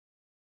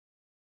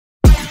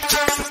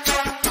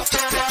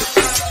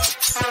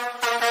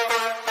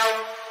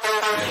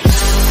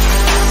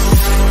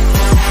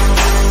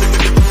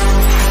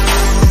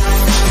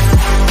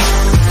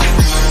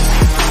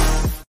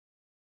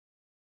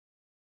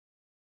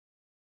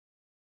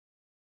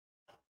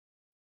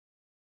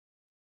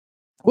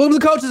Welcome to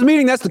the Coach's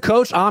Meeting. That's the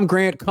Coach. I'm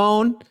Grant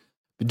Cohn.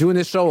 Been doing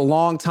this show a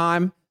long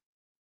time.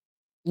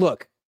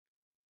 Look,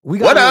 I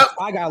got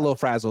a little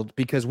frazzled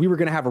because we were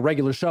going to have a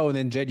regular show and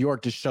then Jed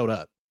York just showed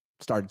up,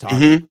 started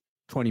talking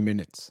 20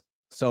 minutes.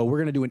 So we're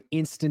going to do an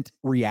instant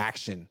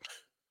reaction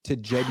to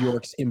Jed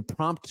York's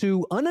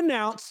impromptu,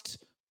 unannounced,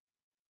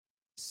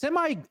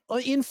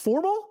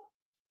 semi-informal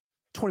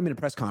 20-minute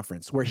press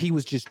conference where he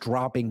was just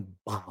dropping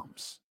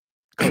bombs.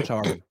 Coach, how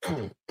are you?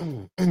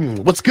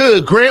 What's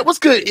good, Grant? What's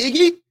good,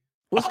 Iggy?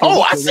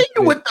 I see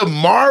you with the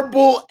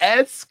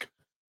marble-esque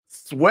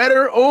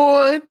sweater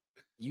on.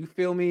 You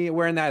feel me?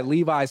 Wearing that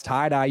Levi's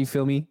tie-dye, you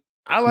feel me?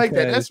 I like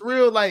that. That's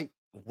real, like,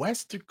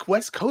 West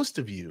Coast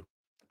of you.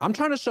 I'm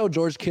trying to show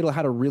George Kittle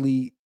how to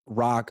really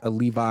rock a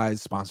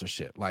Levi's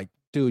sponsorship. Like,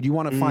 dude, you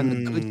want to find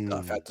the good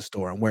stuff at the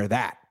store and wear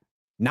that.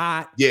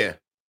 Not the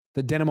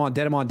denim on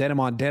denim on denim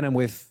on denim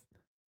with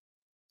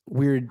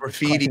weird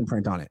graffiti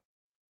print on it.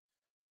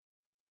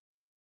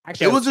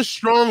 Actually, it was a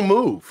strong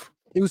move.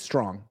 It was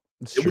strong.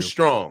 It was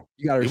strong.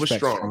 You got to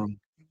respect strong.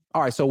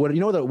 All right, so what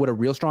a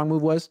real strong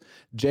move was?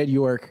 Jed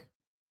York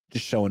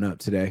just showing up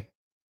today.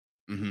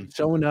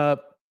 Showing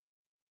up.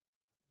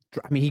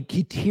 I mean,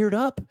 he teared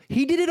up.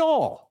 He did it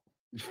all.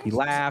 He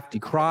laughed. He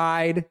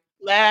cried.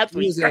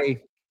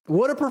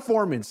 What a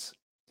performance.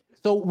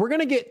 So we're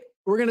gonna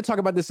talk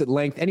about this at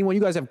length. Anyone,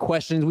 you guys have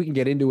questions, we can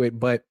get into it.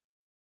 But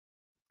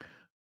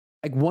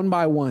like one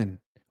by one,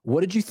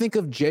 what did you think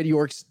of Jed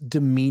York's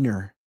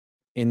demeanor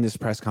in this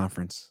press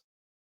conference?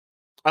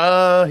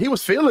 He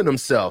was feeling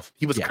himself.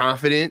 He was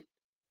confident.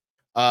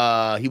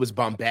 He was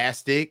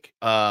bombastic.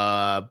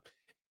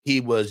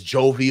 He was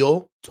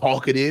jovial,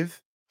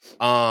 talkative,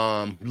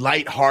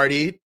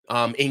 lighthearted,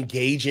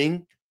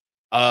 engaging.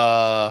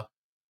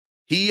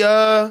 He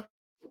was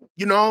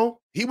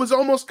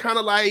almost kind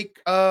of like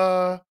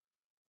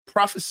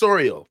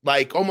professorial,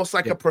 like almost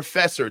like a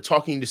professor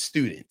talking to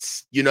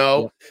students,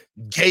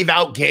 gave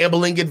out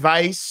gambling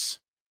advice,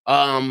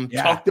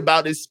 talked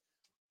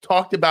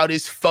about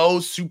his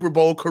faux Super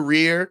Bowl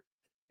career,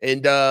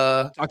 and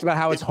talked about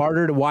how it's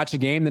harder to watch a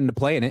game than to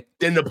play in it.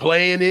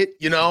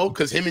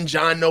 Because him and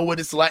John know what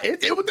it's like.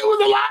 There was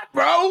a lot,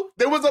 bro.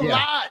 There was a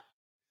lot.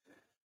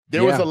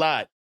 There was a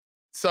lot.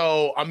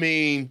 So, I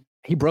mean,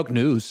 he broke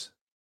news.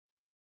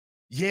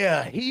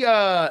 Yeah,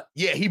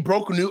 he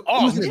broke news.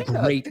 Oh, it was a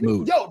great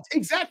move. Yo,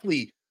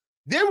 exactly.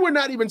 Then we're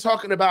not even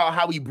talking about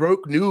how he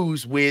broke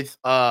news with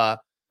the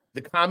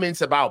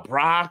comments about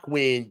Brock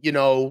when,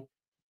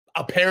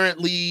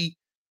 apparently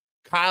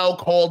Kyle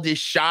called this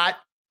shot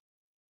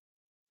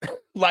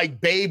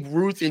like Babe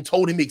Ruth and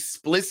told him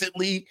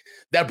explicitly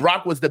that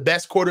Brock was the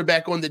best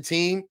quarterback on the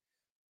team.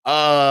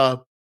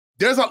 If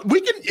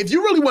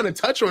you really want to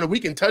touch on it, we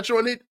can touch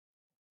on it.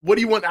 How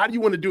do you want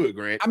to do it,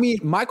 Grant? I mean,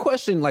 my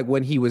question, like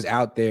when he was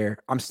out there,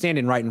 I'm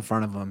standing right in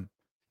front of him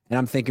and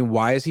I'm thinking,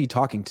 why is he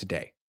talking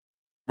today?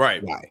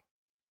 Right. Why?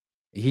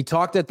 He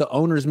talked at the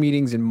owners'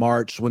 meetings in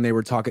March when they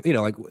were talking,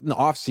 like in the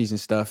off-season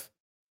stuff.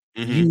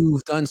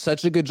 You've done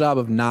such a good job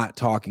of not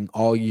talking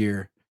all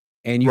year,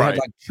 and you had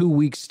like 2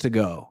 weeks to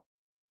go.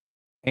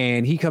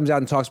 And he comes out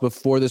and talks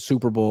before the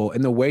Super Bowl,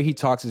 and the way he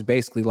talks is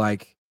basically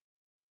like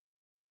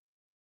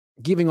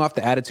giving off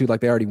the attitude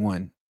like they already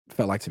won,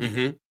 felt like to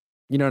me.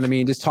 You know what I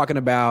mean? Just talking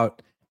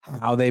about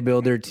how they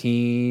build their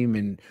team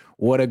and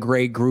what a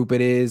great group it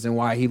is and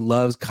why he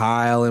loves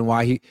Kyle and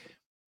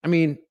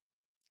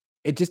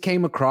it just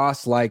came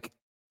across like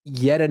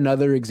yet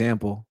another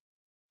example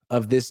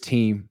of this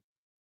team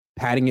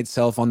patting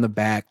itself on the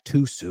back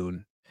too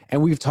soon. And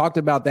we've talked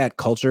about that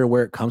culture,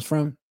 where it comes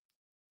from.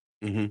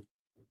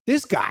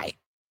 This guy,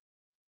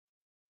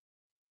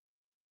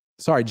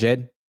 sorry,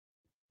 Jed,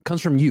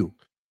 comes from you.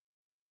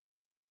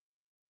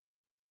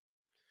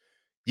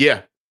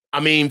 Yeah. I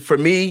mean, for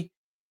me,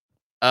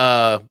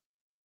 there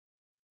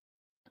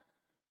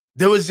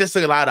was just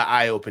a lot of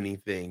eye-opening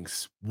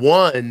things.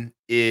 One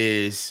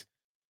is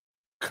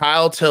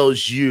Kyle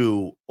tells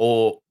you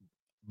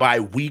by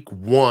week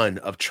 1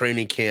 of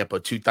training camp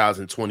of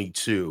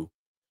 2022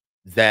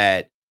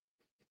 that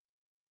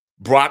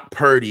Brock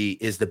Purdy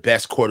is the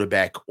best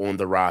quarterback on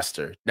the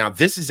roster. Now,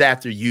 this is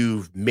after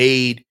you've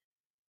made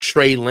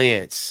Trey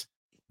Lance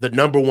the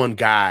number 1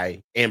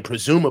 guy, and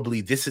presumably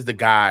this is the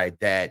guy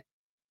that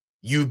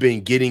you've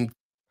been getting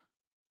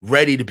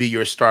ready to be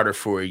your starter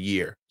for a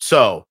year.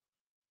 So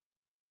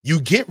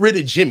you get rid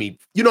of Jimmy.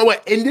 You know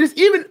what? And there's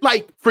even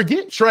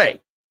forget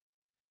Trey.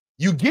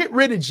 You get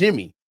rid of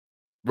Jimmy,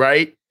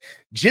 right?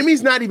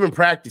 Jimmy's not even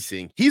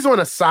practicing. He's on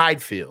a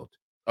side field,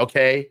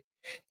 okay?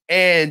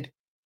 And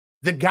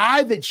the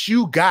guy that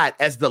you got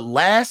as the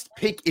last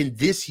pick in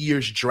this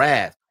year's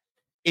draft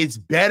is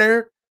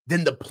better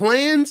than the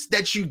plans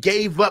that you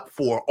gave up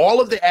for all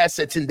of the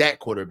assets in that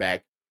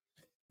quarterback,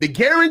 the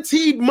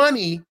guaranteed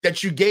money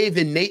that you gave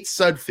in Nate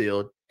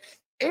Sudfeld,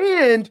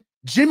 and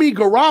Jimmy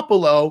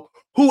Garoppolo,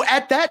 who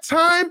at that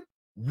time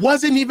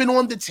wasn't even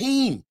on the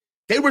team.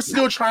 They were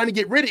still trying to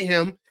get rid of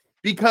him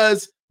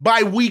because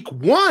by week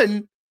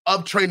 1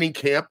 of training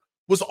camp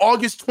was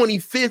August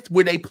 25th,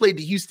 where they played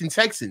the Houston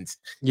Texans.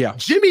 Yeah.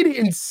 Jimmy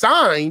didn't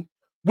sign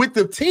with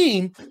the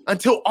team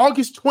until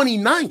August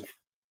 29th,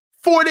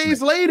 4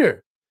 days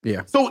later.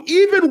 Yeah. So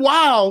even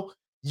while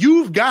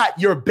you've got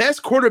your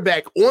best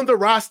quarterback on the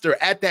roster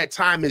at that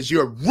time as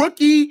your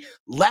rookie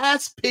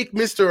last pick,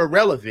 Mr.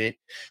 Irrelevant,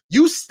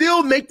 you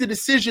still make the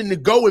decision to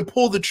go and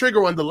pull the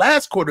trigger on the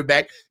last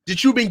quarterback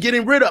that you've been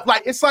getting rid of.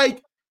 Like, it's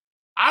like,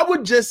 I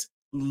would just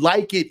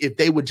like it if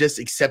they would just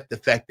accept the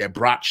fact that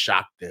Brock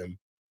shocked them.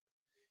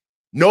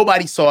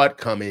 Nobody saw it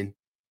coming,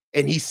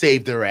 and he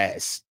saved their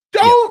ass.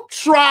 Don't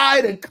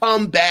try to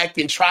come back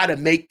and try to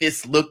make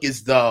this look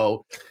as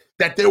though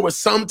that there was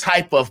some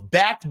type of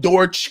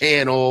backdoor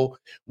channel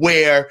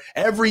where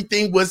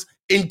everything was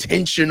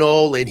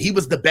intentional and he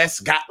was the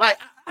best guy. Like,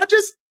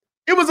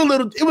 it was a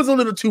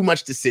little too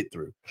much to sit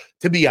through,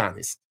 to be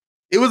honest.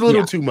 It was a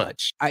little too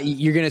much.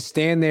 You're going to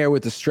stand there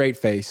with a straight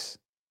face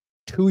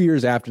 2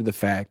 years after the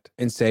fact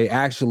and say,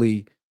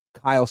 actually,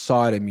 Kyle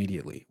saw it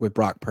immediately with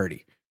Brock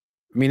Purdy.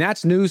 I mean,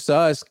 that's news to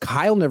us.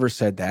 Kyle never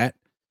said that.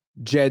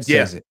 Jed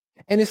says it.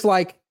 And it's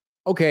like,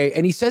 okay.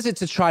 And he says it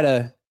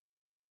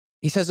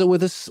he says it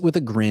with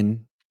a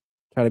grin,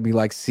 try to be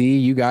like, see,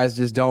 you guys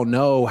just don't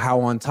know how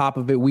on top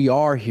of it we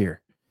are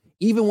here.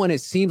 Even when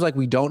it seems like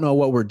we don't know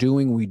what we're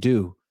doing, we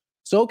do.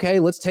 So, okay,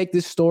 let's take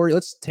the story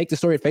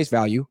at face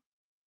value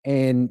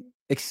and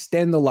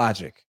extend the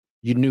logic.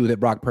 You knew that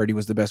Brock Purdy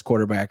was the best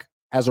quarterback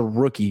as a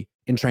rookie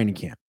in training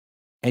camp,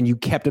 and you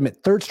kept him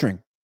at third string.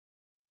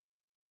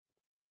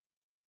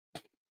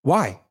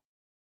 Why?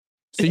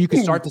 So you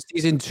can start the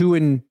season 2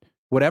 and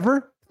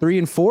whatever, 3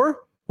 and 4?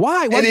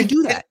 Why? Why did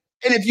you do that?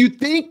 And if you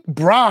think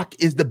Brock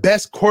is the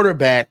best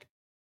quarterback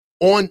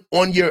on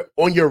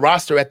your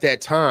roster at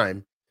that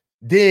time,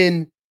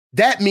 then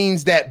that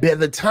means that by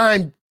the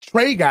time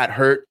Trey got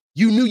hurt,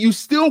 you knew you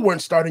still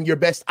weren't starting your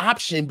best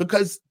option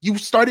because you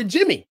started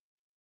Jimmy.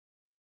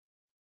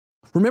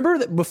 Remember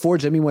that before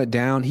Jimmy went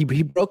down, he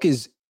broke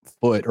his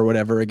foot or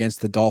whatever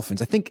against the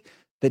Dolphins. I think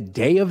the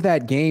day of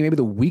that game, maybe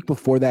the week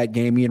before that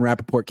game, Ian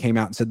Rappaport came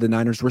out and said the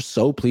Niners were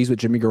so pleased with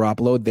Jimmy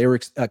Garoppolo, they were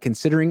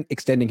considering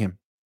extending him.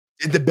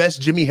 The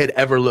best Jimmy had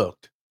ever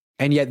looked.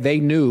 And yet they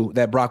knew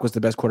that Brock was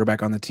the best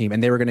quarterback on the team,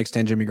 and they were going to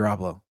extend Jimmy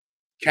Garoppolo.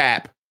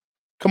 Cap.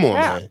 Come on,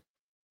 man.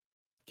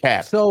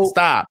 Cap. So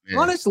stop, man.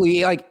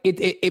 Honestly, like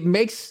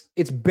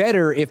it's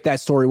better if that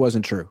story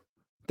wasn't true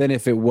than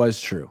if it was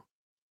true.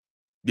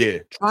 Yeah.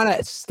 Trying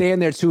to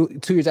stand there two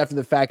years after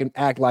the fact and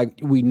act like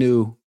we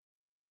knew.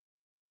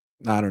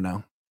 I don't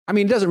know. I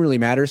mean, it doesn't really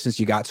matter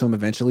since you got to him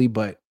eventually,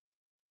 but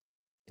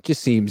it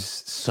just seems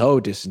so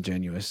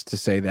disingenuous to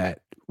say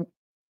that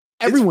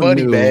everyone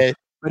knew, man.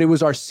 But it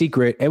was our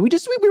secret, and we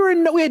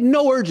had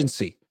no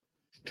urgency.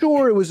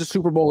 Sure, it was a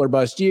Super Bowl or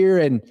bust year,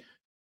 and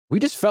we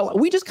just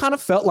kind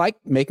of felt like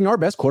making our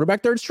best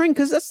quarterback third string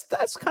because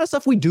that's kind of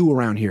stuff we do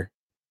around here.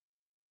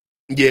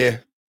 Yeah,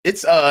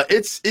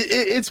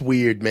 it's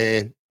weird,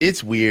 man.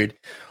 It's weird.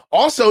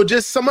 Also,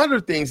 just some other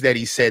things that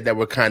he said that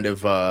were kind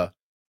of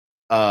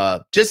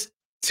just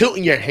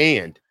tilting your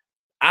hand.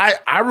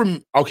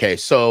 Okay,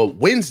 so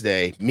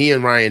Wednesday, me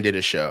and Ryan did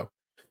a show.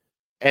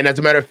 And as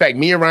a matter of fact,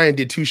 me and Ryan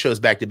did 2 shows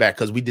back to back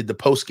because we did the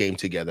post game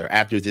together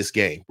after this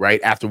game,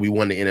 right? After we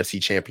won the NFC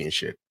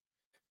Championship.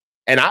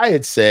 And I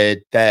had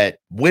said that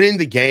winning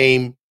the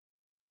game,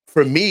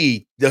 for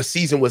me, the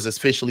season was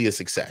officially a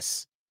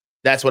success.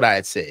 That's what I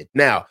had said.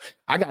 Now,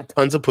 I got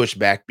tons of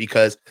pushback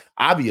because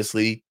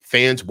obviously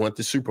fans want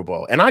the Super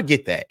Bowl. And I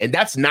get that. And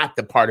that's not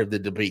the part of the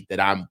debate that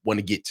I want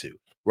to get to,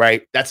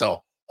 right? That's a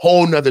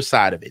whole nother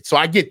side of it. So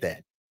I get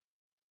that.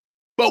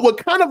 But what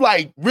kind of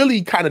like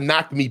really kind of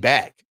knocked me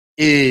back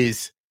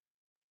is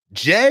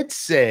Jed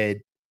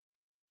said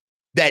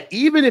that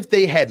even if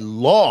they had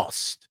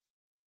lost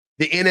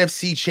the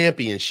NFC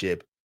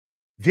Championship,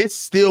 this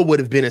still would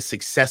have been a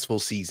successful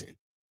season.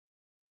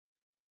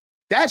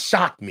 That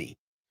shocked me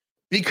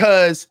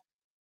because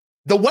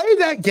the way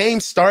that game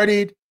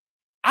started,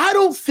 I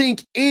don't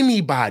think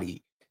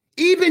anybody,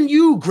 even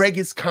you,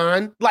 Gregis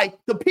Khan, like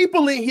the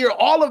people in here,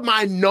 all of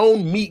my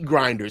known meat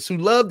grinders who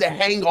love to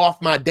hang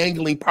off my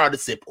dangling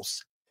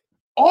participles,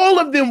 all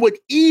of them would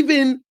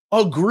even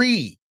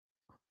agree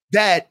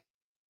that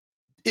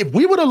if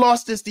we would have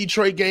lost this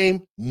Detroit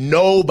game,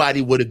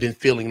 nobody would have been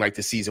feeling like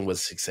the season was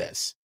a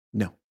success.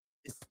 No.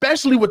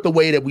 Especially with the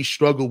way that we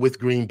struggled with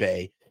Green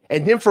Bay.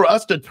 And then for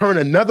us to turn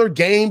another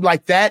game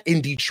like that in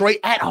Detroit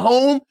at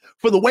home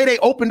for the way they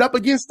opened up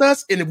against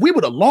us. And if we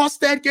would have lost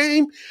that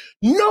game,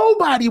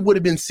 nobody would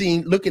have been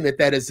looking at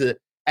that as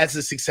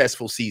a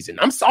successful season.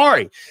 I'm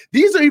sorry.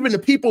 These are even the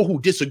people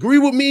who disagree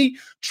with me,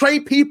 Trey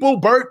people,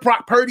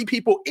 Brock Purdy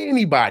people,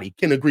 anybody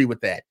can agree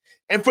with that.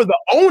 And for the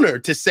owner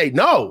to say,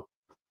 no,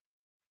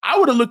 I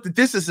would have looked at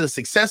this as a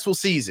successful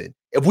season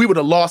if we would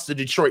have lost the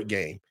Detroit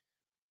game.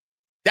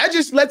 That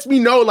just lets me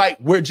know like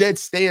where Jed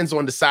stands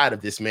on the side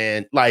of this,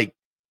 man. Like,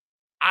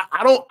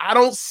 I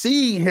don't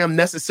see him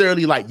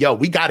necessarily like, yo,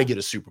 we got to get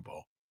a Super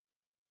Bowl.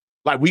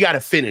 Like, we got to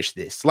finish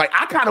this. Like,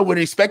 I kind of would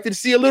have expected to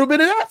see a little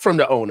bit of that from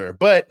the owner.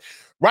 But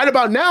right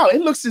about now,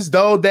 it looks as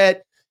though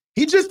that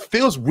he just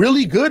feels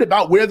really good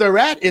about where they're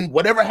at. And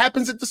whatever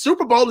happens at the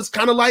Super Bowl is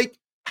kind of like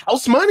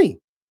house money.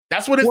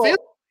 That's what it feels like.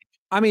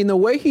 I mean, the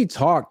way he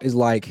talked is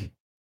like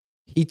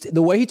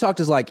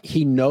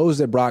he knows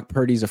that Brock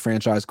Purdy's a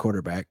franchise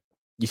quarterback.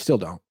 You still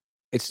don't.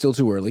 It's still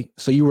too early.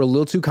 So you were a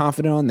little too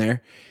confident on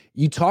there.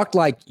 You talked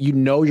like you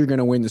know you're going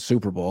to win the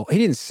Super Bowl. He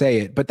didn't say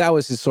it, but that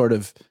was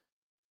the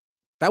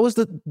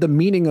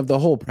meaning of the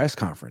whole press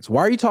conference.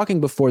 Why are you talking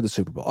before the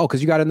Super Bowl? Oh,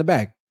 because you got it in the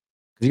bag.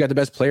 Because you got the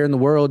best player in the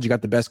world. You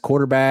got the best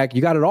quarterback.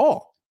 You got it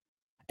all.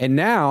 And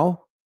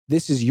now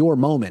this is your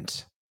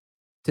moment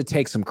to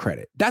take some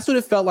credit. That's what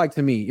it felt like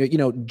to me. You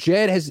know,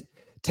 Jed has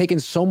taken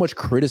so much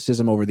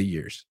criticism over the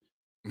years.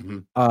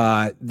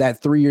 That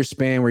 3-year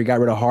span where he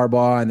got rid of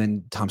Harbaugh and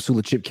then Tom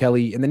Sula, Chip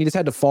Kelly, and then he just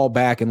had to fall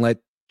back and let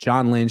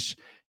John Lynch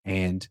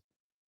and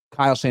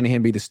Kyle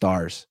Shanahan be the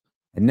stars.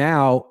 And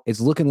now it's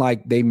looking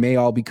like they may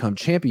all become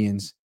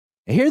champions.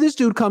 And here this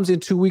dude comes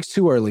in 2 weeks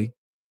too early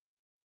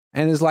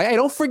and is like, hey,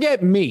 don't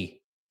forget me.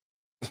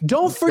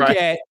 Don't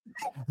forget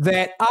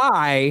that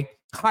I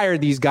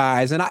hired these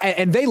guys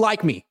and they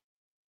like me.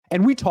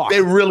 And we talk.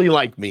 They really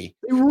like me.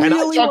 They really and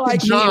I talked like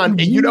to John,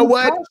 and you know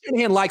what? Kyle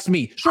Shanahan likes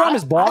me. Sure, I'm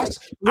his boss.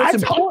 I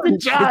talked to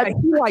John.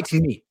 He likes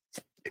me.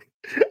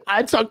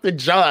 I talked to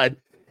John,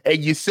 and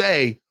you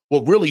say,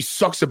 what really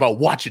sucks about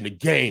watching the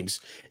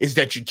games is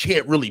that you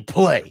can't really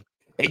play,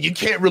 and you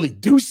can't really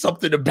do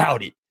something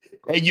about it.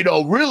 And, you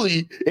know,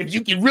 really, if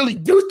you can really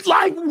do,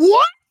 like,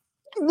 what?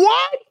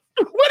 What?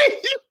 What are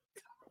you?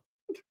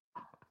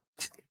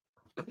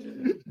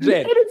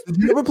 Jed, did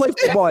you ever play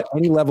football at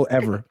any level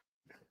ever?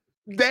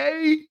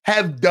 They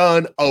have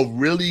done a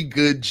really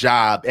good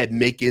job at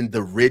making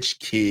the rich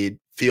kid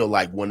feel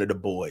like one of the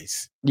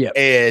boys. Yeah.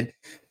 And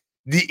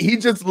he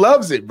just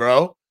loves it,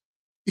 bro.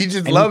 He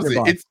just loves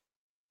it.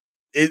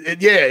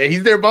 Yeah,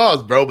 he's their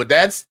boss, bro. But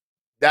that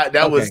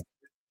okay. was.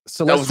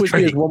 So let's switch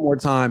gears one more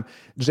time.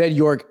 Jed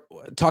York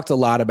talked a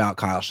lot about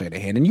Kyle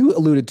Shanahan, and you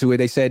alluded to it.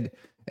 They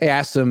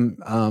asked him,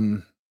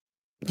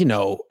 you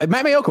know,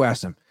 Matt Mayoko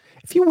asked him,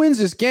 if he wins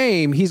this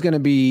game, he's going to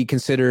be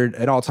considered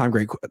an all-time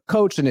great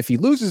coach. And if he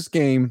loses this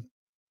game,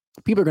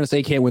 people are going to say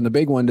he can't win the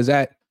big one.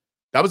 That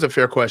was a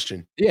fair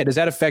question. Yeah. Does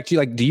that affect you?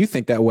 Like, do you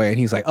think that way? And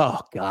he's like,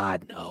 oh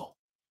God, no.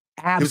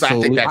 Absolutely.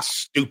 I think that's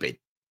stupid.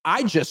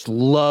 I just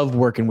loved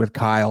working with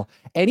Kyle.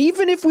 And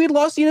even if we had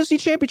lost the NFC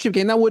Championship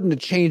game, that wouldn't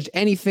have changed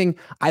anything.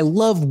 I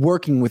love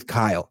working with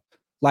Kyle.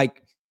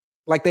 Like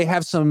they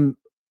have some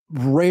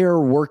rare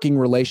working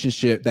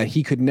relationship that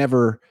he could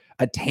never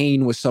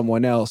attain with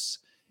someone else.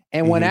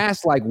 And when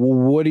asked, like, well,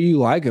 what do you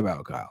like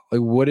about Kyle?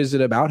 Like, what is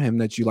it about him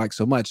that you like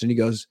so much? And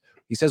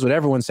he says what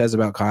everyone says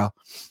about Kyle.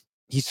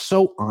 He's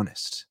so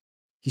honest.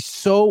 He's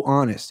so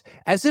honest.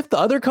 As if the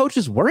other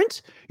coaches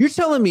weren't? You're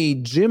telling me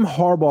Jim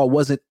Harbaugh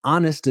wasn't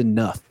honest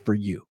enough for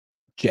you,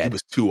 Jed? He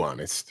was too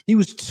honest. He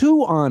was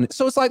too honest.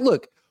 So it's like,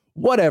 look,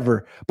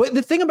 whatever. But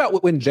the thing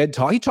about when Jed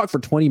talked, he talked for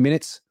 20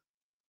 minutes.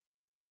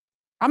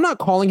 I'm not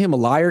calling him a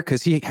liar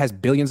because he has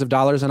billions of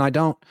dollars and I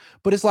don't.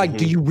 But it's like,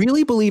 do you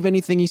really believe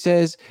anything he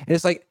says? And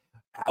it's like,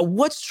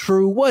 what's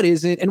true? What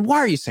isn't? And why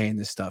are you saying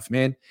this stuff,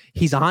 man?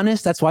 He's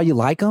honest. That's why you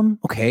like him.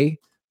 Okay.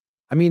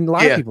 I mean, a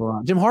lot of people are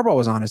honest. Jim Harbaugh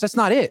was honest. That's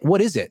not it.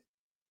 What is it?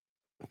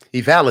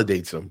 He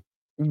validates him.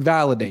 He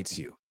validates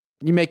you.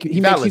 He makes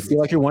you feel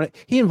like you're one.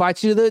 He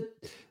invites you to the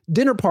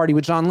dinner party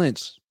with John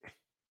Lynch.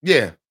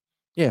 Yeah.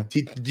 Yeah.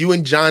 You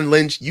and John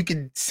Lynch, you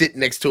can sit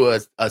next to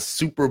a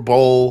Super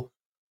Bowl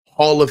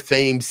Hall of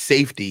Fame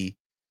safety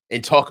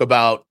and talk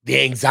about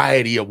the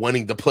anxiety of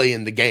wanting to play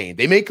in the game.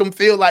 They make him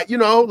feel like, you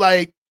know,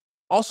 like.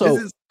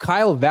 Also,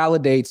 Kyle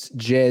validates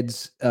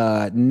Jed's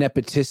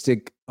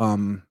nepotistic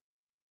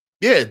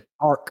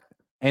arc.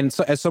 And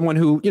so as someone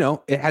who, you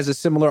know, it has a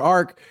similar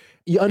arc,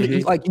 you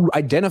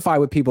identify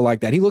with people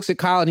like that. He looks at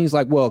Kyle and he's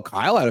like, well,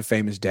 Kyle had a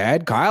famous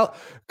dad.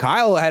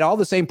 Kyle had all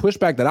the same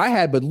pushback that I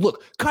had, but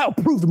look, Kyle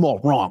proved them all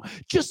wrong,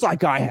 just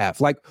like I have.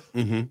 Like,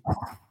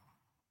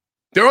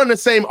 they're on the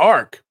same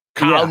arc.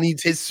 Kyle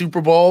needs his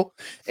Super Bowl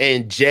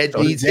and Jed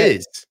needs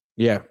his.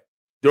 Yeah.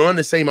 They're on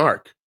the same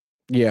arc.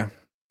 Yeah.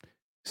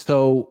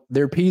 So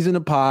they're peas in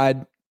a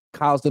pod.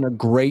 Kyle's done a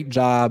great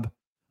job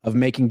of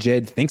making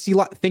Jed think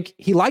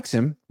he likes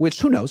him,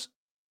 which who knows?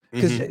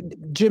 Because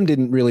Jim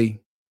didn't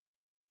really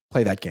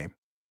play that game.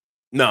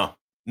 No,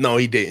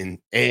 he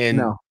didn't.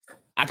 And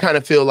I kind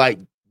of feel like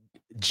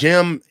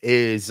Jim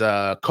is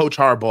Coach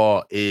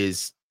Harbaugh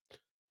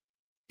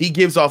he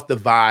gives off the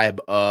vibe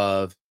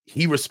of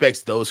he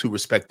respects those who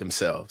respect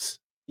themselves.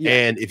 Yeah.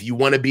 And if you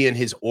want to be in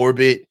his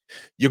orbit,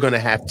 you're going to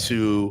have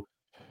to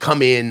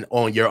come in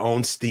on your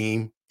own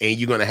steam and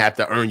you're going to have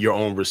to earn your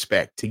own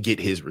respect to get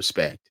his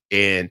respect.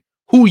 And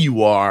who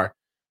you are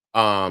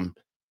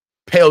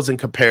pales in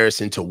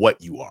comparison to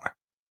what you are.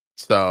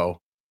 So,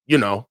 you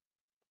know,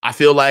 I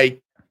feel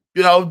like,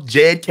 you know,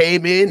 Jed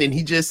came in and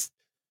he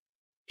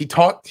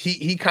talked,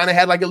 he kind of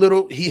had like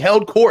he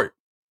held court,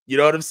 you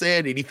know what I'm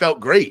saying? And he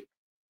felt great.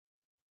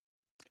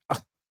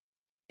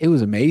 It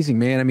was amazing,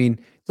 man. I mean,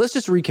 let's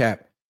just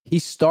recap. He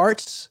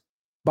starts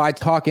by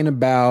talking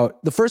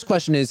about, the first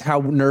question is,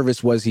 how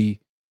nervous was he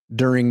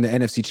during the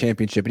NFC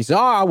Championship? And he said,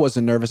 I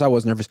wasn't nervous.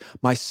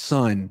 My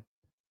son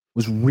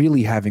was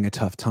really having a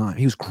tough time.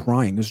 He was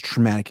crying. It was a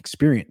traumatic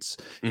experience.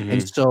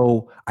 And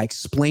so I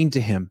explained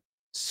to him,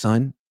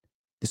 son,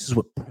 this is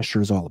what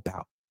pressure is all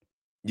about.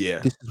 Yeah.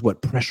 This is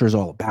what pressure is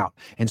all about.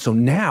 And so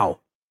now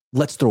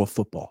let's throw a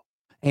football.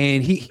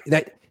 And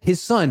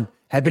his son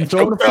had been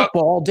throwing a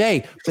football all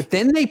day, but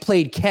then they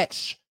played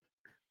catch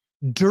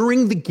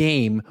during the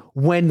game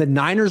when the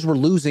Niners were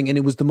losing, and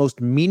it was the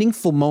most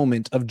meaningful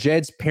moment of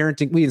Jed's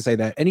parenting. We didn't say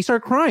that. And he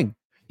started crying.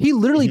 He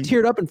literally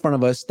teared up in front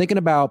of us thinking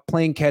about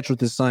playing catch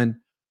with his son.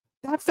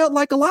 That felt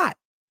like a lot.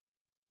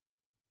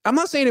 I'm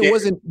not saying it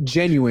wasn't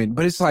genuine,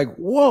 but it's like,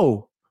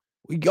 whoa,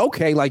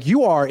 okay, like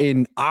you are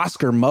in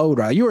Oscar mode,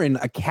 right? You're in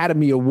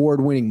Academy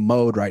Award-winning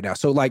mode right now.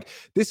 So like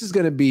this is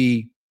going to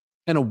be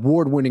an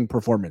award-winning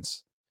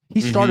performance.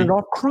 He started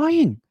off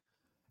crying.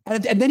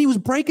 And then he was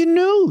breaking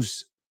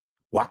news.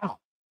 Wow.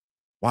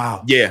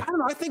 Yeah. I don't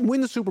know. I think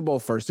win the Super Bowl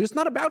first. It's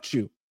not about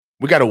you.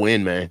 We got to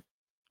win, man.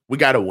 We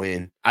got to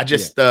win. I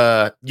just,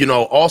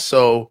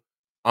 also,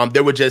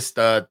 there were just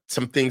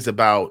some things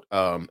about,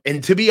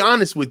 and to be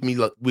honest with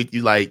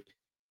you, like,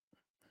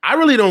 I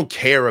really don't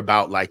care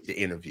about like the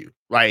interview,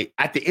 right?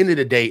 At the end of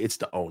the day, it's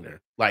the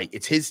owner. Like,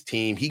 it's his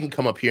team. He can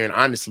come up here and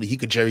honestly, he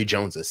could Jerry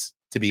Jones us,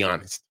 to be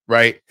honest,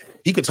 right?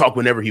 He could talk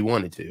whenever he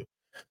wanted to.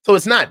 So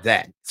it's not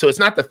that. So it's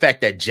not the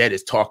fact that Jed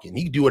is talking.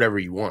 He can do whatever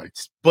he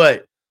wants.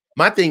 But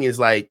my thing is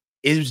like,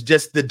 it was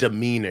just the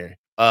demeanor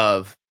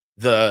of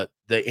the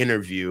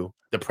interview,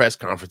 the press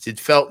conference. It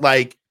felt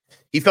like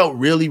he felt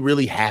really,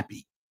 really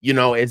happy,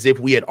 as if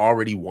we had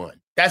already won.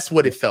 That's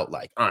what it felt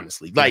like,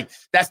 honestly. Like,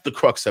 that's the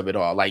crux of it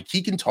all. Like,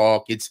 he can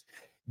talk.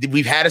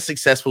 We've had a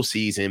successful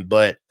season,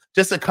 but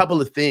just a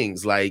couple of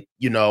things. Like,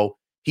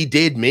 he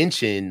did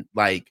mention,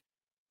 like,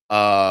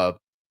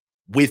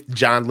 with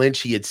John Lynch,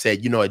 he had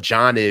said,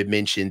 John had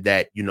mentioned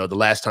that, the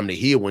last time that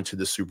he went to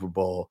the Super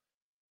Bowl,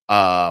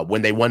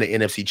 when they won the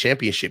NFC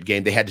Championship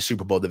game, they had the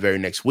Super Bowl the very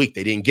next week.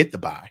 They didn't get the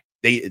bye.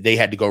 They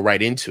had to go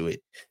right into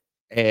it.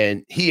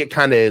 And he had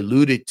kind of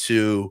alluded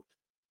to,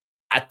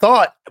 I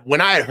thought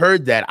when I had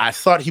heard that, I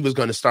thought he was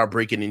going to start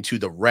breaking into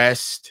the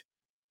rest,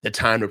 the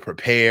time to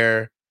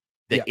prepare,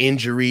 the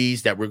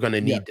injuries that we're going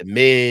to need to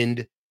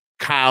mend,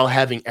 Kyle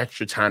having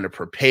extra time to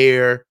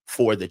prepare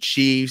for the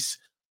Chiefs,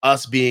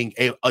 us being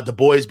the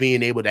boys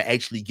being able to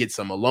actually get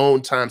some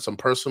alone time, some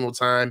personal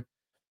time.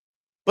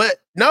 But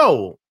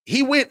no,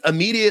 he went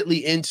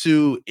immediately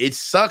into, it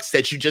sucks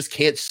that you just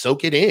can't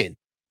soak it in.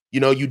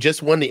 You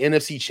just won the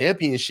NFC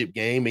Championship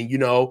game, and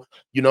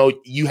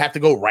you have to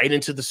go right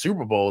into the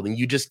Super Bowl, and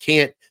you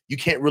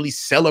can't really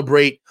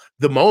celebrate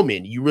the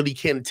moment. You really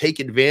can't take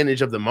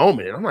advantage of the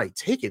moment. And I'm like,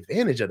 take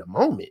advantage of the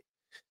moment.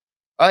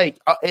 Like,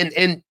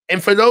 and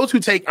for those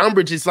who take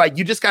umbrage, it's like,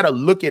 you just got to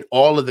look at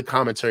all of the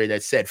commentary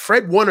that said.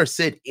 Fred Warner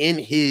said in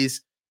his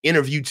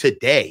interview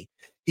today,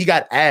 he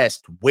got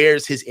asked,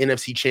 where's his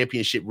NFC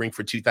Championship ring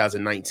for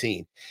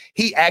 2019?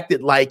 He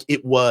acted like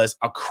it was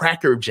a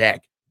Cracker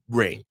Jack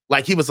ring.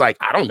 Like, he was like,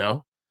 I don't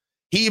know.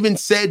 He even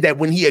said that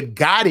when he had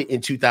got it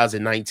in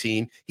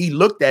 2019, he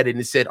looked at it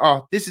and said,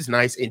 oh, this is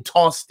nice, and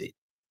tossed it.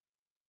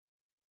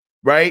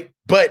 Right?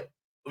 But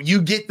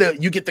you get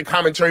the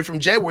commentary from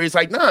Jed where he's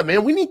like, nah,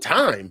 man, we need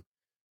time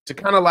to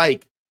kind of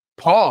like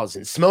pause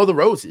and smell the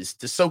roses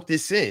to soak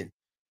this in.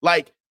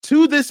 Like,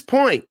 to this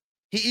point,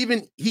 he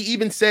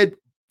even said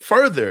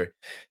further,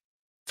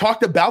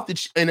 talked about the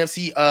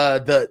NFC,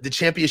 the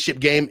championship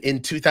game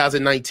in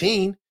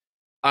 2019,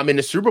 in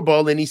the Super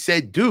Bowl, and he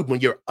said, dude, when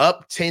you're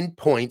up 10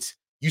 points,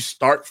 you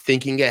start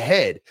thinking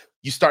ahead.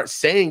 You start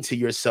saying to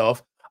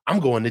yourself,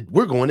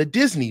 we're going to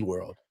Disney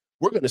World.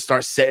 We're going to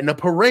start setting a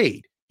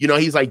parade.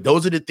 He's like,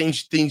 those are the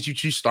things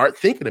you start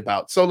thinking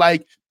about. So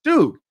like,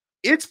 dude,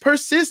 it's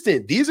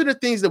persistent. These are the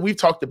things that we've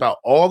talked about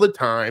all the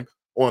time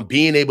on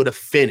being able to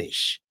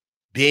finish,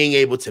 being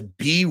able to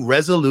be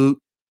resolute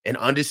and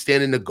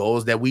understanding the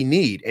goals that we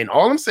need. And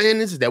all I'm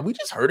saying is that we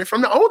just heard it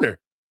from the owner.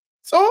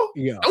 So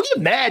don't get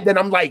mad that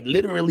I'm like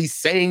literally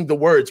saying the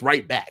words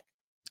right back.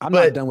 I'm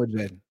not done with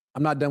Jed.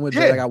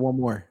 I got one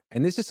more.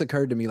 And this just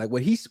occurred to me. Like,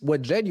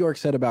 what Jed York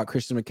said about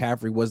Christian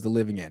McCaffrey was the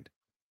living end.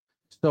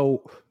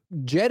 So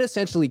Jed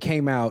essentially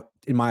came out,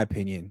 in my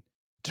opinion,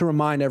 to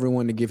remind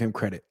everyone to give him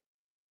credit.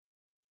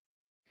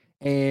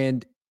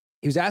 And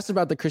he was asked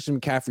about the Christian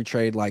McCaffrey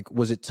trade. Like,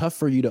 was it tough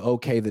for you to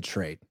okay the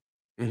trade?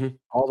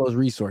 All those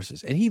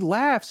resources. And he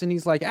laughs and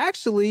he's like,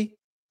 actually,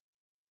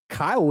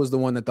 Kyle was the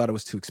one that thought it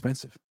was too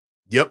expensive.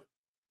 Yep.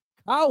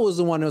 Kyle was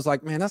the one that was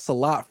like, man, that's a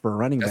lot for a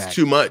running back. That's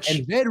too much.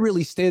 And Jed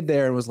really stood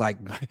there and was like,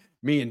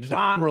 me and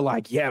John were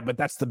like, yeah, but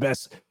that's the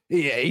best.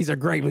 Yeah, he's a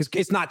great.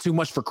 It's not too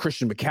much for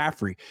Christian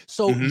McCaffrey.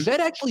 So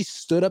Jed actually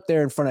stood up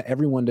there in front of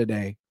everyone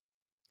today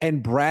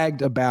and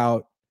bragged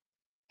about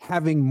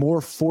having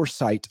more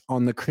foresight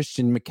on the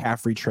Christian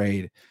McCaffrey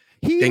trade.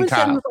 He even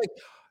said,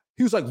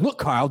 he was like, look,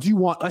 Kyle, do you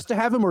want us to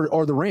have him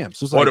or the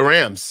Rams? Or the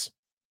Rams.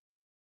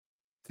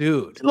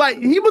 Dude. Like,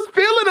 he was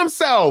feeling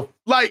himself.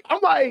 Like, I'm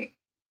like,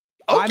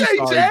 okay,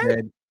 I'm sorry,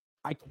 Jed.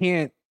 I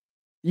can't.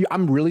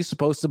 I'm really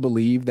supposed to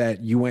believe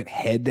that you went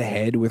head to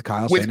head with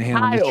Kyle Shanahan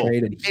on this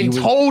trade, and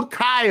told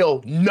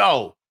Kyle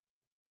no.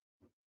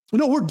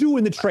 No, we're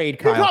doing the trade,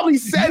 Kyle. He probably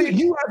said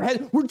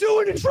it. We're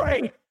doing the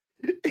trade.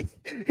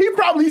 He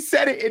probably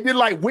said it and then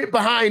like went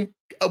behind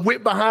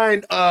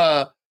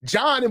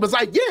John and was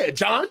like, yeah,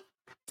 John,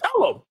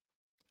 tell him.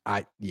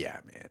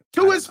 Man.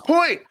 To his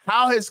point,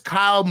 how has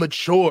Kyle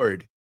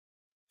matured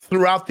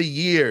throughout the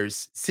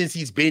years since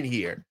he's been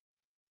here?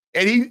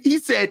 And he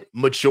said,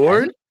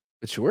 matured?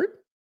 Matured?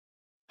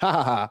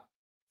 Ha ha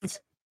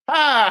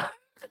ha.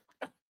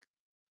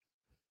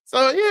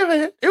 So yeah,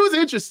 man, it was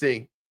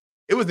interesting.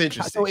 So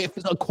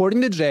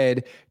according to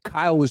Jed,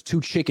 Kyle was too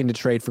chicken to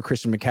trade for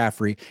Christian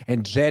McCaffrey,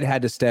 and Jed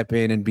had to step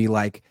in and be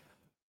like,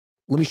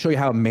 let me show you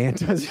how a man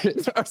does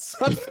it or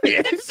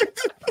something.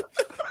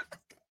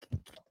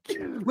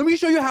 Let me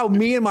show you how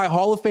me and my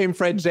Hall of Fame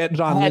friend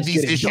John had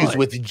these issues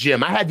with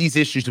Jim. I had these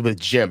issues with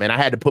Jim, and I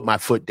had to put my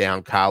foot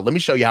down, Kyle. Let me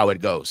show you how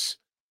it goes.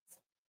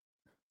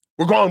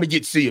 We're going to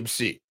get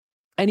CMC.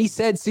 And he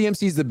said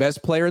CMC is the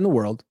best player in the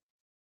world,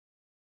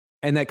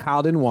 and that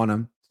Kyle didn't want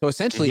him. So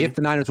essentially, if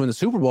the Niners win the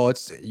Super Bowl,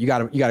 it's you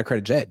got to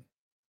credit Jed.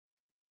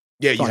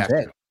 Yeah, you have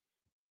to.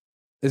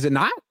 Is it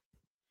not?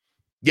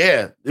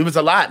 Yeah, it was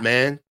a lot,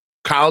 man.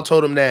 Kyle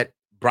told him that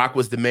Brock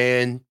was the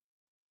man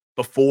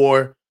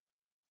before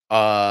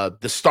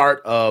the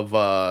start of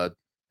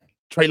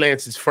Trey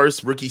Lance's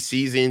first rookie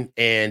season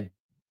and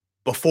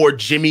before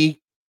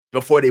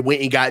they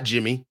went and got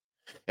Jimmy,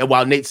 and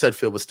while Nate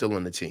Sudfeld was still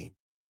on the team.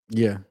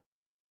 Yeah.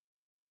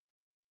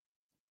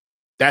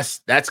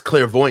 That's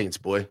clairvoyance,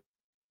 boy.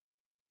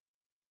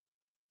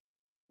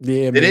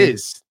 Yeah, man. It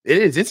is.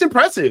 It's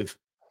impressive.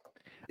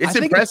 It's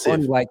impressive.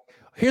 It's funny,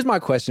 here's my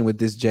question with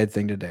this Jed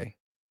thing today.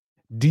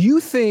 Do you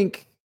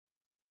think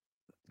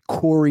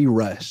Corey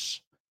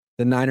Rush,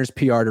 the Niners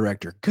PR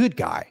director, good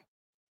guy,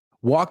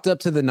 walked up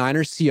to the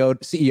Niners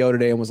CEO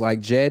today and was like,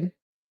 Jed,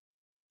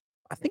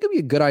 I think it'd be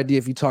a good idea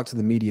if you talk to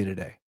the media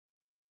today.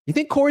 You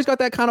think Corey's got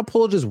that kind of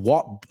pull, just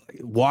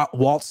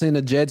waltz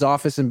into Jed's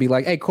office and be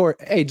like,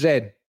 hey,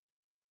 Jed,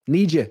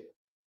 need you?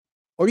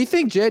 Or do you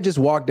think Jed just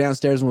walked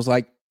downstairs and was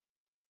like,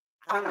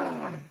 I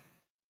am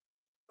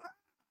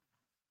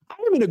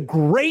in a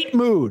great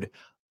mood.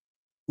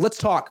 Let's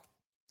talk.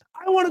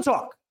 I want to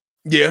talk.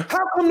 Yeah. How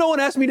come no one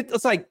asked me to?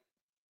 It's like,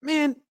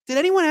 man, did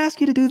anyone ask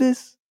you to do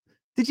this?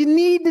 Did you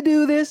need to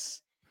do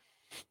this?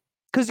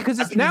 Because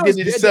it's now it's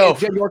Jed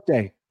York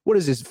Day. What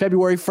is this?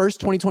 February 1st,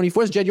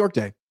 2024 is Jed York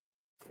Day.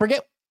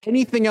 Forget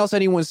anything else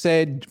anyone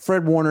said.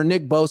 Fred Warner,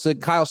 Nick Bosa,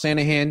 Kyle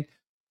Shanahan.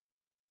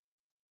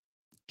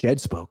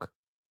 Jed spoke.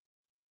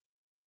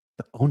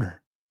 The owner.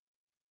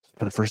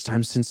 For the first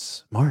time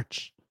since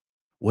March.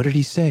 What did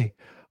he say?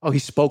 Oh, he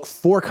spoke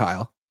for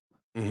Kyle.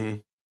 Mm-hmm.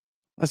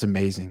 That's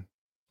amazing.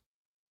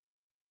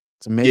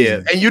 It's amazing.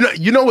 Yeah, and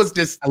you know what's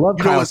just I love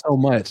Kyle so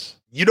much.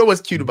 You know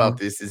what's cute about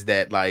this is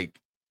that like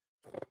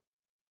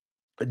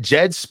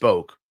Jed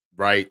spoke,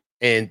 right?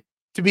 And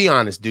to be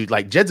honest, dude,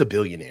 like Jed's a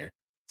billionaire.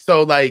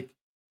 So like,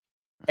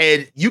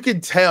 and you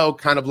can tell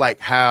kind of like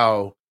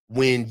how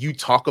when you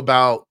talk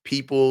about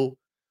people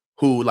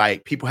who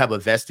like people have a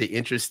vested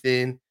interest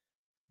in,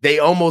 they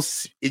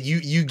almost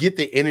you get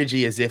the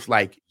energy as if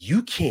like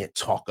you can't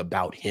talk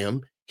about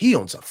him. He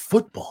owns a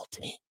football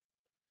team.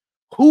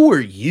 Who are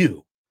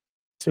you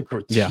to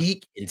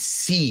critique and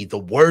see the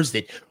words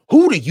that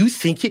who do you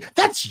think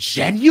that's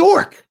Jed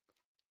York?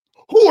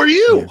 Who are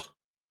you? Yeah.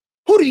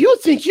 Who do you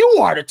think you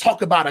are to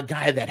talk about a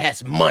guy that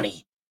has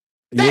money?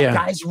 That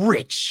guy's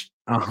rich.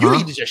 You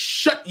need to just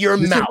shut your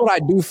mouth. This is what I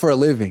do for a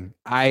living.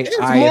 His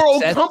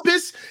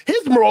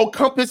moral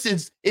compass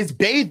is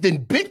bathed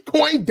in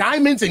Bitcoin,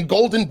 diamonds, and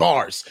golden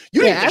bars.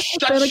 You need to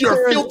shut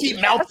your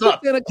filthy mouth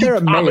up, you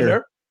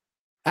commoner.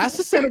 Ask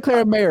the Santa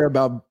Clara mayor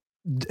about.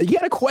 He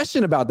had a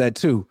question about that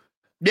too.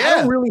 Yeah, I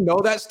don't really know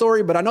that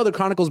story, but I know the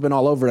Chronicle's been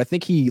all over it. I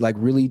think he like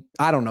really.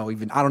 I don't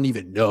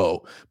even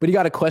know. But he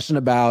got a question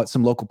about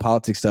some local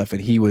politics stuff,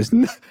 and he was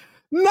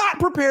not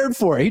prepared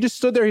for it. He just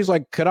stood there. He's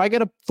like, could I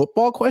get a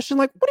football question?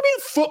 Like, what do you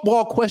mean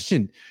football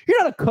question?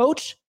 You're not a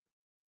coach.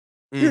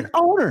 You're an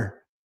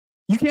owner.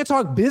 You can't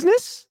talk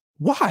business?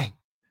 Why?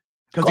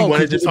 Because he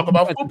wanted to talk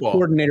about football.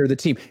 Coordinator of the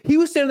team. He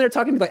was standing there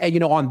talking to me like, hey,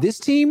 on this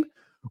team,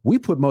 we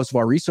put most of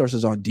our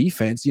resources on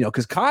defense,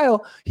 because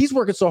Kyle, he's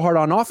working so hard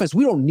on offense.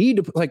 We don't need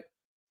to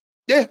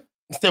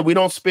Instead, we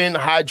don't spend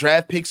high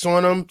draft picks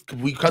on them.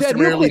 We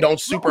customarily don't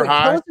super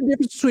high. What's the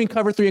difference between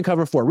cover 3 and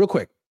cover 4? Real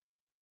quick.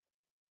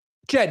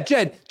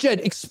 Jed,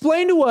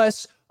 explain to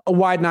us a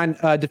wide 9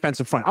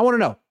 defensive front. I want to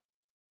know.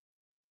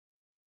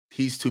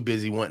 He's too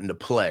busy wanting to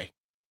play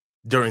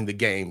during the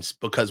games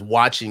because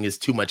watching is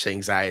too much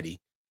anxiety.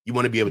 You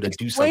want to be able to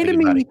do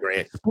something about it,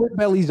 Grant. Split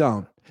belly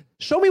zone.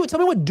 Tell me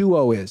what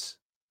duo is.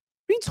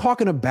 What are you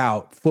talking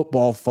about?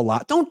 Football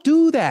philosophy. Don't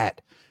do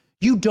that.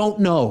 You don't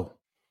know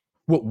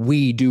what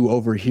we do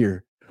over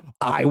here.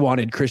 I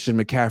wanted Christian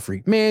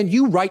McCaffrey. Man,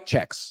 you write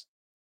checks.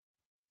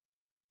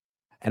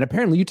 And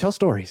apparently you tell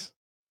stories.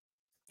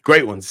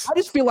 Great ones. I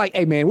just feel like,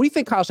 hey man, what do you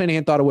think Kyle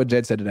Shanahan thought of what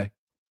Jed said today?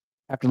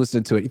 After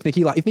listening to it. You think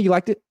he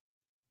liked it?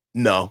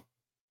 No.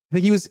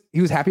 You think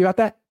he was happy about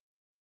that?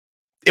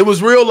 It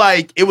was real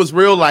like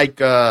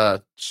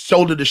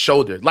shoulder to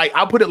shoulder. Like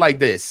I'll put it like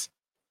this.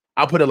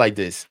 I'll put it like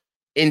this.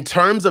 In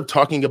terms of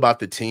talking about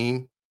the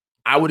team,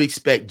 I would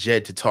expect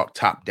Jed to talk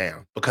top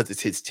down because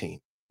it's his team,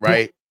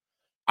 right? Yeah.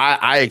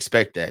 I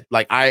expect that.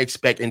 Like, I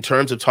expect in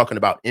terms of talking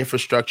about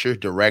infrastructure,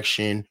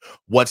 direction,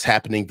 what's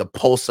happening, the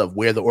pulse of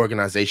where the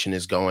organization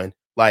is going.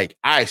 Like,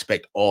 I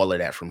expect all of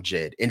that from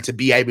Jed, and to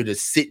be able to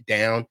sit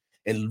down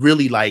and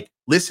really like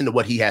listen to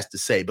what he has to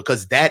say,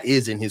 because that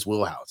is in his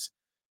wheelhouse.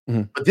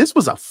 Mm-hmm. But this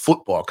was a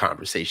football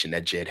conversation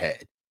that Jed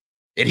had,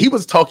 and he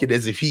was talking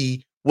as if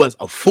he was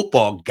a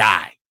football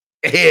guy.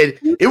 And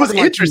it was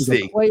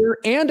interesting. A player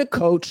and a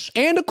coach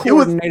and a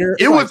coordinator.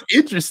 It was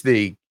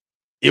interesting.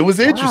 It was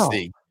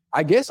interesting. Wow.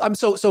 I guess I'm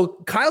so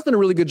Kyle's done a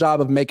really good job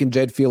of making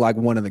Jed feel like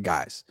one of the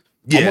guys.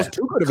 Yeah, almost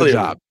too good of a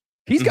job.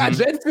 He's got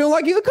Jed feeling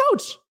like he's a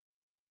coach.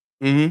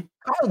 Mm-hmm.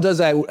 Kyle does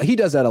that. He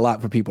does that a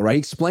lot for people, right? He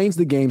explains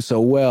the game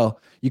so well,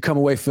 you come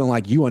away feeling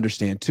like you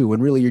understand too,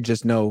 and really you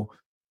just know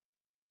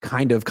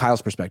kind of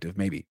Kyle's perspective,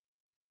 maybe.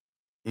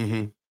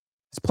 Mm-hmm.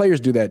 His players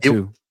do that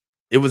too.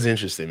 It was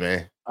interesting,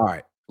 man. All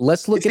right,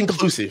 let's look at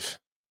inclusive.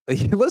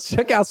 Let's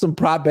check out some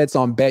prop bets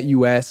on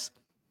BetUS.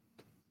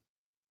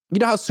 You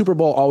know how Super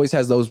Bowl always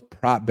has those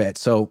prop bets.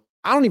 So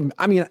I mean,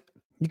 you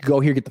can go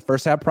here, get the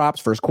first half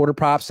props, first quarter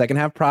props, second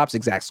half props,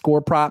 exact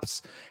score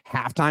props,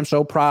 halftime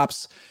show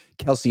props,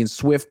 Kelsey and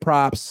Swift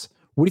props.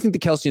 What do you think the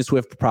Kelsey and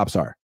Swift props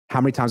are?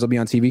 How many times they'll be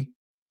on TV?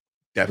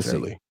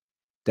 Definitely.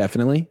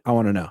 Definitely. I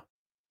want to know.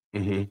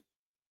 Mm-hmm.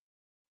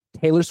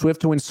 Taylor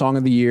Swift to win Song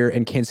of the Year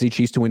and Kansas City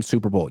Chiefs to win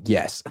Super Bowl.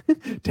 Yes.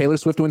 Taylor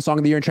Swift to win Song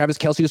of the Year and Travis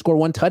Kelsey to score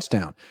 1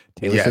 touchdown.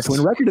 Taylor Swift to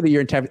win Record of the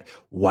Year and Travis.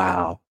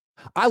 Wow.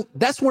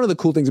 That's one of the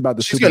cool things about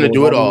the Super Bowl. She's going to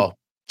do it all.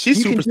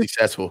 She's super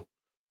successful.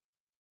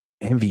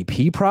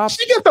 MVP props?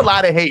 She gets a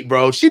lot of hate,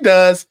 bro. She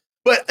does.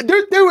 But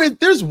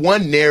there's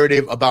one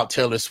narrative about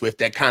Taylor Swift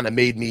that kind of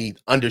made me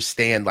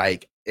understand,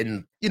 like,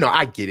 and,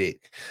 I get it.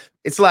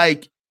 It's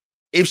like,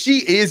 if she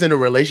is in a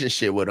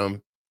relationship with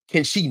him,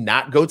 can she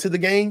not go to the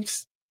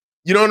games?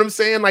 You know what I'm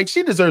saying? Like,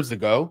 she deserves to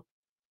go.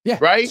 Yeah.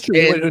 Right?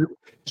 And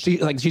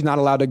she's not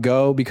allowed to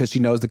go because she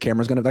knows the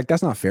camera's gonna, like,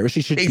 that's not fair.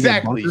 She should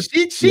exactly.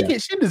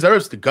 She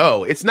deserves to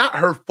go. It's not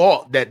her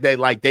fault that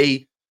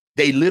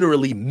they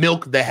literally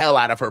milk the hell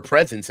out of her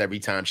presence every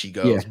time she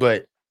goes. Yeah.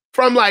 But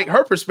from like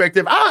her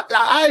perspective,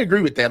 I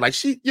agree with that. Like,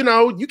 she,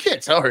 you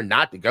can't tell her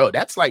not to go.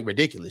 That's like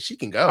ridiculous. She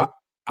can go.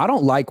 I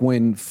don't like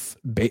when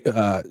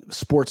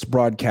sports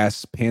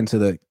broadcasts pan to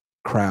the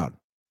crowd.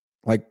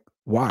 Like,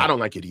 why? I don't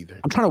like it either.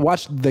 I'm trying to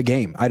watch the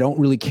game. I don't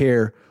really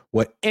care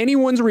what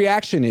anyone's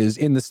reaction is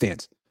in the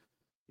stands,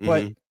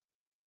 but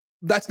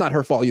that's not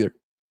her fault either.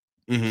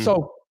 Mm-hmm.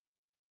 So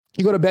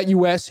you go to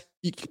BetUS,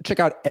 you check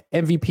out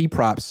MVP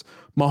props.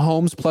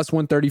 Mahomes plus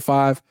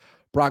 135,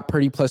 Brock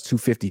Purdy plus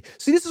 250.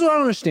 See, this is what I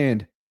don't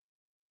understand.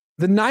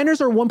 The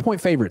Niners are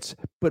 1-point favorites,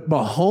 but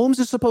Mahomes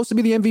is supposed to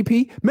be the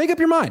MVP. Make up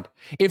your mind.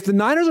 If the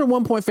Niners are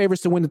 1-point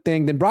favorites to win the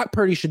thing, then Brock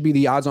Purdy should be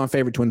the odds-on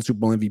favorite to win the Super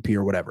Bowl MVP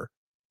or whatever.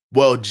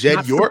 Well,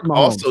 Jed York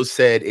also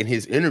said in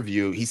his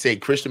interview, he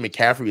said Christian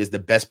McCaffrey is the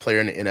best player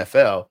in the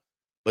NFL,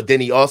 but then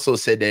he also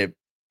said that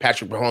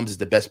Patrick Mahomes is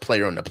the best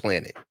player on the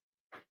planet.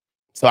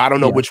 So I don't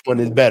know which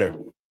one is better.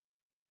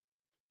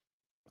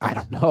 I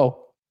don't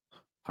know.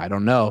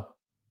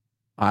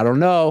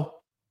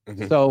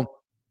 Mm-hmm. So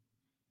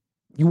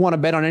you want to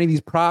bet on any of these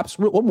props?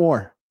 What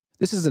more?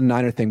 This is a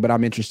Niner thing, but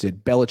I'm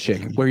interested.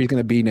 Belichick, where he's going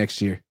to be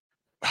next year.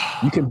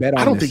 You can bet on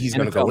I don't think he's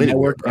going to go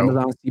anywhere, bro.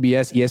 Amazon,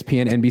 CBS,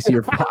 ESPN, NBC,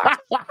 or Fox.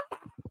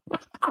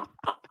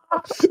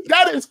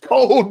 That is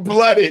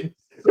cold-blooded.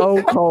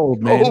 So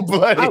cold, man.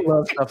 Cold-blooded. I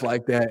love stuff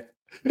like that.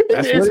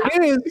 That's what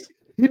it is.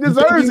 He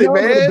deserves it,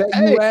 man.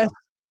 Hey.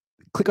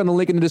 Click on the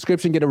link in the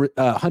description. Get a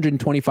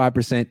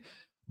 125%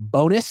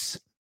 bonus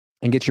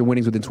and get your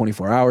winnings within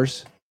 24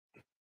 hours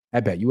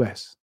at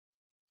BetUS.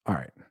 All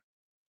right.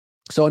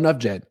 So enough,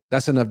 Jed.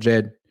 That's enough,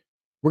 Jed.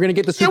 We're gonna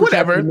get the super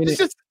whatever. It's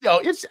just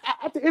it's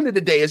at the end of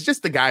the day, it's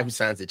just the guy who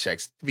signs the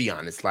checks. To be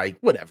honest, like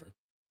whatever.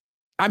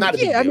 I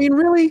mean,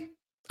 really.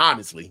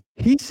 Honestly,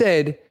 he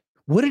said,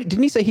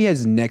 didn't he say he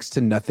has next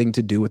to nothing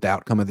to do with the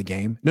outcome of the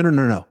game?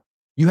 No.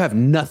 You have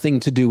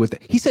nothing to do with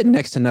it. He said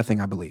next to nothing,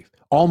 I believe.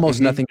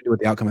 Almost nothing to do with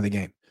the outcome of the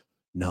game.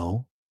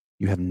 No,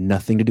 you have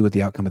nothing to do with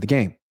the outcome of the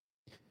game.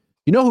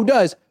 You know who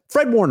does?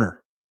 Fred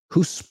Warner,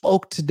 who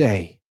spoke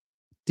today,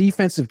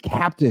 defensive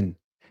captain,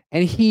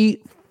 and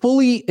he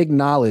fully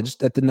acknowledged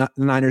that the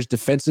Niners'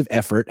 defensive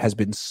effort has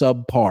been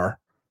subpar.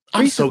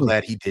 I'm so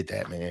glad he did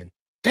that, man.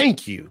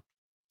 Thank you.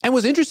 And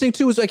what's interesting,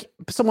 too, is like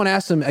someone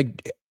asked him,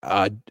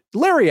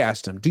 Larry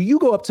asked him, do you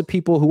go up to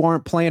people who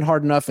aren't playing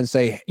hard enough and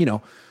say,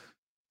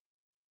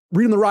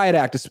 reading the riot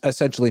act,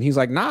 essentially? And he's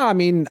like, nah, I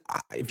mean,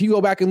 if you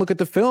go back and look at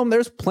the film,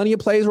 there's plenty of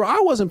plays where I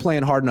wasn't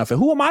playing hard enough. And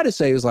who am I to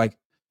say? It was like,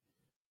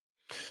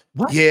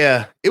 what?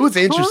 Yeah, it was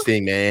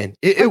interesting, man.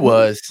 It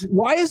was.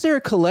 Why is there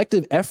a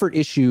collective effort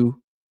issue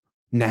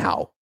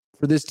now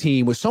for this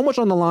team with so much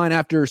on the line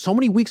after so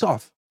many weeks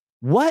off?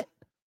 What?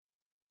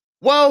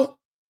 Well,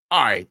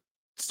 all right.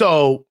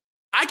 So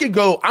I'm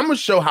going to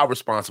show how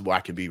responsible I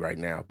can be right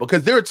now,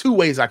 because there are two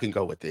ways I can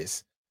go with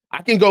this.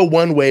 I can go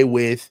one way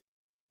with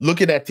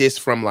looking at this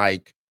from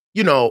like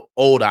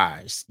old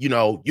eyes.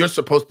 You're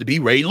supposed to be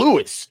Ray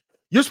Lewis.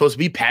 You're supposed to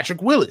be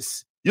Patrick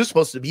Willis. You're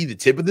supposed to be the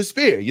tip of the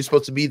spear. You're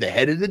supposed to be the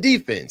head of the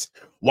defense.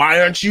 Why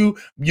aren't you,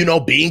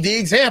 being the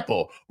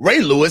example?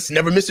 Ray Lewis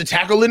never missed a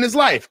tackle in his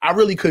life. I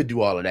really could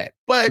do all of that,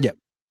 but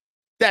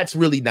that's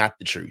really not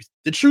the truth.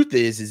 The truth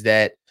is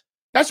that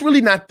that's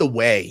really not the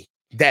way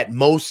that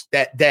most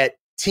that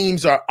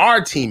teams are. Our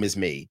team is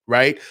made,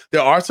 right?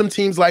 There are some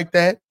teams like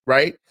that,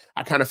 right?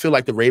 I kind of feel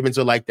like the Ravens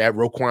are like that.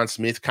 Roquan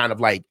Smith kind of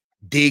like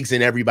digs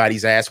in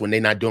everybody's ass when they're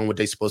not doing what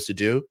they're supposed to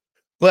do.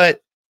 But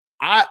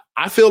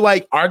I feel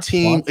like our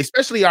team,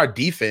 especially our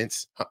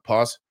defense,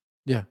 pause.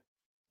 Yeah.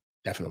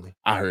 Definitely.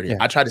 I heard it. Yeah.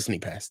 I tried to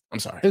sneak past. I'm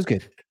sorry. It was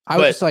good. I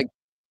was just like,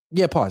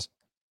 pause.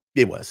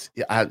 It was.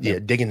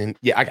 Digging in.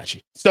 Yeah, I got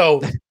you.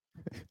 So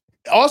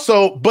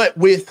also, but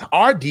with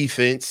our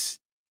defense,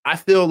 I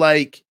feel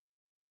like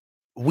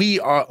we're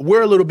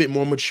a little bit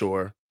more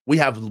mature. We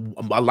have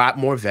a lot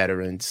more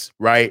veterans,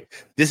 right?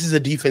 This is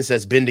a defense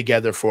that's been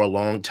together for a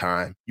long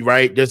time,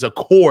 right? There's a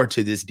core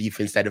to this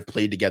defense that have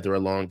played together a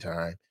long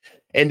time.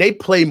 And they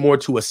play more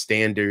to a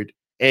standard.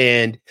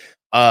 And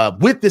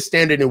with the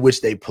standard in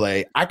which they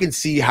play, I can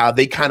see how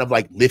they kind of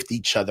like lift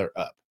each other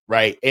up,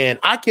 right? And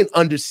I can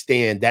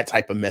understand that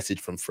type of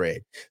message from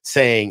Fred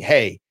saying,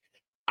 hey,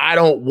 I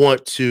don't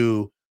want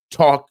to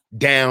talk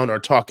down or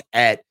talk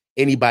at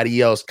anybody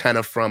else kind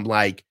of from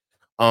like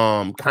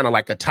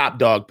a top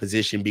dog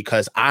position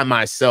because I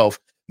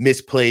myself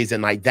misplays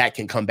and like that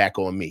can come back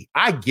on me.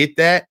 I get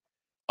that.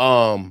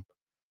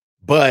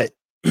 But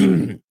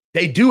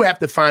they do have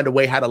to find a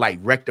way how to like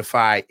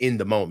rectify in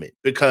the moment,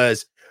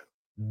 because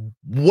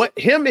what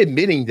him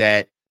admitting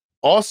that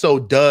also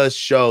does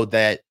show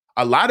that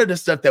a lot of the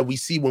stuff that we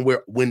see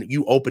when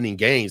you opening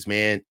games,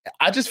 man,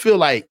 I just feel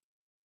like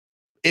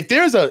if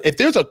there's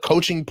a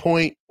coaching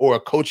point or a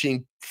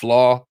coaching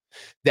flaw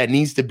that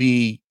needs to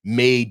be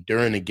made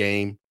during a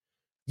game,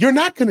 you're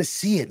not going to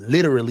see it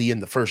literally in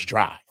the first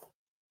drive.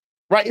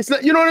 Right? It's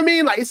not, you know what I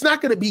mean? Like, it's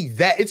not going to be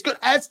that. It's good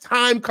as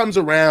time comes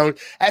around,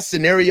 as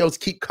scenarios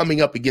keep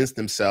coming up against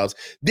themselves,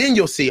 then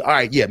you'll see, all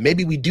right, yeah,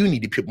 maybe we do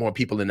need to put more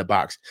people in the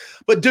box.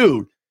 But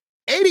dude,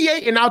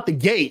 88 and out the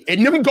gate,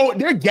 and then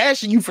they're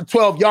gashing you for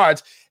 12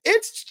 yards.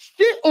 It's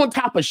shit on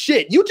top of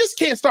shit. You just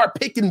can't start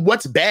picking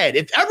what's bad.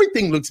 If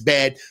everything looks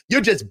bad,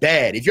 you're just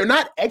bad. If you're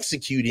not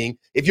executing,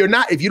 if you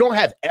don't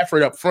have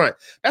effort up front,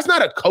 that's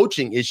not a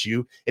coaching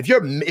issue. If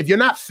you're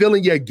not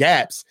filling your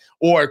gaps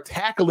or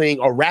tackling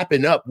or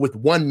wrapping up with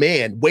one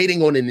man,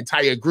 waiting on an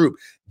entire group,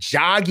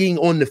 jogging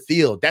on the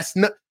field,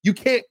 you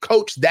can't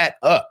coach that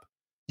up.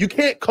 You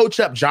can't coach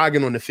up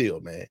jogging on the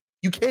field, man.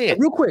 You can't.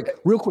 Real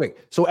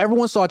quick. So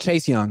everyone saw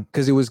Chase Young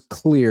because it was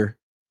clear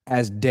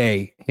as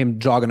day, him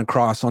jogging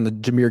across on the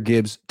Jahmyr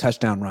Gibbs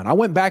touchdown run. I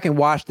went back and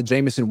watched the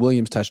Jamison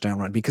Williams touchdown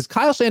run because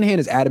Kyle Shanahan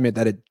is adamant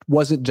that it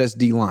wasn't just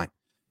D-line.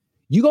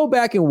 You go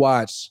back and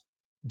watch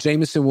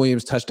Jamison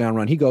Williams touchdown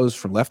run. He goes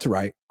from left to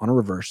right on a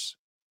reverse.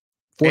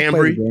 Fourth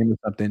play of the game or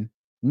something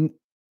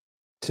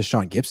to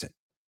Sean Gibson.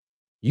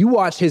 You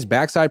watch his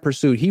backside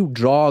pursuit. He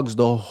jogs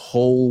the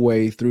whole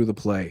way through the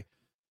play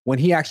when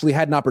he actually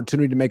had an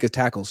opportunity to make a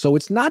tackle. So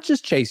it's not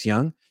just Chase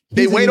Young.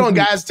 They wait on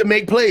guys to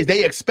make plays.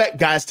 They expect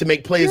guys to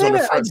make plays on the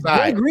front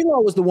side. Greenlaw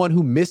was the one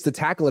who missed the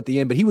tackle at the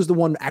end, but he was the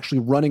one actually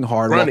running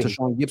hard while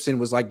Sean Gibson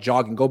was like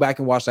jogging. Go back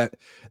and watch that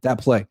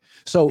play.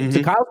 So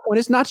to Kyle's point,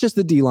 it's not just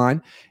the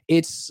D-line.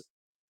 It's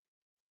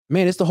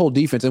the whole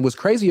defense. And what's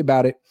crazy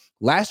about it,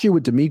 last year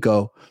with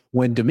D'Amico,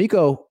 when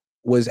D'Amico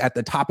was at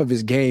the top of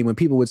his game, when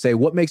people would say,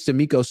 what makes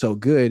D'Amico so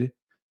good?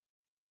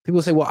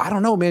 People say, well, I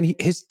don't know, man.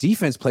 His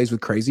defense plays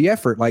with crazy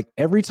effort. Like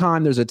every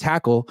time there's a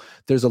tackle,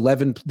 there's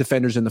 11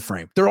 defenders in the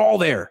frame. They're all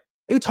there.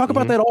 They talk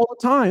about that all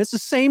the time. It's the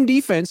same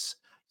defense.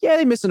 Yeah,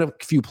 they're missing a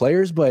few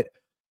players, but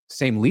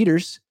same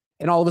leaders.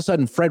 And all of a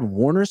sudden, Fred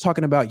Warner's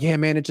talking about, yeah,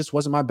 man, it just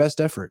wasn't my best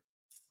effort.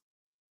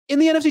 In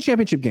the NFC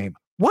Championship game.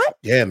 What?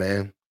 Yeah,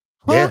 man.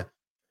 Huh? Yeah.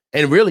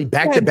 And really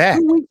back to back.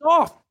 2 weeks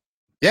off.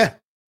 Yeah.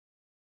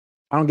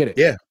 I don't get it.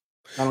 Yeah.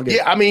 I don't get it.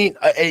 Yeah, I mean,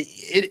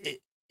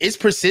 it's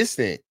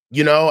persistent.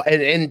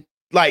 And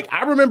like,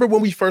 I remember when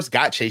we first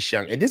got Chase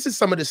Young, and this is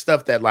some of the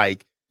stuff that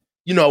like,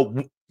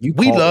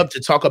 we love to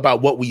talk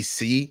about what we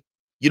see,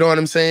 you know what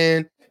I'm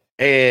saying?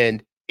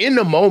 And in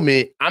the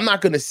moment, I'm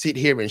not going to sit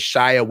here and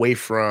shy away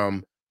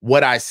from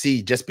what I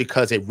see just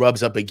because it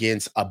rubs up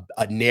against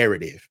a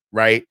narrative,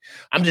 right?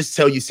 I'm just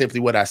telling you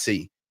simply what I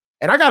see.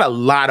 And I got a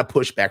lot of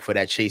pushback for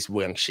that Chase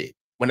Young shit.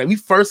 When we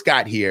first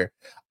got here,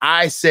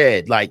 I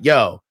said like,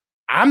 yo,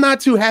 I'm not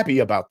too happy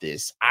about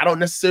this. I don't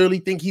necessarily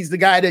think he's the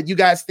guy that you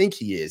guys think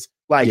he is.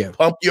 Like,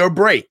 pump your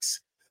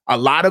brakes.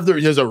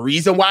 There's a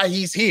reason why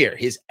he's here.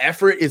 His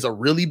effort is a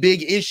really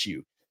big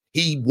issue.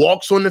 He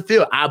walks on the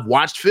field. I've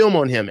watched film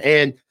on him,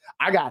 and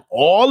I got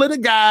all of the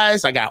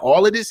guys. I got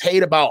all of this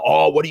hate about,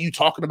 what are you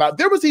talking about?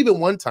 There was even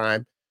one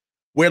time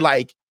where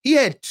like he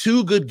had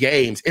 2 good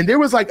games, and there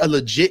was like a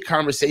legit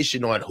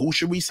conversation on who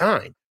should we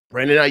sign,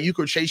 Brandon Ayuk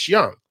or Chase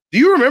Young. Do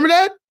you remember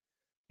that?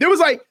 There was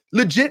like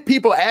legit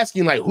people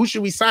asking like, who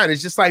should we sign?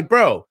 It's just like,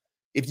 bro,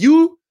 if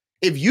you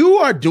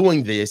are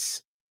doing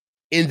this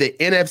in the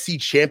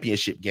NFC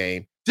Championship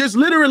game. There's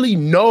literally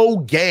no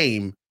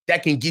game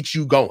that can get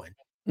you going.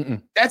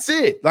 Mm-mm. That's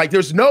it. Like,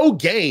 there's no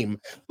game.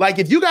 Like,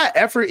 if you got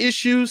effort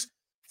issues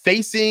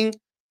facing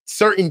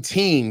certain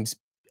teams,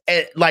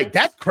 and like,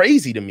 that's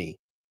crazy to me.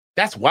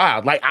 That's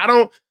wild. Like, I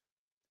don't,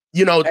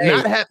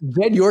 not have.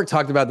 Jed York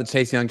talked about the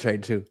Chase Young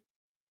trade too.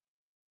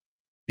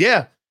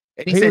 Yeah.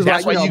 And he said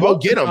that's why you go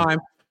get him.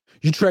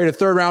 You trade a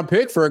 3rd-round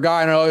pick for a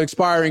guy in an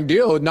expiring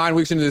deal 9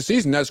 weeks into the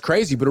season. That's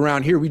crazy. But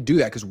around here, we do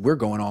that because we're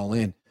going all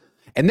in.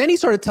 And then he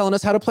started telling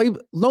us how to play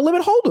No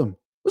Limit Hold'em.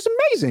 It was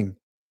amazing.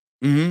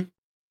 Mm-hmm.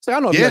 So I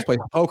don't know if you guys play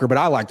poker, but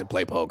I like to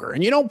play poker.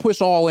 And you don't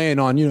push all in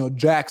on,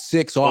 Jack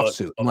 6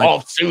 offsuit.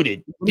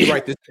 Offsuited. Let me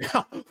write this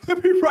down.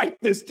 Let me write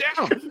this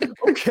down.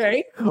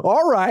 Okay.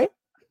 All right.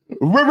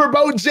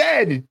 Riverboat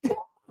Jed.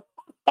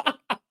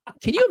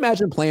 Can you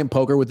imagine playing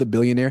poker with a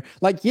billionaire?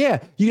 Like, yeah,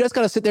 you just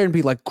got to sit there and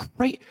be like,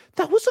 great.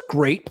 That was a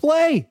great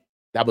play.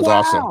 That was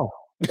awesome.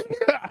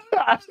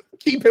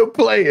 Keep him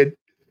playing.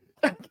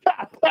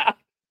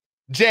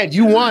 Jed,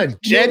 you won.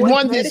 Jed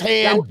won this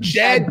hand.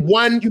 Jed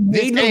won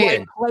this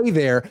hand. Play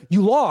there.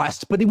 You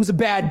lost, but it was a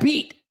bad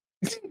beat.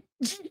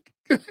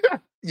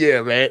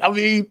 Yeah, man. I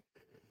mean,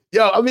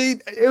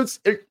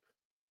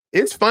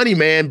 it's funny,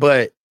 man,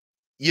 but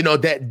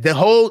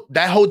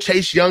that whole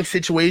Chase Young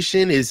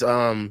situation is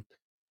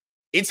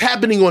it's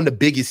happening on the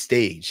biggest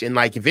stage. And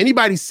like, if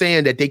anybody's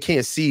saying that they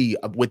can't see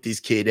with this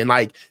kid, and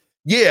like,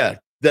 yeah,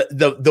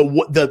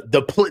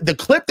 the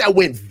clip that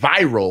went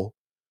viral,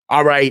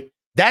 all right,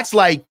 that's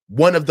like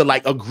one of the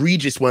like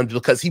egregious ones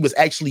because he was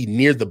actually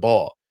near the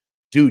ball.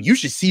 Dude, you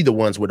should see the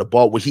ones with the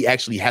ball where he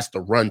actually has to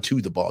run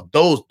to the ball.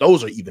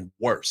 Those are even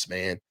worse,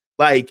 man.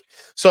 Like,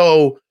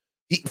 so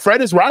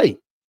Fred is right.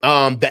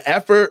 The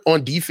effort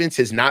on defense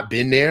has not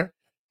been there.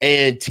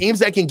 And teams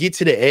that can get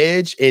to the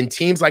edge and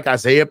teams like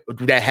Isaiah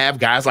that have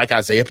guys like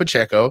Isaiah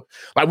Pacheco,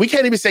 like, we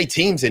can't even say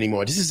teams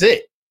anymore. This is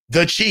it.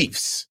 The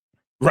Chiefs,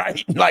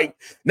 right? Like,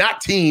 not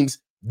teams,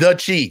 the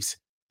Chiefs.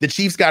 The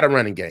Chiefs got a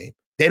running game.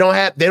 They don't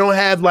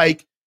have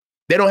like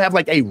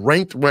a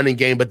ranked running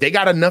game, but they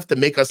got enough to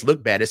make us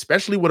look bad,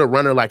 especially with a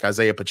runner like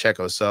Isaiah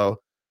Pacheco.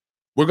 So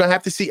we're going to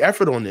have to see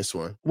effort on this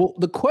one. Well,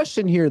 the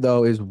question here,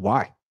 though, is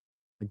why?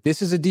 Like,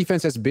 this is a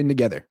defense that's been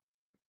together.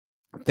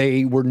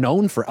 They were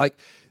known for, like,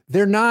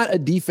 they're not a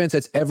defense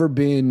that's ever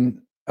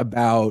been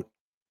about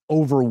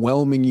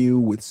overwhelming you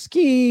with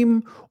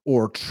scheme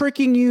or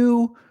tricking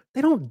you.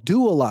 They don't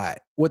do a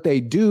lot. What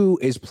they do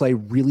is play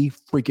really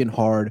freaking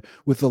hard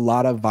with a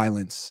lot of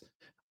violence.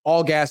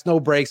 All gas, no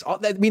brakes.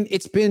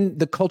 It's been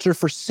the culture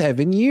for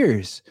 7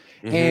 years.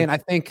 Mm-hmm. And I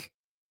think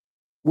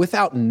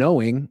without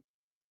knowing,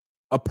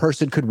 a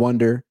person could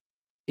wonder,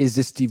 is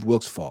this Steve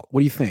Wilks' fault? What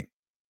do you think?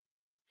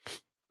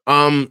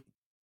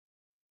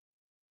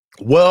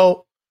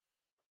 Well,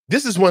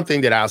 this is one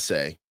thing that I'll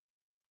say.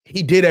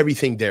 He did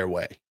everything their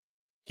way.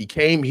 He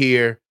came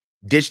here,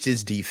 ditched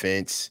his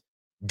defense,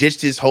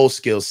 ditched his whole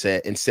skill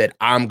set, and said,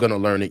 I'm going to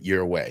learn it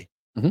your way.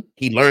 Mm-hmm.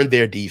 He learned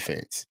their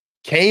defense,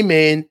 came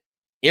in,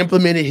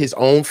 implemented his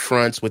own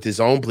fronts with his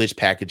own blitz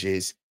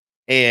packages,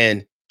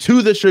 and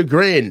to the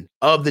chagrin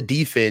of the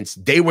defense,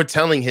 they were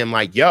telling him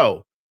like,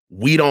 yo,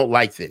 we don't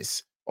like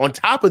this. On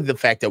top of the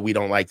fact that we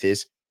don't like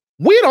this,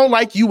 we don't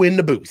like you in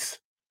the booth.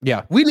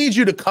 Yeah. We need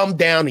you to come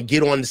down and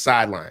get on the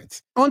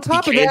sidelines. On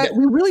top of that,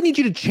 we really need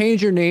you to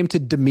change your name to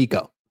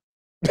D'Amico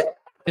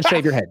and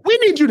shave your head. We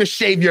need you to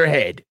shave your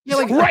head. Yeah,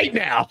 like right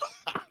now.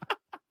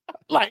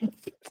 Like,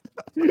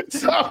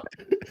 so,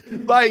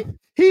 like,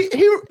 he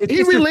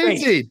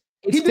relented.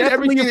 He did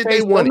everything that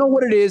they wanted. Don't know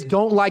what it is.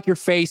 Don't like your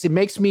face. It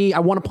makes me, I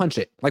want to punch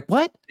it. Like,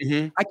 what?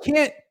 Mm-hmm. I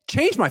can't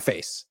change my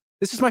face.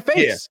 This is my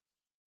face.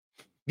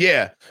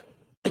 Yeah.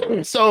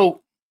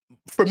 So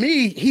for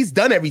me, he's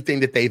done everything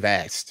that they've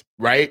asked,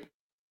 right?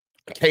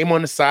 Came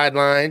on the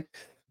sideline,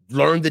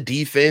 learned the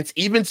defense,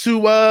 even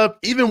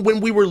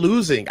when we were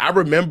losing. I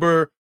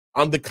remember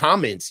on the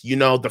comments,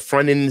 the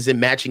front end isn't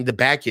matching the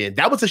back end.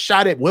 That was a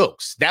shot at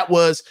Wilks. That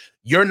was,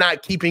 you're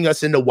not keeping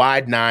us in the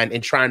wide 9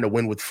 and trying to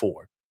win with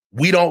 4.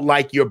 We don't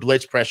like your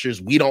blitz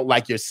pressures. We don't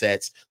like your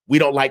sets. We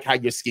don't like how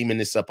you're scheming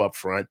this up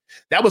front.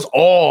 That was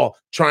all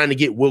trying to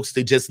get Wilks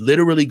to just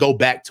literally go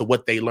back to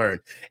what they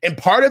learned. And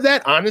part of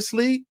that,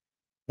 honestly,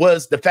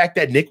 was the fact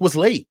that Nick was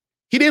late.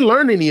 He didn't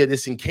learn any of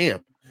this in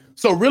camp.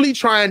 So really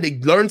trying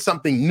to learn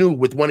something new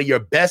with one of your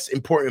best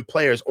important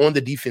players on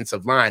the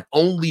defensive line,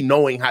 only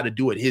knowing how to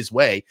do it his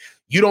way.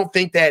 You don't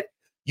think that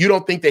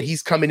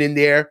he's coming in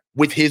there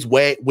with his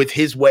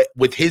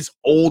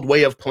old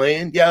way of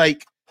playing? Yeah,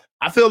 like,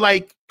 I feel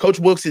like Coach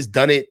Wilks has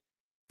done it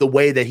the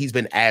way that he's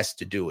been asked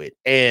to do it.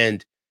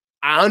 And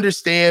I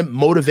understand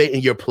motivating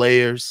your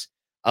players.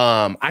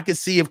 I could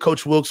see if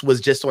Coach Wilks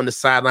was just on the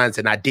sidelines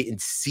and I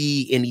didn't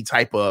see any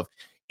type of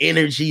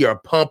energy or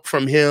pump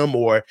from him,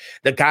 or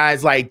the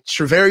guys like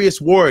Trevarius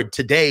Ward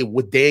today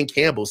with Dan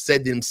Campbell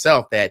said to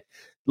himself that,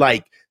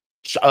 like,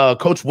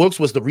 Coach Wilks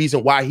was the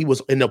reason why he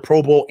was in the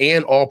Pro Bowl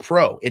and All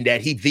Pro, and that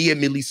he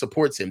vehemently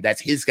supports him.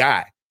 That's his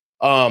guy.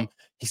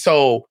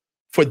 So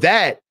for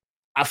that,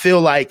 I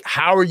feel like,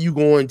 how are you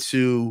going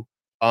to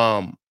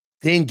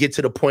then get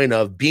to the point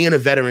of being a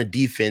veteran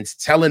defense,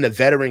 telling a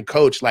veteran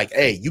coach, like,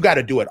 hey, you got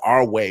to do it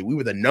our way. We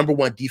were the number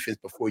one defense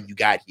before you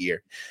got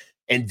here.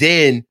 And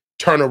then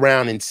turn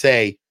around and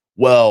say,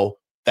 well,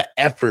 the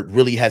effort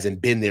really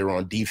hasn't been there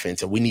on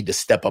defense, and we need to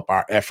step up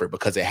our effort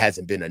because it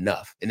hasn't been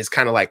enough. And it's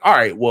kind of like, all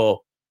right,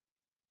 well,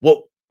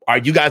 are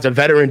you guys a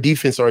veteran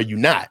defense or are you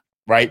not?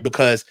 Right?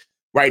 Because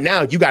right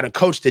now you got a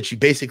coach that you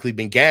basically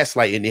been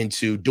gaslighting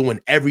into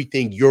doing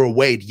everything your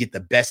way to get the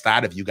best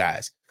out of you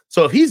guys.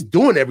 So if he's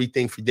doing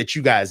everything that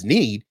you guys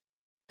need,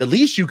 the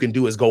least you can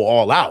do is go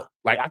all out.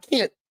 Like, I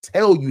can't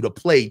tell you to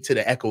play to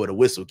the echo of the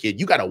whistle, kid.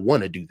 You got to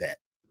want to do that.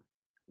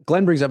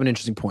 Glenn brings up an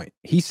interesting point.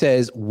 He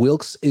says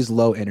Wilks is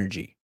low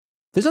energy.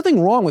 There's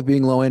nothing wrong with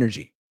being low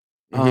energy.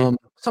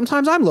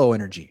 Sometimes I'm low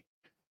energy.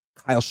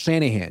 Kyle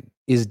Shanahan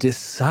is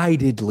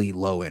decidedly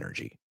low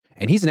energy,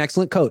 and he's an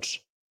excellent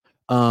coach.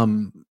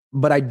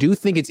 But I do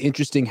think it's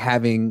interesting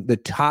having the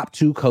top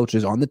two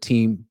coaches on the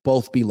team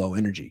both be low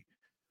energy.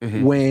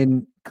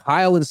 When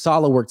Kyle and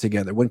Saleh worked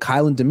together, when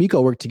Kyle and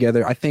DeMeco worked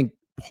together, I think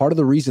part of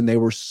the reason they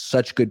were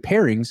such good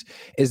pairings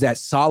is that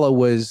Saleh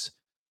was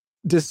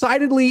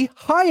decidedly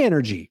high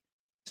energy.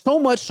 So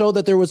much so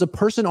that there was a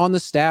person on the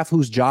staff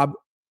whose job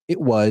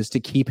it was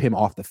to keep him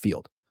off the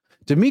field.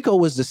 DeMeco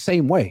was the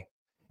same way.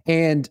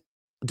 And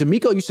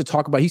DeMeco used to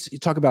talk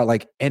about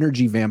like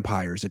energy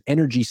vampires and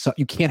energy.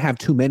 You can't have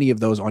too many of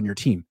those on your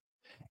team.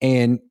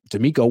 And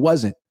DeMeco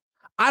wasn't.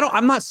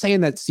 I'm not saying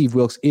that Steve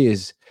Wilks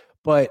is,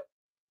 but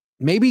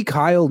maybe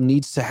Kyle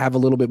needs to have a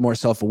little bit more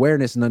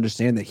self-awareness and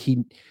understand that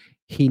he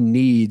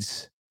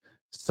needs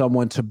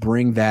someone to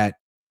bring that,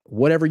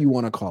 whatever you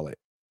want to call it,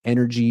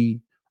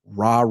 energy,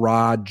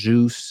 rah,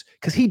 juice,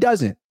 because he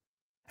doesn't.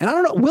 And I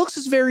don't know, Wilks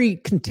is very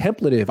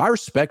contemplative. I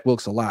respect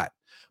Wilks a lot,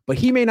 but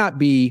he may not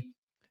be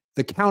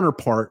the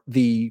counterpart,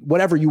 the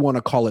whatever you want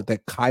to call it,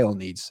 that Kyle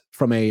needs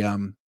from a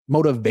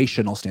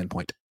motivational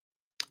standpoint.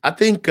 I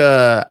think,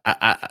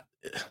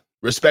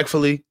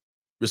 respectfully,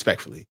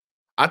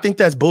 I think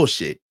that's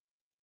bullshit.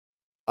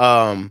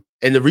 And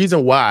the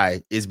reason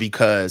why is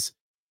because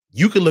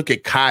you can look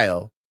at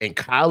Kyle, and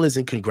Kyle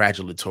isn't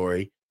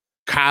congratulatory.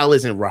 Kyle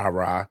isn't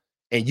rah-rah.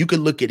 And you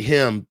can look at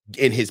him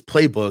in his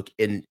playbook,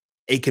 and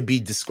it could be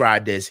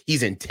described as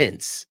he's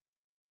intense.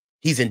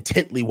 He's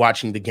intently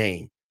watching the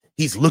game.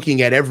 He's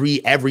looking at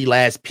every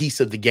last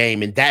piece of the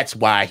game, and that's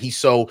why he's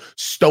so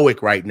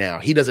stoic right now.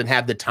 He doesn't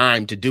have the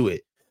time to do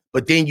it.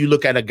 But then you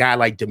look at a guy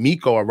like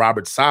DeMeco or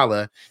Robert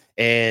Saleh,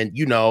 and,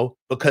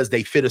 because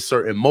they fit a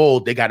certain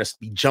mold, they got to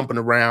be jumping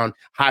around,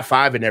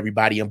 high-fiving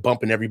everybody and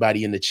bumping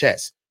everybody in the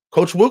chest.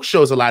 Coach Wilks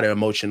shows a lot of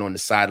emotion on the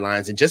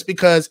sidelines. And just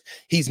because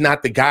he's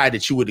not the guy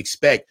that you would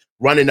expect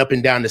running up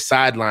and down the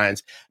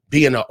sidelines,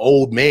 being an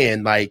old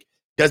man, like,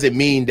 doesn't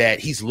mean that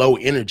he's low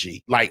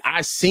energy. Like,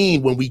 I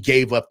seen when we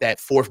gave up that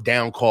fourth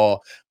down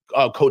call,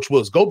 Coach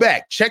Wilks, go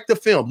back, check the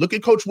film, look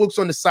at Coach Wilks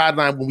on the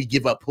sideline when we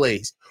give up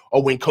plays,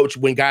 or when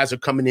guys are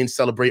coming in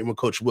celebrating with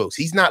Coach Wilks.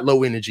 He's not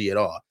low energy at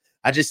all.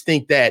 I just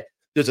think that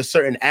there's a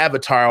certain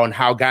avatar on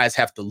how guys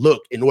have to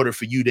look in order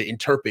for you to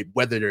interpret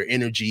whether their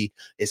energy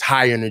is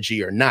high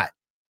energy or not.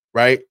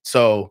 Right.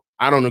 So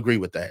I don't agree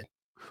with that.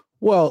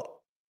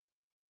 Well,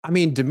 I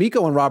mean,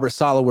 DeMeco and Robert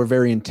Saleh were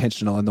very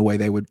intentional in the way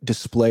they would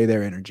display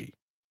their energy.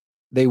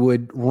 They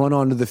would run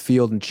onto the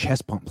field and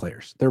chest pump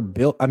players. They're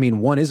built. I mean,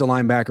 one is a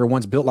linebacker,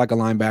 one's built like a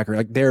linebacker.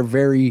 Like, they're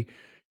very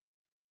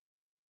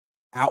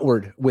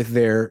outward with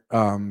their,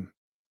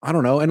 I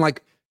don't know. And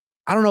like,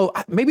 I don't know,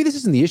 maybe this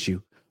isn't the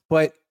issue,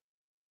 but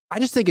I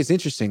just think it's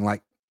interesting.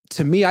 Like,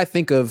 to me, I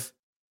think of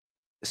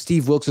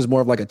Steve Wilks as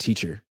more of like a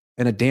teacher,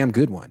 and a damn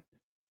good one.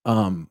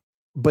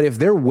 But if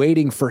they're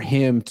waiting for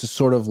him to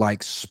sort of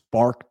like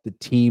spark the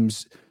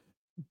team's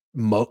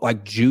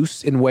like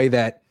juice in a way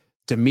that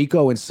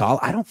DeMeco and Saleh,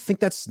 I don't think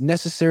that's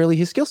necessarily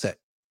his skill set.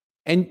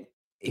 And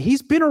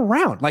he's been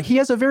around. Like, he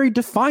has a very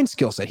defined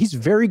skill set. He's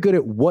very good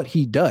at what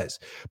he does.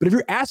 But if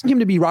you're asking him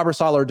to be Robert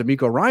Saleh or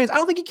DeMeco Ryans, I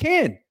don't think he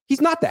can.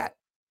 He's not that.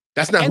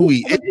 That's not who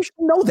he is. You should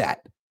know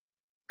that.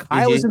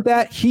 Kyle isn't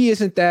that. He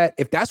isn't that.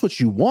 If that's what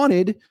you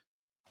wanted,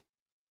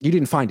 you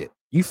didn't find it.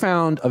 You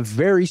found a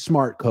very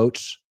smart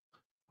coach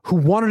who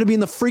wanted to be in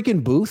the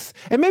freaking booth,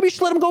 and maybe you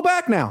should let him go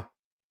back now.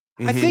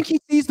 I think he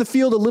sees the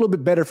field a little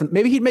bit better.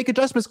 Maybe he'd make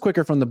adjustments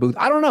quicker from the booth.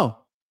 I don't know.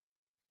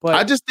 But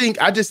I just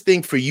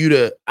think for you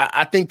to,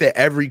 I think that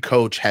every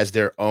coach has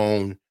their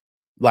own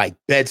like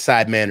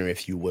bedside manner,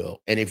 if you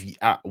will. And if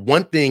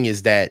one thing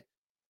is that,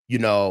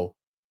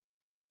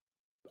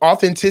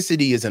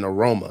 authenticity is an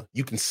aroma.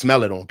 You can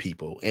smell it on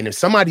people. And if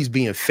somebody's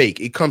being fake,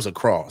 it comes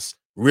across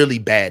really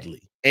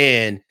badly.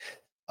 And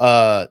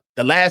the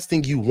last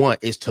thing you want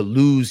is to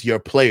lose your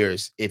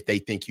players if they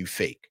think you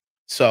fake.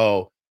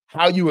 So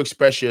how you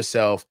express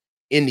yourself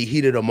in the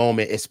heat of the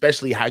moment,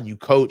 especially how you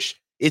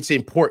coach, it's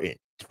important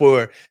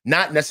for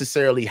not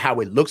necessarily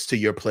how it looks to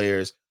your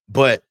players,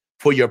 but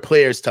for your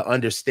players to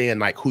understand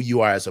like who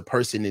you are as a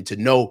person and to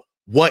know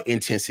what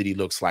intensity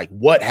looks like,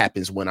 what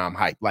happens when I'm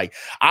hyped. Like,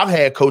 I've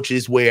had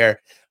coaches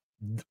where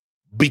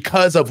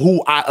because of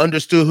who I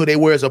understood who they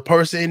were as a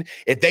person,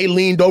 if they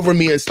leaned over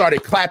me and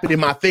started clapping in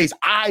my face,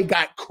 I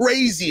got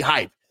crazy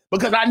hype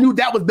because I knew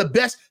that was the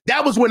best.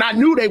 That was when I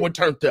knew they were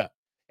turned up.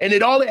 And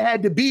all it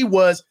had to be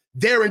was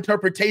their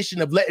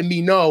interpretation of letting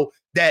me know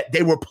that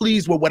they were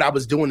pleased with what I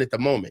was doing at the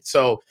moment.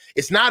 So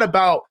it's not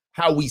about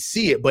how we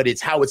see it, but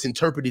it's how it's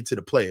interpreted to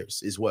the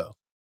players as well.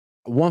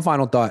 One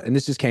final thought, and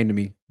this just came to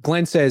me.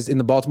 Glenn says in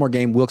the Baltimore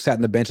game, Wilkes sat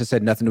on the bench and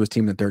said nothing to his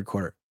team in the third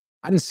quarter.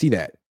 I didn't see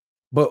that.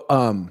 But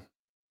what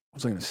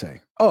was I going to say?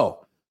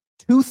 Oh,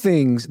 two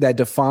things that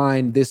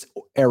define this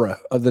era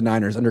of the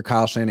Niners under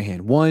Kyle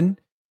Shanahan. One,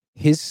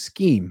 his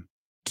scheme.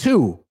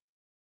 Two,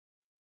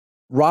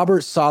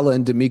 Robert Saleh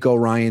and D'Amico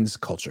Ryan's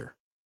culture.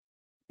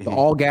 The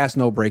all gas,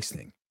 no brakes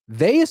thing.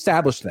 They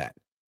established that.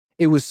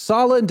 It was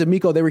Saleh and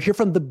D'Amico. They were here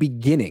from the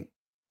beginning.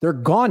 They're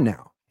gone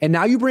now. And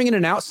now you bring in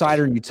an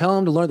outsider and you tell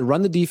him to learn to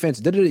run the defense.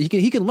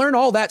 He can learn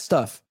all that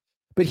stuff.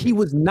 But he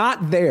was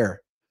not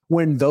there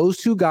when those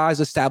two guys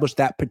established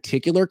that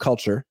particular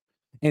culture.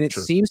 And it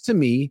seems to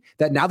me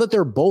that now that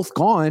they're both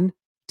gone,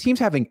 teams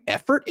having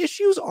effort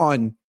issues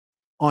on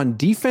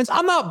defense.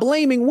 I'm not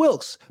blaming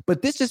Wilkes,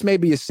 but this just may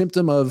be a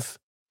symptom of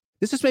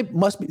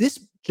this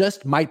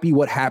just might be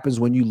what happens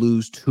when you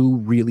lose two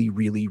really,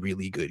 really,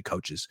 really good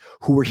coaches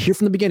who were here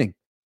from the beginning.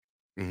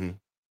 Mm-hmm.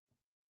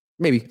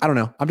 Maybe. I don't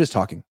know. I'm just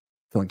talking.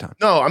 Filling time.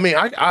 No, I mean,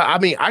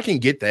 I can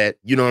get that.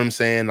 You know what I'm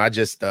saying? I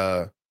just,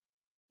 I'm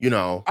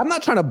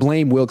not trying to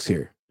blame Wilkes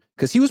here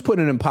because he was put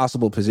in an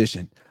impossible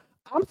position.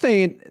 I'm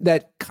saying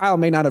that Kyle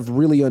may not have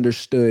really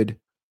understood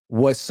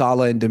what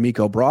Saleh and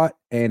D'Amico brought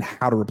and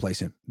how to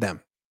replace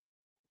them.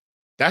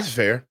 That's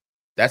fair.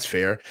 That's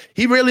fair.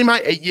 He really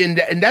might,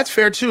 and that's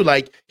fair too.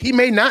 Like he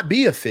may not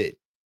be a fit,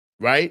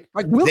 right?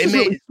 Like Wilkes is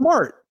really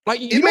smart. Like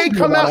he may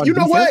come out. You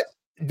know what?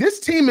 This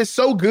team is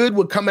so good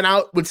with coming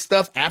out with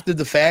stuff after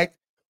the fact.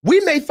 We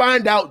may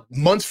find out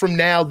months from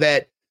now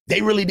that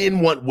they really didn't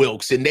want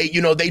Wilkes and they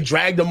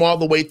dragged him all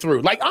the way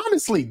through. Like,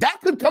 honestly,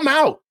 that could come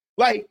out.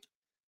 Like,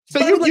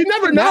 so you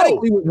never know.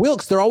 With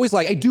Wilkes, they're always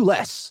like, hey, do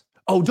less.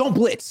 Oh, don't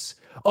blitz.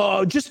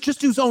 Just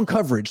do zone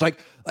coverage.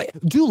 Like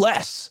do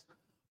less.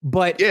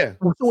 But yeah.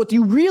 So what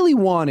you really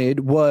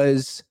wanted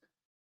was,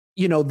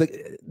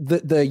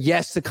 the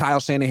yes to Kyle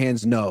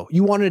Shanahan's no.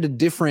 You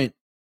wanted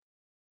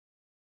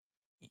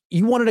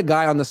you wanted a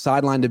guy on the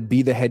sideline to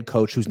be the head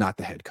coach who's not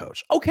the head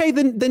coach. Okay,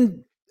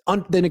 then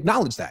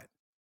acknowledge that.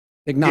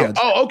 Acknowledge.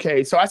 Yeah. Oh,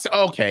 okay. So I said,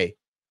 okay.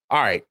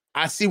 All right.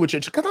 I see what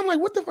you're, because I'm like,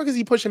 what the fuck is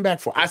he pushing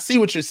back for? I see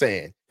what you're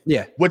saying.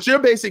 Yeah. What you're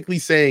basically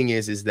saying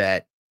is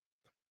that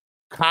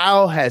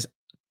Kyle has,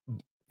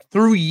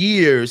 through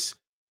years,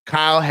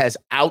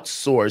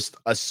 outsourced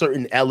a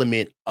certain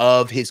element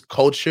of his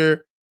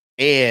culture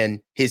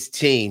and his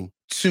team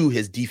to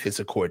his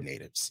defensive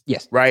coordinators.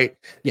 Yes. Right.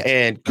 Yes.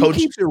 And Coach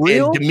keeps it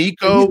real, and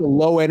D'Amico, he's a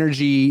low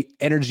energy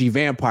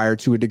vampire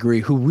to a degree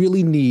who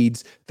really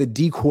needs the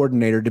D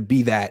coordinator to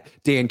be that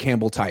Dan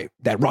Campbell type,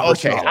 that Robert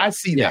Okay, Saleh. I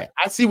see that.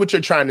 I see what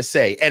you're trying to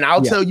say. And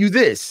I'll tell you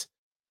this.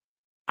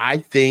 I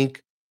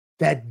think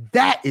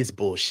that is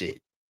bullshit.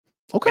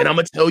 Okay. And I'm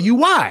going to tell you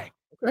why.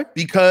 Okay.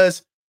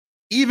 Because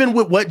even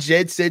with what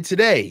Jed said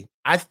today,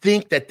 I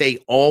think that they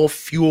all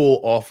fuel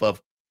off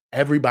of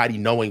everybody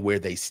knowing where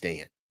they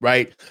stand.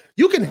 Right?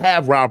 You can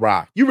have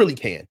rah-rah. You really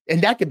can.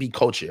 And that could be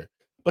culture.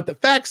 But the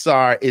facts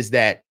is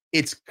that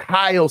it's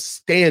Kyle's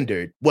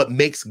standard what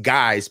makes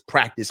guys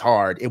practice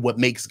hard and what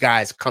makes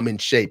guys come in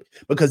shape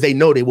because they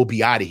know they will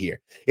be out of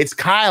here. It's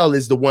Kyle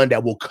is the one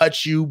that will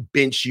cut you,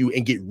 bench you,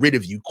 and get rid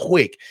of you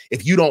quick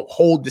if you don't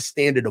hold the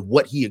standard of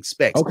what he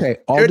expects. Okay.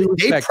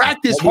 They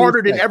practice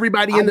harder than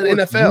everybody in the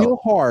NFL. Real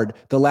hard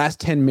the last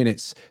 10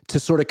 minutes to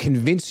sort of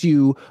convince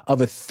you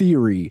of a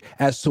theory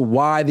as to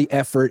why the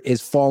effort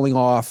is falling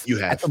off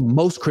at the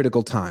most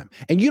critical time.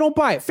 And you don't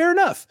buy it. Fair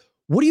enough.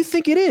 What do you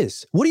think it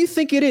is?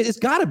 It's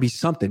got to be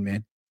something,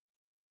 man.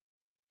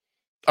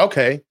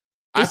 Okay.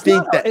 It's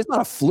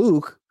not a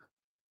fluke.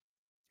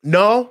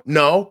 No,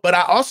 but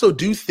I also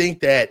do think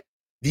that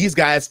these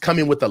guys come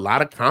in with a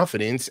lot of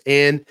confidence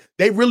and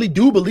they really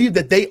do believe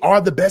that they are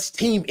the best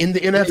team in the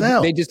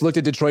NFL. They just looked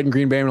at Detroit and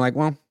Green Bay and were like,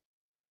 well,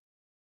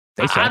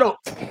 I don't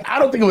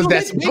think it was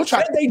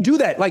that. They do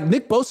that. Like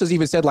Nick Bosa's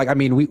even said, like, I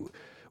mean,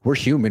 we're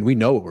human. We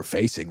know what we're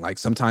facing. Like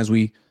sometimes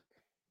we.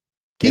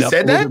 He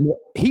said that?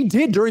 He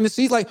did during the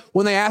season. Like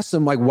when they asked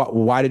him, like,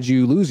 why did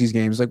you lose these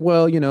games? Like,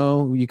 well, you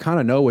kind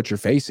of know what you're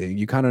facing.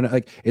 You kind of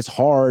like it's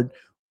hard.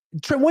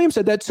 Trent Williams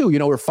said that too.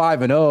 We're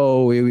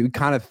 5-0. We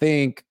kind of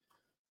think.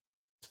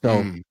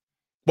 So,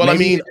 well, I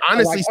mean,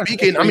 honestly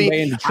speaking, I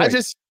mean, I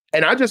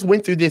just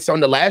went through this on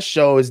the last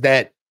show. Is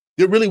that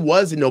there really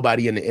was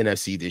nobody in the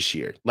NFC this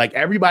year? Like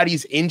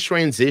everybody's in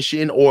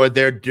transition, or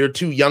they're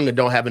too young and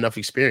don't have enough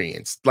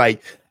experience.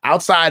 Like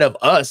outside of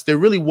us, there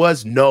really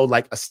was no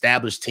like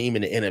established team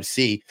in the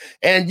NFC.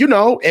 And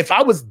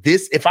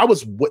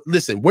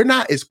listen, we're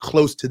not as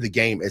close to the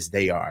game as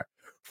they are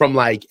from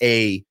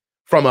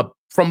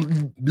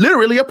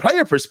literally a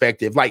player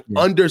perspective, like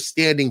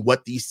understanding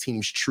what these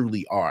teams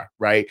truly are.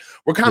 Right?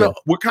 We're kind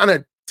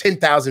of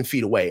 10,000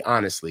 feet away,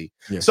 honestly.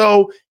 Yeah.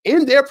 So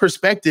in their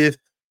perspective,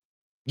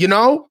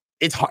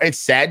 it's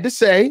sad to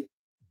say,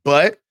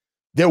 but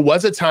there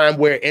was a time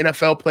where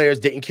NFL players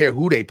didn't care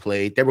who they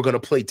played. They were going to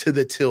play to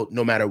the tilt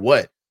no matter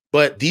what.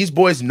 But these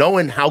boys,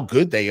 knowing how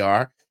good they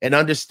are and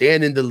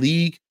understanding the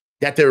league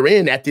that they're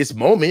in at this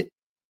moment,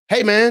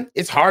 hey, man,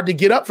 it's hard to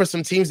get up for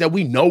some teams that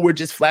we know we're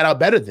just flat out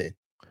better than.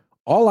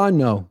 All I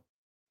know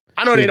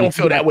they don't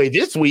feel that way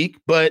this week,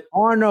 but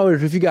all I know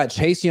is if you got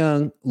Chase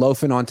Young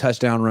loafing on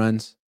touchdown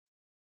runs,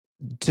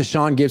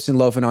 Tashawn Gibson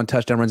loafing on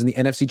touchdown runs in the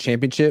NFC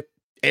Championship,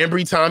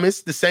 Ambry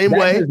Thomas the same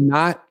way, does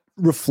not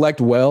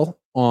reflect well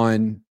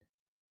on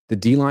the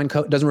D-line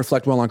coach. Doesn't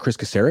reflect well on Chris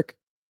Kasarik.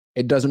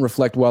 It doesn't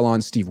reflect well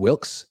on Steve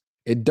Wilkes.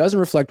 It doesn't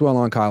reflect well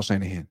on Kyle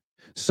Shanahan.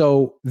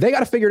 So they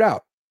got to figure it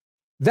out.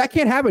 That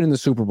can't happen in the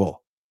Super Bowl.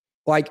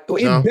 Like,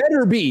 it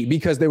better be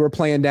because they were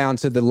playing down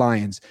to the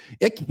Lions.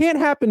 It can't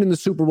happen in the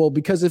Super Bowl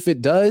because if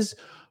it does,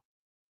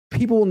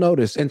 people will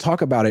notice and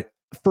talk about it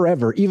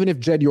forever, even if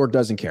Jed York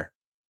doesn't care.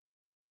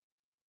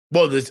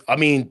 Well, it's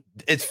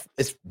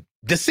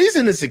the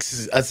season is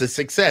a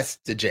success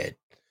to Jed.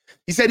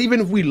 He said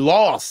even if we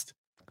lost,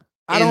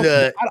 I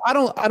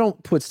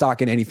don't put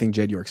stock in anything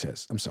Jed York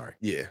says. I'm sorry.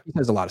 Yeah, he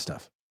says a lot of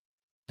stuff.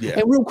 Yeah,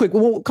 and real quick,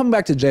 we'll come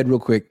back to Jed real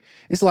quick.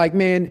 It's like,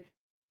 man,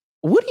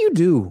 what do you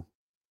do?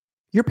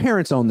 Your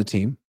parents own the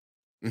team.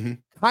 Mm-hmm.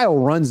 Kyle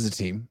runs the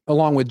team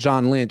along with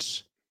John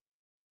Lynch.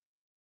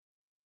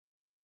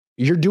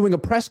 You're doing a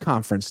press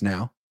conference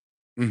now,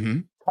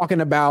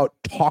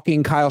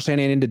 talking Kyle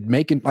Shanahan into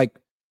making, like,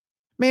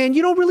 man,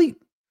 you don't really.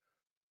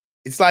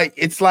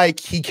 It's like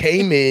he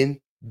came in.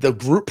 The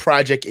group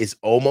project is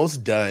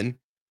almost done,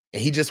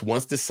 and he just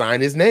wants to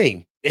sign his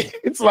name.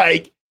 It's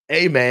like,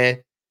 hey,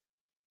 man,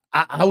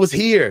 I was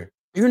here.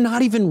 You're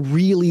not even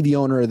really the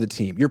owner of the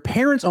team. Your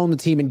parents own the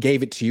team and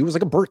gave it to you. It was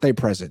like a birthday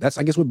present. That's,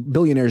 I guess, what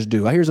billionaires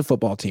do. Here's a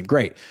football team.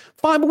 Great.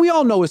 Fine, but we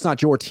all know it's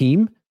not your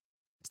team.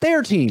 It's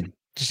their team.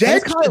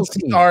 Jed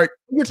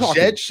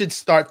should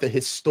start the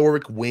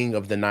historic wing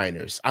of the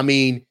Niners. I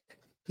mean,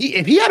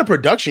 if he had a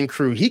production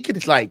crew, he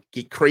could like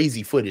get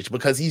crazy footage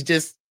because he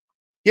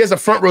has a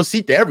front row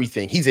seat to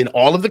everything. He's in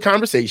all of the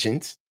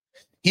conversations.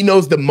 He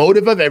knows the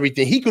motive of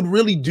everything. He could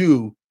really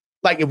do,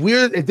 like,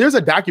 if there's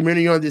a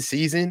documentary on this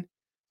season,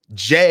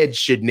 Jed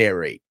should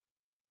narrate.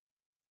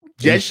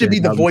 Jed should be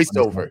the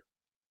voiceover.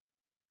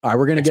 All right,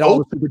 we're going to get all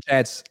the super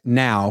chats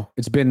now.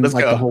 It's been Let's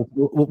go. The whole,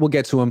 we'll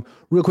get to them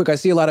real quick. I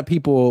see a lot of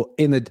people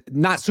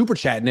not super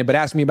chatting it, but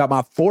asking me about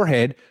my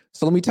forehead.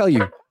 So let me tell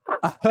you,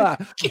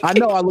 I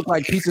know I look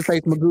like Pizza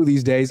Face Magoo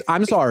these days.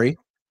 I'm sorry.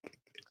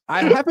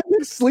 I haven't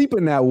been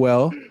sleeping that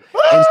well.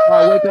 And so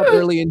I wake up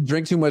early and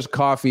drink too much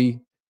coffee,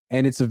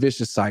 and it's a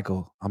vicious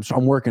cycle.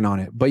 I'm working on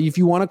it. But if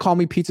you want to call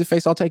me Pizza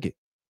Face, I'll take it.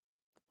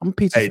 I'm a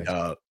Pizza Face.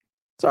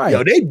 It's all right.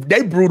 Yo,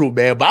 they brutal,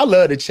 man. But I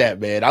love the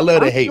chat, man. I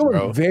love the hate,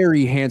 bro.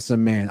 Very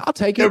handsome, man. I'll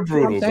take it. They're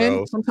brutal,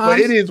 bro. Sometimes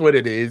but it is what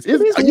it is.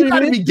 You got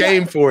to be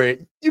game for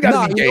it. You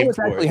got to be game what's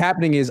for actually it.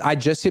 happening is I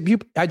just hit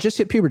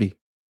puberty.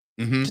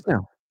 Just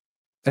now.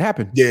 It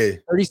happened. Yeah.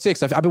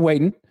 36. I've been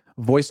waiting.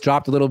 Voice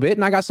dropped a little bit,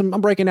 and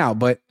I'm breaking out,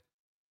 but.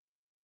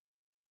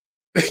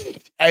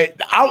 Hey,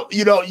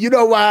 you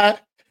know why?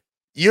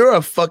 You're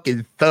a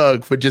fucking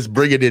thug for just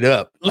bringing it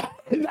up. You're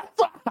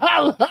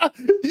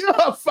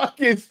a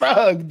fucking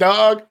thug,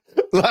 dog.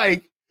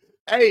 Like,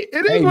 hey,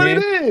 it is what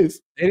it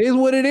is. It is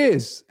what it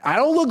is. I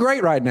don't look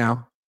great right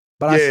now,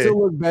 but I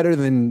still look better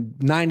than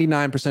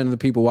 99% of the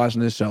people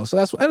watching this show. So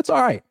that's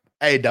all right.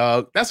 Hey,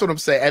 dog, that's what I'm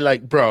saying. And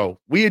like, bro,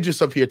 we are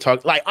just up here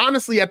talking. Like,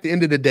 honestly, at the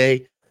end of the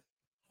day,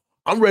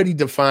 I'm ready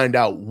to find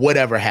out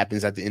whatever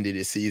happens at the end of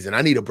this season.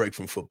 I need a break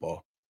from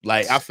football.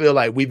 Like, I feel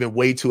like we've been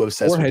way too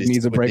obsessed with this.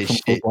 Needs a break from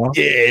football.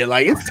 Yeah,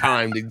 like it's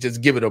time to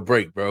just give it a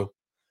break, bro.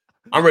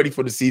 I'm ready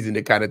for the season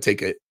to kind of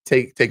take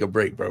a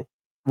break, bro.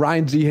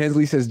 Ryan G.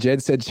 Hensley says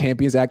Jed said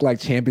champions act like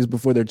champions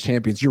before they're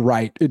champions. You're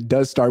right. It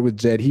does start with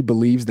Jed. He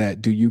believes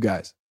that. Do you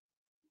guys?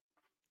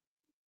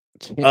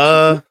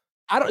 I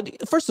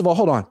don't. First of all,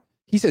 hold on.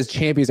 He says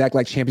champions act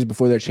like champions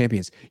before they're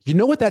champions. You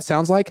know what that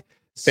sounds like?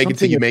 Fake it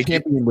till you make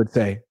it. Champion would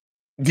say.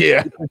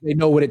 Yeah. Because they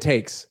know what it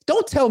takes.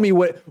 Don't tell me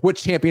what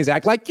champions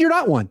act like. You're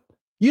not one.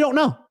 You don't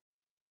know.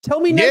 Tell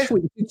me next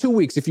week, in 2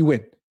 weeks, if you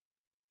win.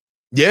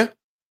 Yeah.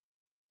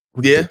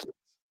 Yeah.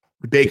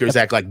 Bakers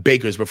act like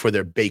bakers before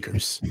they're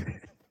bakers.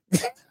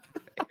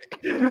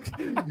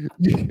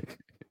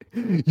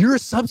 You're a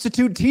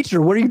substitute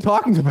teacher. What are you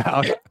talking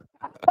about?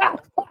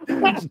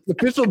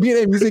 Official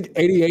BNA Music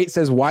 88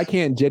 says, why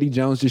can't Jetty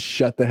Jones just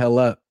shut the hell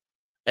up?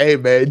 Hey,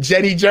 man.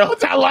 Jetty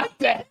Jones, I like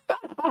that.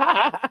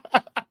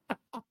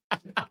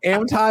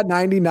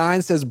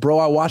 Amtodd99 says, bro,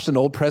 I watched an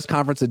old press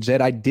conference at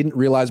Jed. I didn't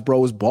realize bro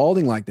was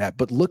balding like that.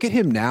 But look at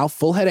him now,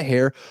 full head of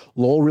hair.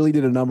 Lowell really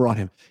did a number on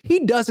him.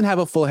 He doesn't have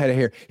a full head of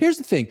hair. Here's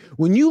the thing.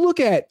 When you look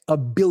at a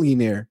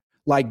billionaire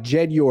like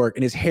Jed York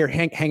and his hair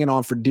hanging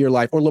on for dear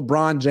life, or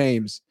LeBron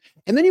James,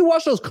 and then you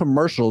watch those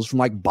commercials from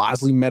like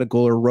Bosley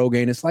Medical or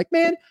Rogaine, it's like,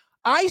 man,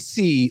 I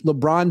see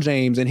LeBron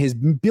James and his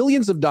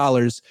billions of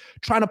dollars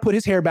trying to put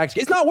his hair back.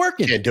 It's not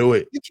working. Can't do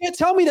it. You can't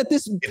tell me that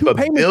this if a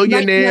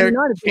billionaire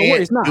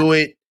can't do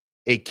it,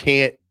 it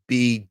can't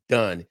be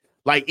done.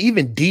 Like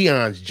even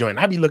Dion's joint,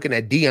 I be looking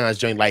at Dion's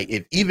joint. Like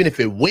even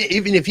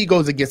if he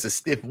goes against a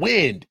stiff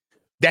wind,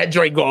 that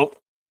joint go.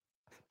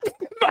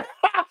 Like,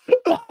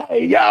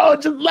 yo,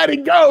 just let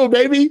it go,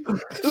 baby.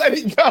 Let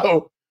it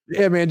go.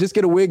 Yeah, man, just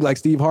get a wig like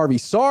Steve Harvey.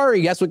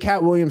 Sorry, that's what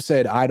Cat Williams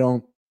said. I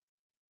don't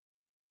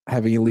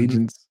have any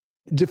allegiance.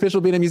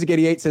 Official Beat Music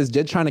 88 says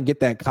Jed trying to get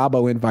that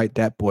Cabo invite.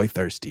 That boy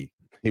thirsty.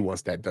 He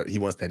wants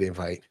that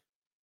invite.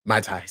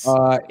 My ties.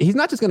 He's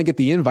not just going to get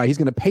the invite. He's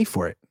going to pay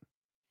for it.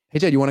 Hey,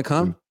 Jed, you want to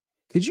come?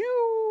 Could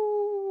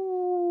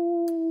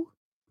you?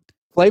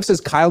 Flav says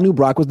Kyle knew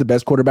Brock was the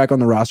best quarterback on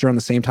the roster on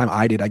the same time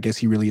I did. I guess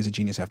he really is a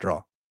genius after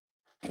all.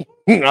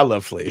 I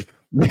love Flav.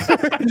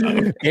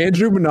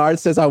 Andrew Bernard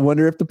says, I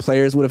wonder if the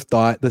players would have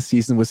thought the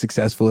season was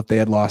successful if they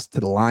had lost to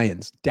the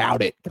Lions.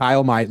 Doubt it.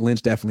 Kyle might.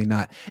 Lynch definitely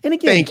not. And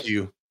again, thank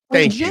you.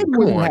 Come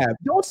on.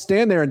 Don't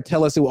stand there and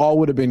tell us it all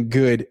would have been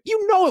good.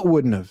 You know it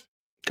wouldn't have.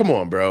 Come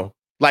on, bro.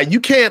 Like,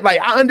 you can't,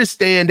 like, I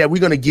understand that we're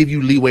going to give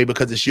you leeway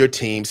because it's your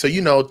team. So,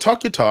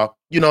 talk your talk,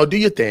 do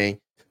your thing.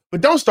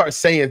 But don't start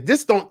saying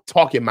this. Don't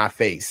talk in my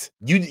face.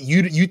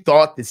 You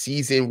thought the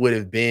season would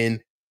have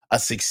been a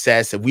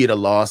success if we had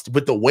lost.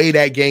 But the way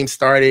that game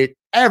started,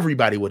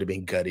 everybody would have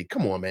been gutted.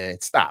 Come on,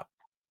 man. Stop.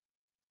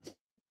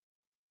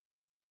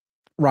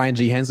 Ryan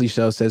G. Hensley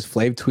Show says,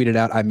 Flav tweeted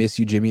out, I miss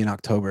you, Jimmy, in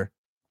October.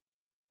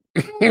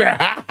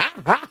 That's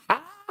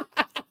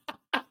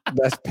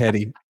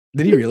petty.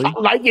 Did he really? I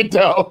like it,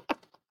 though.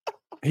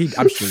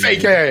 I'm sure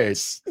fake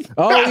ass.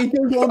 Oh, he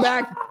can go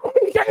back.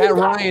 That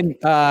Ryan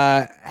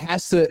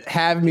has to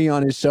have me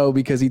on his show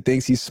because he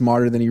thinks he's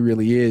smarter than he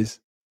really is.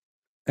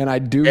 And I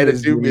do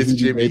miss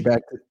Jimmy.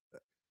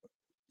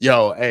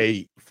 Yo,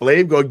 hey,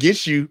 Flav gonna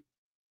get you.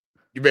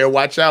 You better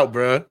watch out,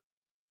 bro.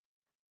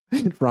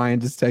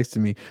 Ryan just texted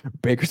me,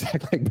 Bakers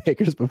act like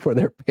bakers before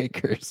they're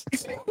bakers.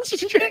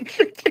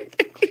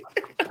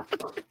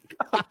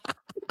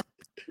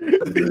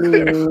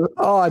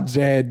 Oh,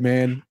 Jed,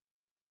 man.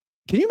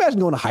 Can you imagine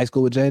going to high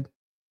school with Jed?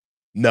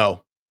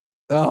 No.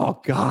 Oh,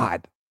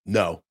 God.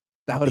 No.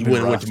 That would have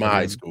been rough, went to my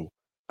high school.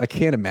 I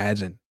can't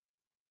imagine.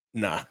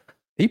 Nah.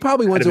 He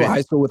probably went to a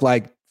high school with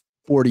like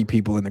 40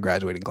 people in the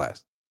graduating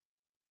class.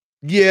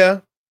 Yeah.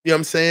 You know what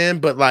I'm saying?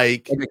 But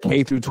like a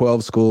K through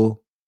 12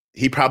 school.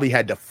 He probably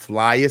had the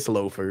flyest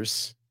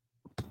loafers.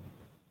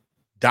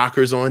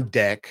 Dockers on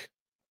deck.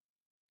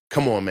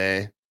 Come on,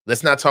 man.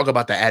 Let's not talk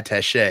about the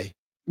attaché.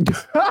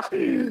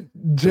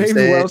 James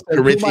Wells said,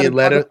 Corinthian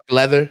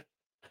leather.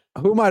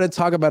 Who might have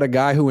talked about a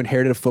guy who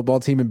inherited a football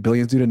team and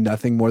billions due to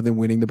nothing more than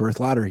winning the birth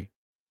lottery?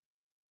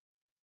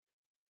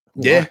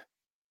 Who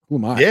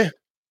am I? Yeah.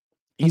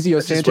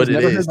 Ezio Sanchez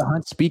never heard the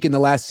Hunt speak in the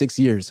last 6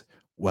 years.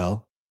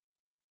 Well,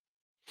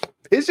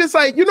 it's just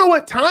like, you know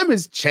what? Time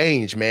has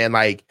changed, man.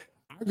 Like,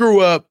 I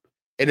grew up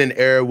in an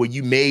era where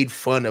you made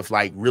fun of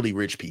like really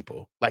rich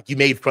people. Like, you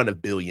made fun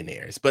of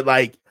billionaires. But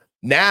like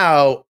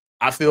now,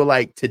 I feel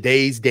like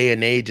today's day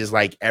and age is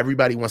like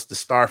everybody wants to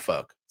star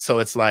fuck. So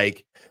it's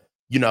like,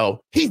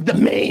 he's the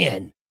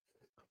man.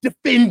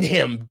 Defend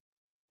him.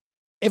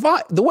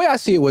 The way I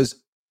see it was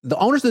the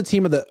owners of the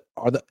team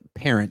are the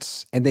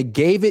parents, and they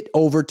gave it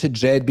over to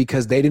Jed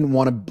because they didn't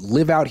want to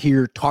live out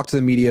here, talk to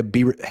the media,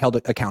 be held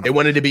accountable. They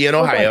wanted to be in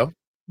Ohio. Like,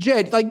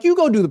 Jed, like, you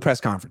go do the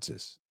press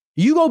conferences.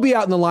 You go be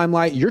out in the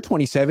limelight. You're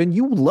 27.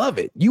 You love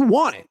it. You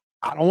want it.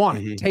 I don't want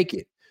it. Take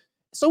it.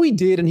 So he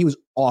did, and he was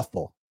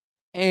awful.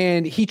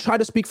 And he tried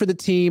to speak for the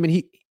team, and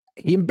he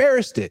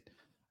embarrassed it.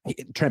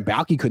 Trent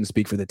Baalke couldn't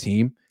speak for the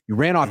team. He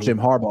ran off Jim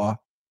Harbaugh.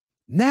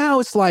 Now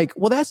it's like,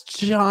 well, that's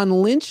John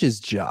Lynch's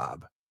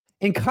job.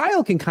 And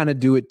Kyle can kind of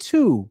do it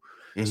too.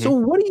 So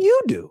what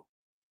do?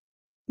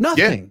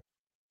 Nothing. Yeah.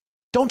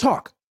 Don't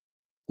talk.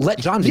 Let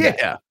John do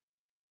that.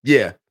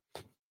 Yeah.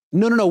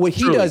 No. What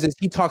he does is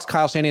he talks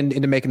Kyle Shanahan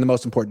into making the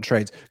most important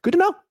trades. Good to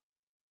know.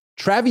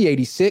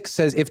 Travi86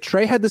 says, if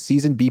Trey had the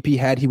season BP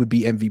had, he would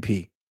be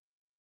MVP.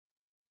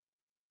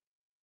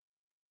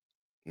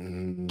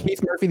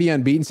 Keith Murphy, the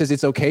unbeaten, says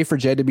it's okay for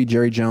Jed to be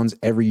Jerry Jones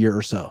every year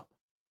or so.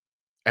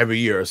 Every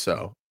year or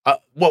so.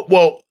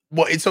 Well,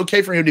 it's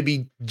okay for him to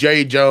be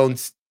Jerry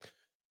Jones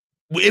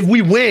if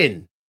we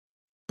win.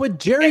 But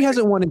Jerry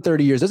hasn't won in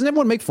 30 years. Doesn't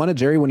everyone make fun of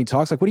Jerry when he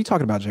talks? Like, what are you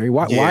talking about, Jerry?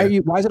 Why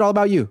is it all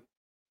about you?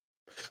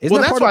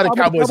 Well, that's why the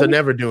Cowboys will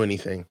never do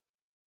anything.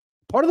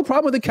 Part of the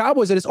problem with the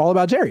Cowboys is that it's all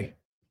about Jerry.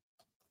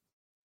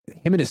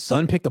 Him and his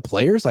son pick the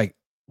players? Like,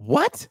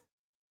 what?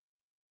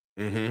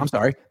 I'm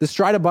sorry. The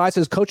Stride of Buy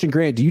says, Coach and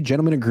Grant, do you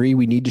gentlemen agree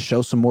we need to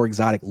show some more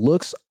exotic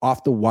looks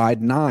off the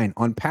wide 9?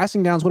 On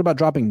passing downs, what about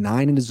dropping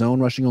 9 into zone,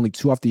 rushing only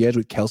 2 off the edge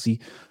with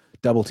Kelsey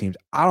double teams?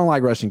 I don't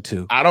like rushing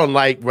 2. I don't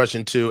like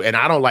rushing 2, and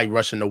I don't like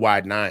rushing the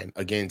wide 9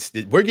 against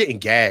it. We're getting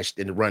gashed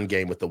in the run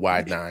game with the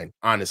wide 9,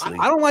 honestly.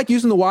 I don't like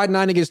using the wide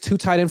 9 against 2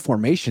 tight end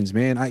formations,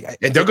 man.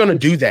 And they're going to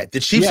do that. The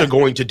Chiefs are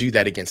going to do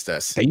that against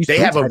us. They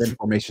have tight end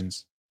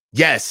formations.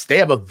 Yes, they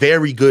have a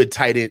very good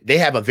tight end. They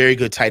have a very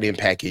good tight end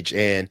package,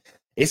 and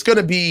it's going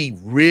to be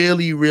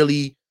really,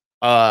 really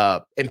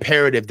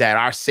imperative that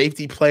our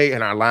safety play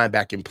and our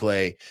linebacking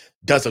play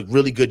does a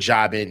really good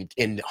job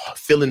in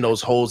filling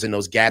those holes and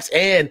those gaps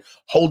and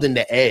holding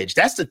the edge.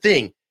 That's the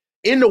thing.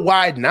 in the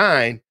wide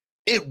nine,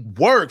 it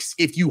works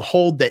if you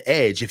hold the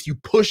edge, if you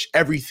push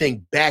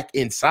everything back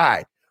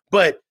inside.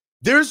 But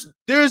there's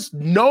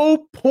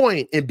no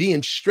point in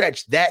being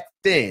stretched that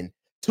thin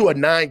to a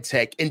 9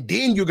 tech, and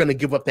then you're going to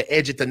give up the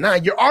edge at the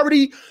 9. You're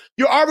already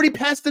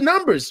past the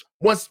numbers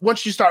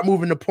once you start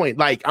moving the point.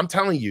 Like, I'm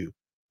telling you,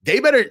 they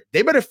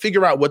better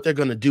figure out what they're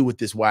going to do with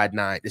this wide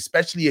 9,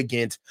 especially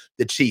against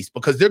the Chiefs,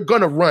 because they're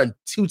going to run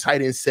 2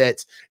 tight end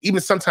sets, even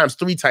sometimes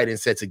 3 tight end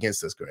sets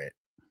against us, Grant.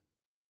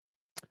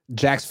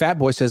 Jack's Fat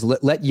Boy says,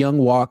 let Young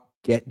walk,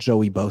 get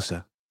Joey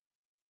Bosa.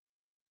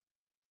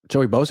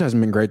 Joey Bosa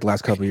hasn't been great the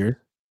last couple of years.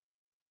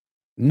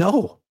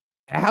 No.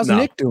 How's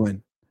Nick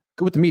doing?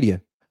 Good with the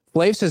media.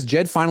 Flav says,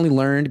 Jed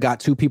finally got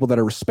 2 people that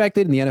are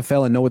respected in the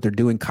NFL and know what they're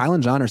doing. Kyle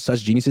and John are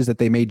such geniuses that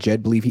they made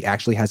Jed believe he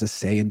actually has a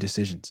say in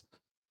decisions.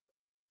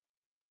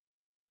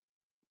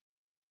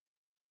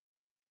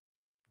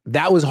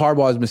 That was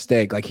Harbaugh's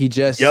mistake. Like, he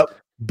just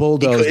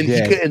bulldozed Jed.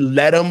 He couldn't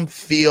let him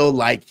feel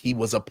like he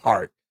was a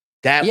part.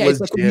 That was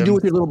it's like what you do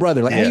with your little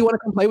brother. Like, hey, you want to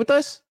come play with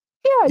us?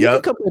 Yeah, you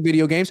can come play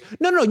video games.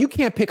 No, you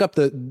can't pick up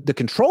the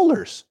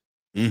controllers.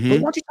 Mm-hmm. Why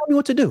don't you tell me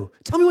what to do?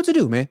 Tell me what to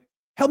do, man.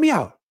 Help me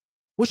out.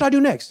 What should I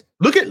do next?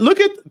 Look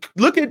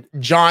at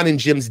John and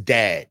Jim's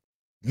dad.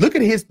 Look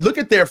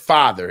at their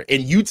father,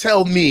 and you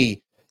tell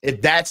me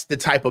if that's the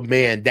type of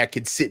man that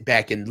could sit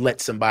back and let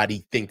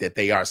somebody think that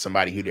they are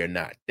somebody who they're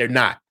not. They're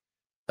not.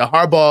 The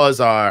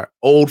Harbaughs are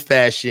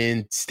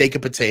old-fashioned steak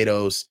and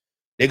potatoes.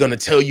 They're going to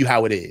tell you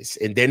how it is,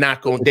 and they're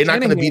not going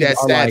to be that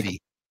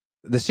savvy.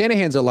 The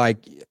Shanahans are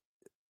like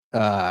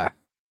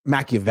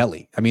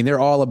Machiavelli. I mean, they're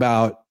all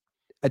about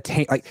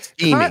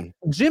scheming.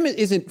 Jim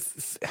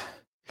isn't.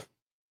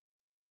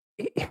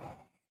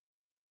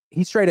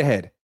 He's straight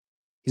ahead.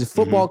 He's a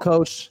football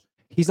coach.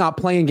 He's not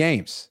playing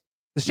games.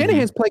 The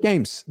Shanahans play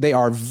games. They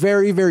are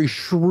very, very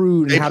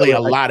shrewd. They play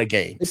a lot of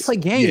games. They play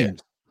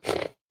games.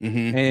 Yeah.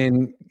 Mm-hmm.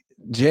 And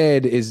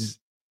Jed is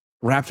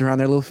wrapped around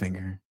their little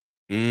finger.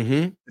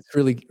 Mm-hmm. It's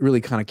really,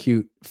 really kind of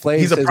cute. Flav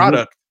He's a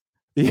product.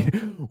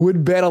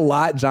 Would bet a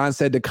lot. John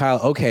said to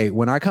Kyle, okay,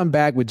 when I come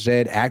back with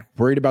Jed, act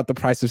worried about the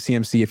price of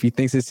CMC. If he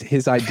thinks it's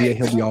his idea,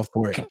 he'll be all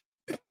for it.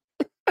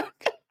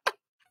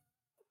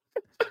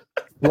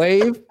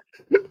 Flav,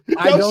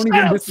 I don't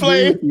even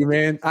disagree with you,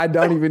 man. I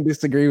don't even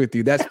disagree with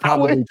you. That's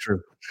probably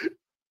true.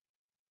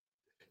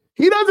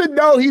 He doesn't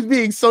know he's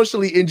being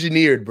socially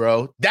engineered,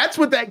 bro. That's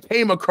what that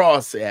came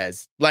across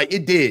as. Like,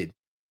 it did.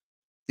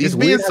 He's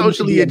being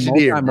socially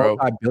engineered, bro.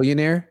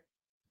 Multi-billionaire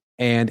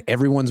and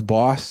everyone's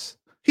boss.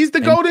 He's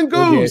the golden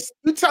goose.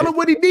 You tell him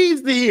what he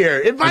needs to hear.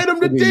 Invite him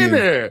to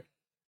dinner.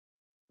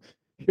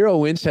 Hero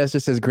Winchester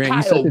says, Grant, Kyle,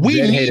 you said we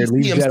need hater,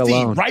 leave Jed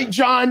alone. Right,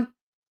 John?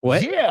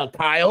 What? Yeah,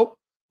 Kyle.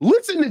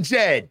 Listen to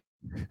Jed.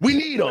 We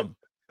need him.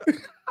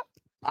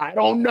 I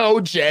don't know,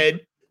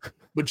 Jed,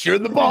 but you're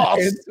the boss.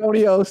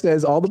 Antonio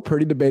says, all the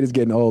Purdy debate is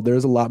getting old.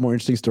 There's a lot more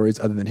interesting stories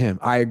other than him.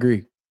 I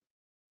agree.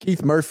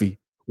 Keith Murphy.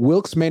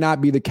 Wilkes may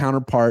not be the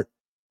counterpart,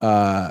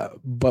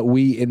 but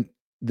we in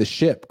the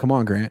ship. Come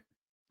on, Grant.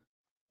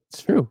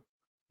 It's true.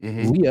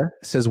 Mm-hmm. Leah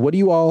says, what do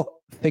you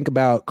all think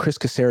about Chris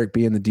Kasarik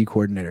being the D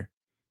coordinator?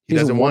 He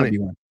doesn't want it.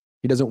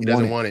 He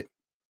doesn't want it.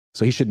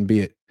 So he shouldn't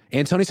be it.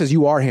 Antonio says,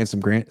 you are handsome,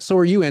 Grant. So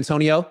are you,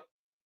 Antonio.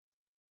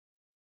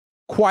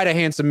 Quite a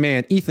handsome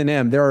man. Ethan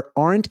M. There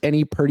aren't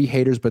any Purdy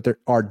haters, but there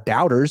are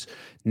doubters.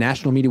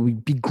 National media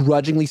would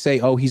begrudgingly say,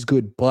 oh, he's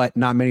good, but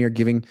not many are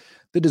giving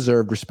the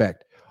deserved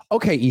respect.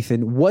 Okay,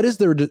 Ethan, what is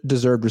the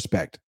deserved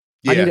respect?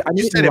 Yeah,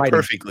 you said it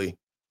perfectly.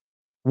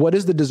 What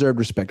is the deserved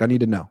respect? I need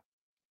to know.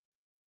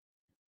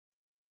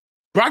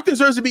 Brock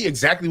deserves to be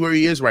exactly where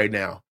he is right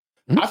now.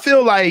 Mm-hmm. I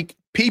feel like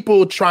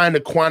people trying to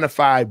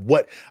quantify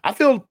what I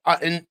feel,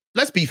 and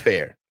let's be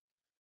fair.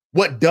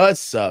 What does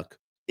suck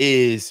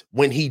is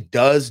when he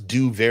does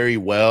do very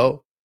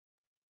well,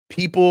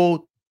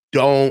 people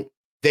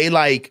they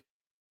like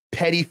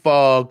petty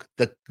fog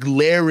the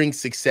glaring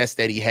success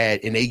that he had,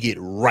 and they get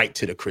right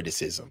to the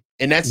criticism.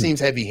 And that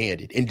seems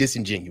heavy-handed and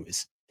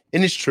disingenuous.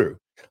 And it's true.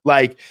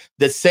 Like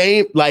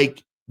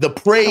the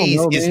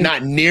praise is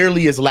not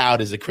nearly as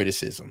loud as the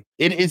criticism.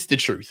 It's the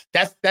truth.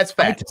 That's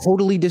fact. I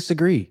totally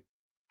disagree.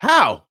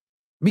 How?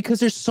 Because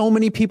there's so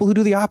many people who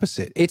do the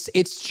opposite.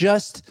 It's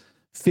just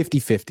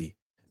 50-50.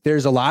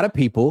 There's a lot of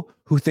people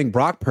who think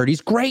Brock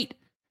Purdy's great.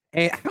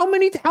 And how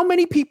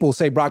many people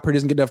say Brock Purdy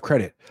doesn't get enough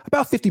credit?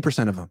 About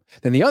 50% of them.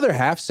 Then the other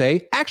half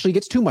say actually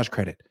gets too much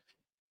credit.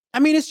 I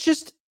mean, it's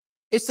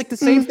like the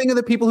same thing of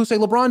the people who say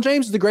LeBron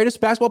James is the greatest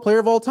basketball player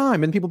of all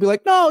time. And people be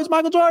like, no, it's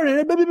Michael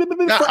Jordan.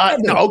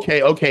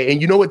 Okay.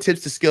 And you know what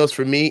tips the scales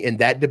for me in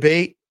that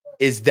debate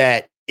is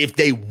that if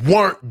they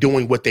weren't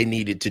doing what they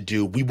needed to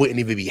do, we wouldn't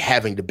even be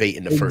having debate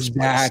in the first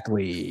place.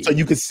 Exactly. So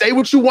you can say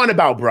what you want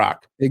about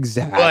Brock.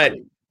 Exactly. But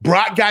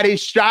Brock got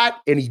his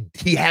shot and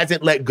he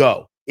hasn't let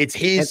go. It's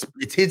his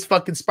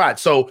fucking spot.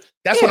 So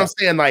that's what I'm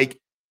saying. Like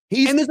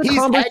there's a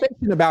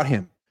conversation about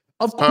him.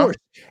 Of course.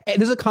 And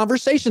there's a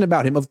conversation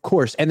about him, of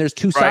course. And there's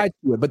two sides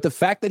to it. But the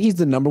fact that he's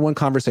the number one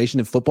conversation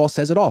in football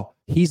says it all.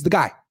 He's the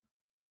guy.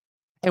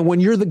 And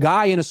when you're the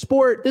guy in a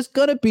sport, there's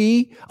going to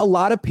be a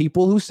lot of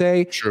people who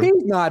say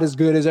he's not as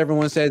good as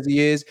everyone says he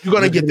is. You're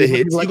going to get the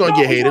hits. You're going to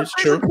get haters.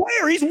 True.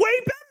 Player. He's way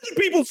better than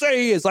people say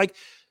he is. Like,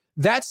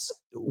 that's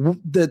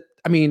the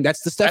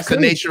Steph That's the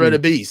nature of the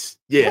beast.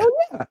 Yeah.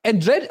 Yeah.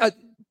 And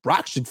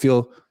Brock should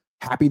feel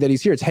happy that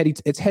he's here.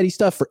 It's heady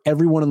stuff for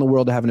everyone in the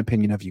world to have an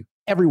opinion of you.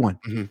 Everyone.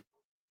 Mm-hmm.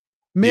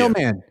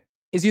 Mailman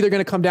is either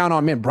going to come down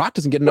on, man, Brock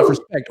doesn't get enough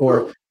respect,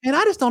 or, man,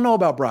 I just don't know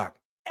about Brock.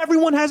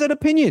 Everyone has that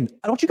opinion.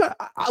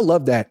 I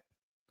love that.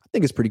 I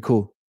think it's pretty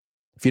cool.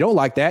 If you don't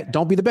like that,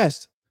 don't be the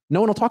best.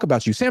 No one will talk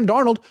about you. Sam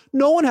Darnold,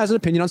 no one has an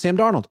opinion on Sam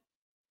Darnold.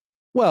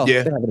 Well, they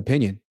have an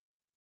opinion.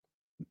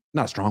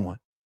 Not a strong one.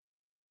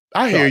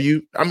 I hear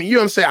you. I mean, you know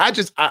what I'm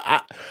saying?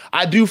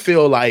 I do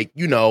feel like,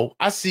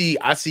 I see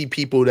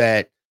people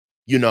that,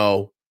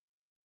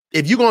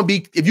 if you're going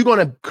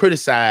to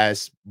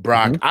criticize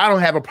Brock, I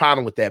don't have a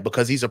problem with that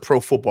because he's a pro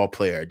football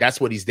player.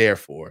 That's what he's there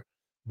for.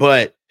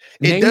 But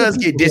it does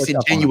get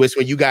disingenuous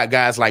when you got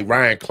guys like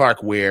Ryan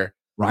Clark, where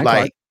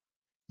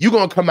you're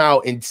going to come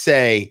out and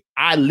say,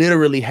 I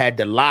literally had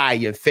to lie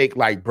and fake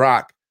like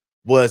Brock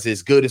was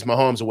as good as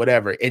Mahomes or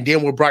whatever. And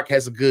then when Brock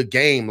has a good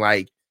game,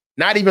 like,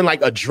 not even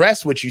like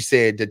address what you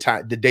said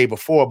the day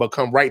before, but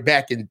come right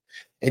back and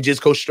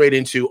just go straight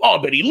into,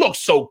 but he looks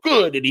so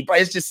good. And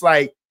it's just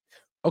like,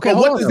 okay,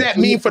 what does that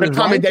mean for the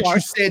comment that you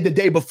said the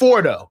day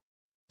before, though?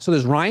 So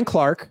there's Ryan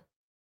Clark.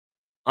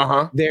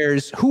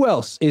 There's who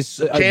else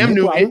is Cam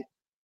Newton?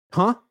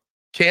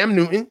 Cam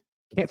Newton.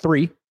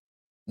 3.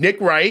 Nick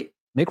Wright.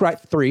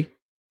 3.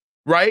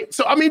 Right.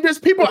 So I mean, there's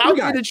people out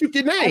there that you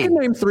can name. I can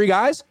name 3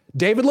 guys: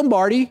 David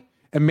Lombardi,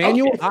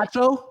 Emmanuel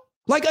Acho.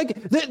 Like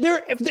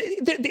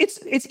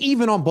it's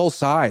even on both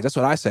sides. That's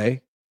what I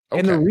say. Okay.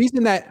 And the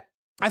reason that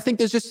I think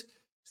there's just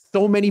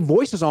so many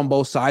voices on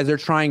both sides, they're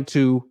trying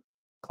to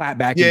clap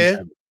back.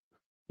 You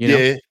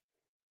know?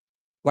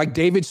 Like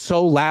David's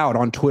so loud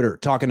on Twitter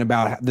talking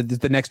about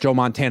the next Joe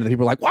Montana that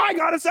people are like, well, I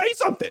gotta say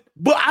something.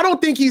 But I don't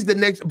think he's the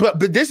next. But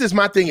this is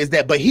my thing: is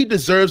that he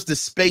deserves the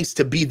space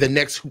to be the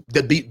next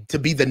to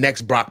be the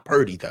next Brock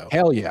Purdy, though.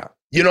 Hell yeah.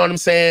 You know what I'm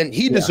saying?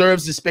 He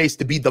deserves the space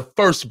to be the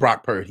first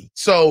Brock Purdy.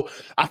 So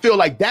I feel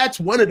like that's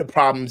one of the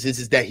problems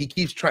is that he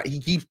keeps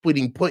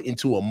putting put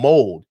into a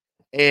mold.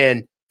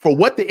 And for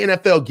what the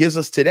NFL gives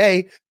us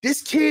today,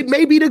 this kid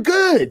may be the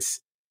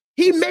goods.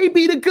 He may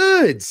be the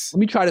goods. Let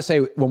me try to say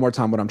one more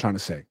time what I'm trying to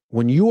say.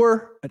 When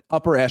you're an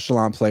upper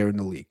echelon player in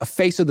the league, a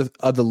face of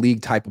the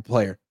league type of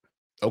player,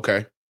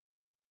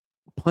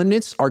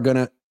 pundits are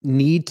gonna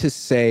need to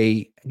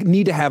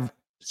have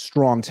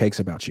strong takes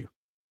about you.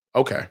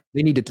 Okay.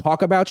 They need to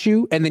talk about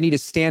you and they need to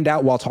stand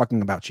out while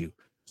talking about you.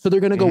 So they're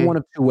going to go one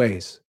of 2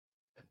 ways.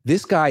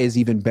 This guy is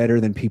even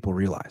better than people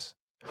realize,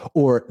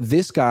 or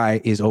this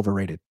guy is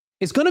overrated.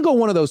 It's going to go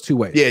one of those 2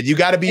 ways. Yeah, you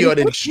got to be on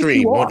an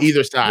extreme on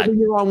either side.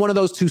 You're on one of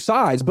those 2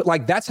 sides, but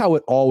like that's how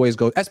it always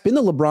goes. That's been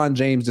the LeBron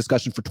James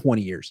discussion for 20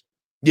 years.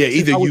 Yeah,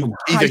 either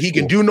he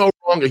can do no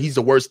wrong or he's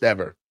the worst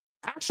ever.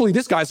 Actually,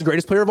 this guy's the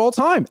greatest player of all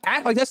time.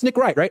 Like that's Nick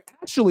Wright, right?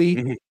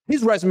 Actually,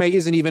 his resume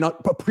isn't even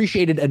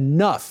appreciated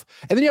enough.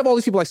 And then you have all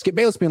these people like Skip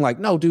Bayless being like,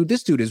 "No, dude,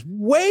 this dude is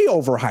way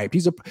overhyped.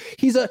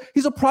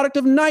 He's a product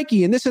of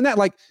Nike and this and that."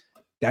 Like,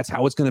 that's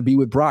how it's going to be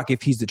with Brock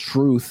if he's the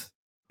truth.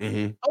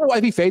 Otherwise,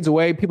 if he fades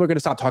away, people are going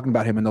to stop talking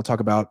about him and they'll talk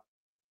about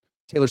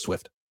Taylor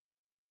Swift.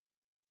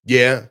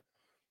 Yeah.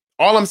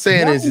 All I'm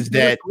saying is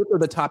that are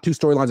the top 2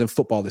 storylines in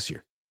football this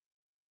year.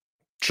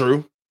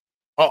 True.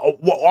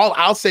 Well,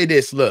 I'll say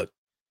this. Look.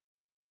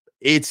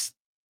 It's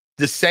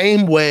the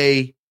same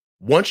way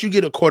once you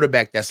get a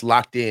quarterback that's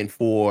locked in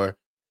for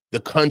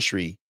the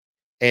country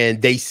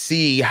and they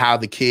see how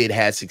the kid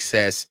has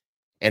success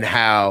and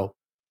how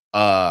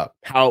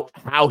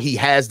he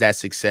has that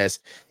success,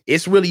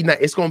 it's really not,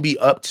 it's going to be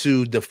up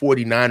to the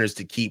 49ers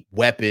to keep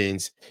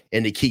weapons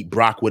and to keep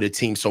Brock with a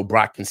team so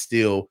Brock can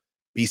still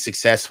be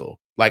successful.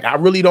 Like, I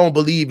really don't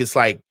believe it's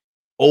like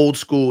old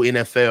school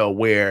NFL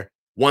where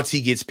once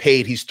he gets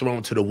paid, he's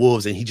thrown to the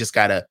wolves and he just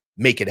got to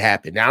make it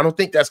happen. Now, I don't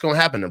think that's going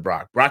to happen to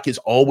Brock. Brock is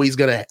always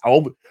going to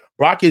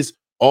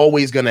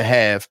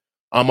have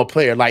a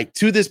player. Like,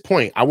 to this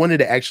point, I wanted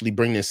to actually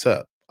bring this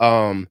up.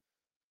 I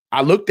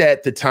looked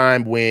at the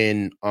time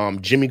when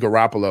Jimmy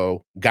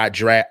Garoppolo got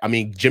drafted. I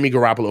mean, Jimmy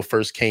Garoppolo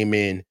first came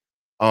in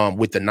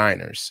with the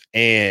Niners.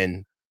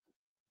 And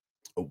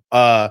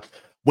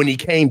when he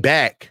came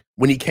back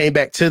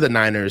to the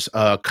Niners,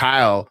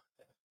 Kyle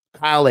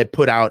had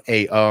put out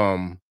a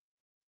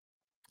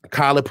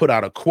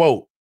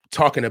quote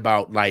talking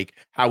about like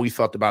how he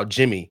felt about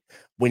Jimmy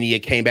when he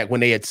had came back, when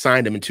they had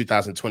signed him in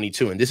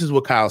 2022. And this is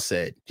what Kyle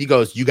said. He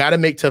goes, "You got to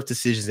make tough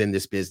decisions in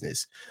this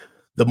business.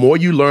 The more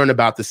you learn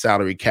about the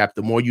salary cap,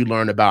 the more you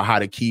learn about how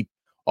to keep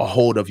a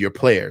hold of your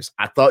players.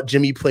 I thought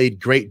Jimmy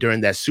played great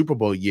during that Super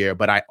Bowl year,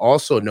 but I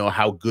also know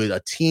how good a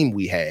team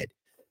we had.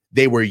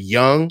 They were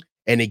young,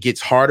 and it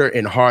gets harder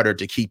and harder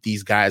to keep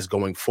these guys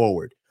going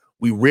forward.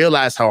 We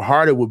realized how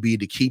hard it would be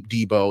to keep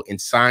Debo and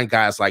sign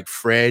guys like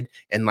Fred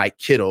and like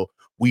Kittle.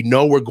 We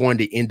know we're going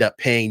to end up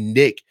paying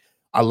Nick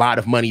a lot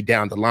of money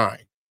down the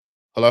line."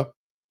 Hello?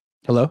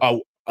 Hello?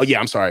 Oh yeah,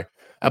 I'm sorry.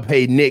 I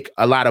paid Nick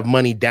a lot of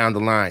money down the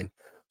line.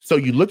 So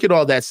you look at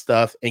all that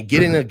stuff and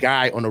getting a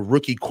guy on a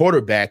rookie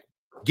quarterback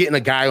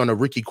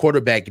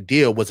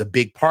deal was a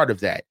big part of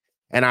that.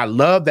 And I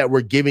love that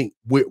we're giving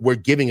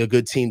a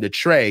good team to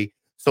Trey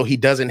so he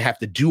doesn't have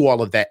to do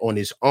all of that on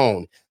his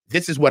own.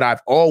 This is what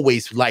I've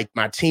always liked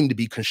my team to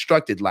be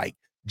constructed like,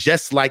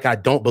 just like I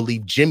don't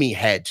believe Jimmy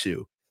had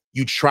to.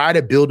 You try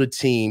to build a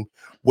team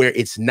where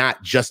it's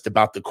not just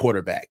about the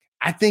quarterback.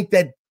 I think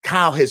that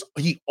Kyle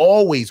he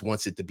always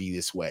wants it to be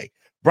this way.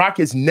 Brock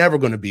is never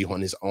going to be on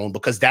his own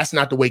because that's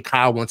not the way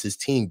Kyle wants his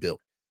team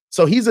built.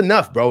 So he's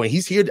enough, bro. And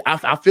he's here.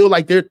 I feel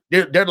like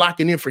they're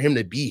locking in for him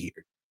to be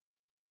here.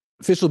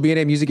 Official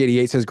BNA Music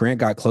 88 says Grant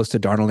got close to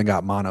Darnold and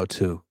got mono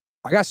too.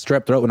 I got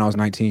strep throat when I was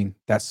 19.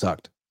 That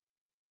sucked.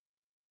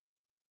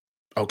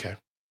 Okay.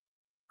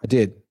 I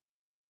did.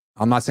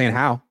 I'm not saying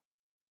how.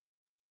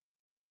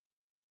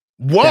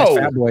 Whoa.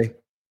 Fat boy.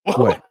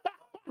 What?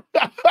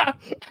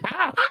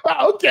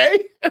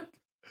 Okay.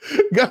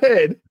 Go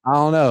ahead. I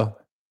don't know.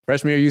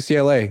 Freshman year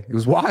UCLA. It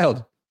was wild.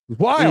 It was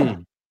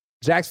wild.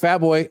 Jack's Fat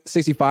Boy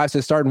 65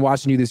 says, starting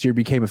watching you this year,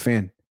 became a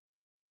fan.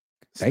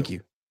 Thank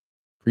you.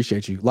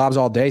 Appreciate you. Lobs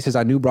all day says,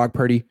 I knew Brock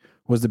Purdy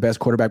was the best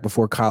quarterback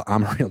before Kyle.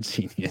 I'm a real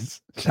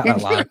genius. Shout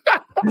out live.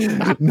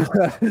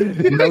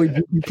 No,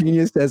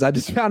 genius says, I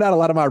just found out a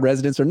lot of my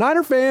residents are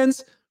Niner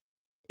fans.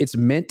 It's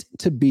meant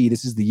to be.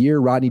 This is the year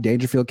Rodney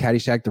Dangerfield,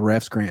 Caddyshack, the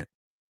refs, Grant.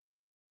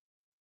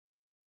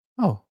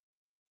 Oh,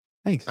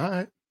 thanks. All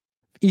right.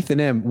 Ethan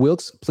M.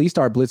 Wilkes, please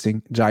start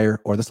blitzing Jair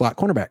or the slot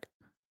cornerback.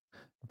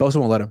 Bosa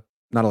won't let him.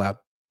 Not allowed.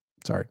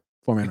 Sorry.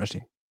 4-man rush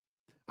team.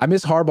 I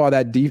miss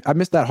Harbaugh. I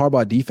missed that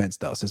Harbaugh defense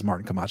though, says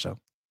Martin Camacho.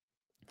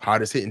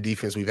 Hardest hitting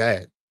defense we've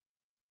had.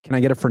 Can I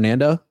get a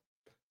Fernando?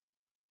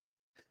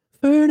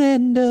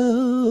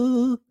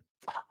 Fernando.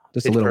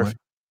 Just a little one.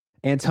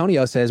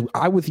 Antonio says,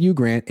 I'm with you,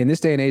 Grant. In this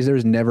day and age,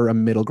 there's never a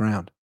middle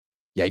ground.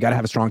 Yeah, you got to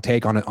have a strong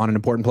take on an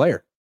important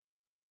player.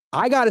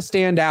 I got to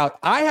stand out.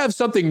 I have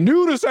something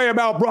new to say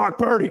about Brock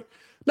Purdy.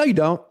 No, you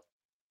don't.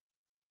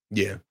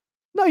 Yeah.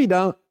 No, you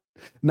don't.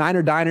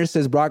 Niner Diner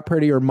says Brock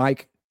Purdy or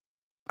Mike.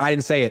 I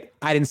didn't say it.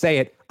 I didn't say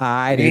it.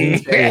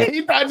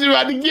 He thought you were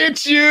about to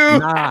get you.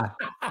 Nah.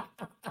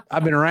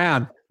 I've been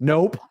around.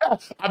 Nope.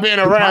 I've been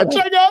around.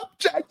 Check up.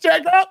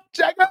 Check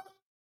up.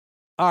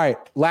 All right.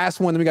 Last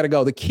one. Then we got to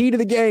go. The key to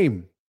the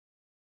game.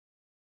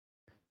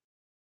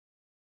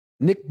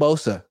 Nick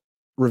Bosa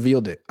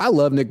revealed it. I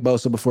love Nick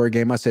Bosa before a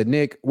game. I said,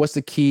 Nick, what's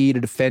the key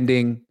to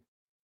defending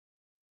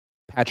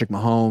Patrick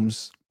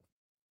Mahomes?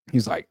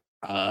 He's like,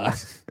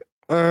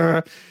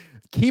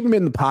 keep him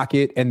in the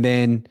pocket, and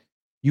then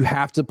you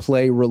have to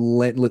play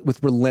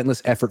with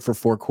relentless effort for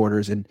 4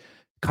 quarters. And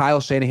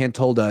Kyle Shanahan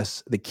told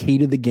us the key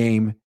to the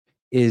game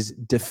is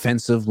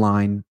defensive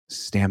line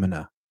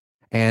stamina.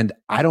 And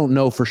I don't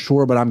know for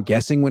sure, but I'm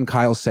guessing when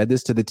Kyle said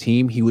this to the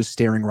team, he was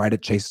staring right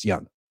at Chase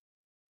Young.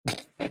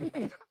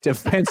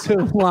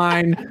 Defensive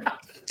line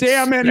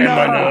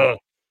stamina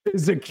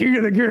is the key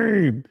to the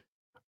game.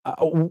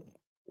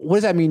 What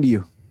does that mean to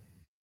you?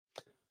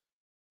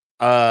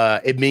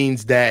 It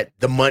means that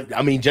the money,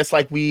 I mean, just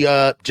like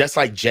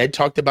Jed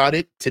talked about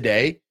it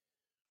today,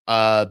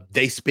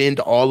 they spend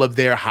all of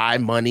their high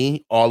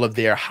money, all of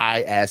their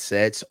high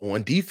assets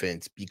on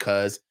defense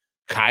because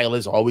Kyle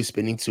is always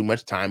spending too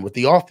much time with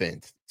the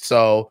offense.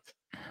 So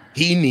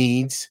he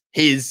needs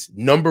his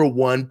number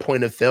one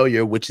point of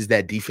failure, which is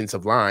that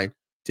defensive line,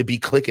 to be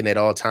clicking at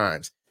all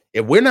times.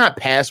 If we're not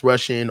pass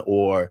rushing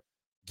or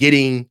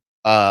getting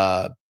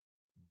Patrick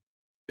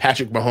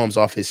Mahomes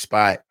off his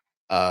spot,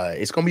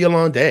 it's going to be a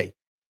long day.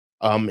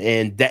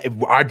 And that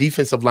our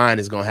defensive line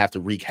is going to have to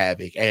wreak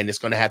havoc, and it's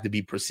going to have to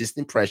be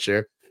persistent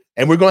pressure.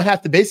 And we're going to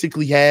have to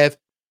basically have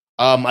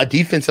a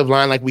defensive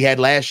line like we had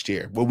last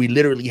year, where we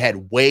literally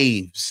had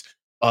waves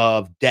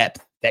of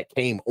depth that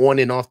came on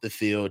and off the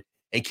field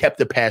and kept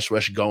the pass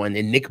rush going.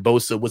 And Nick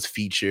Bosa was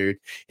featured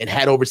and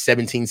had over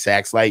 17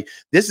 sacks. Like,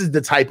 this is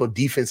the type of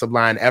defensive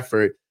line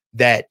effort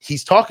that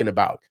he's talking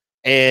about.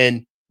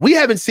 And we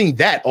haven't seen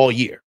that all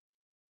year.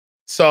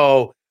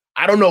 So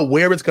I don't know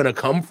where it's going to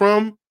come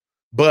from,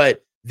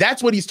 but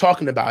that's what he's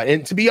talking about.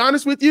 And to be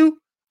honest with you,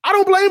 I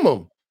don't blame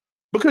him,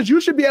 because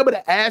you should be able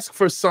to ask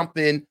for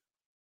something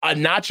a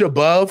notch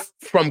above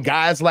from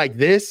guys like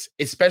this,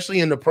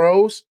 especially in the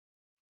pros,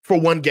 for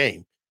one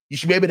game. You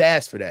should be able to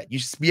ask for that. You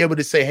should be able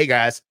to say, hey,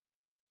 guys,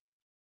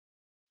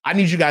 I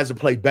need you guys to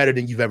play better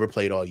than you've ever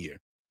played all year.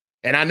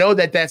 And I know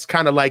that that's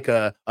kind of like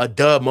a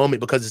dub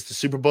moment because it's the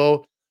Super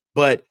Bowl,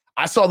 but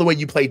I saw the way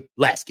you played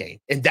last game,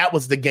 and that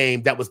was the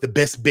game that was the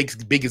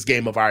biggest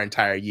game of our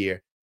entire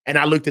year. And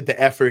I looked at the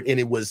effort, and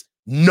it was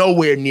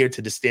nowhere near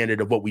to the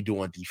standard of what we do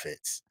on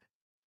defense.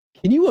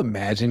 Can you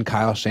imagine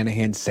Kyle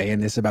Shanahan saying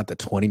this about the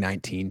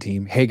 2019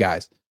 team? Hey,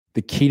 guys,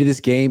 the key to this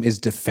game is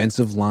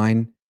defensive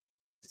line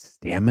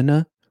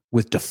stamina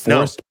with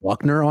DeForest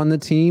Buckner on the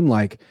team.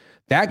 Like,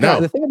 that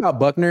guy, the thing about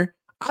Buckner,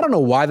 I don't know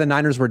why the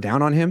Niners were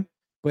down on him,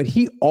 but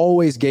he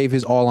always gave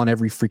his all on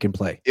every freaking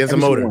play. He has a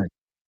motor. Morning.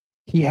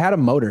 He had a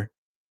motor,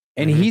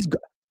 and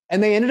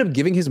and they ended up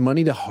giving his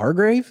money to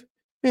Hargrave.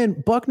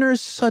 Man, Buckner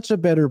is such a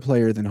better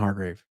player than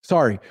Hargrave.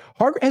 Sorry.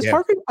 Hargrave,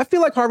 I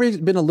feel like Hargrave's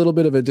been a little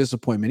bit of a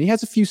disappointment. He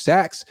has a few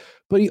sacks,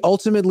 but he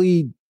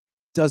ultimately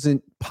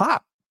doesn't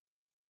pop.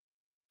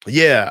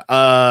 Yeah,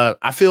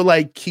 I feel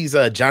like he's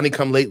a Johnny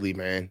come lately,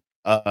 man.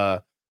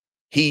 Matter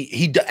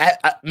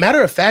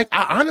of fact,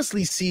 I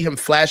honestly see him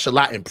flash a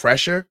lot in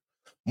pressure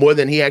more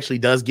than he actually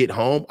does get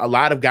home. A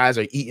lot of guys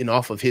are eating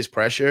off of his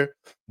pressure.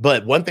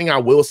 But one thing I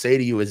will say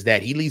to you is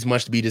that he leaves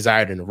much to be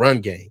desired in the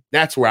run game.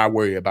 That's where I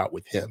worry about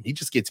with him. He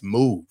just gets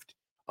moved.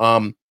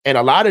 And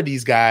a lot of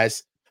these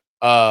guys,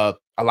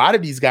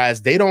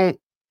 they don't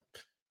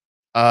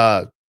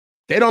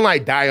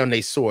like die on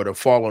their sword or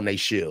fall on their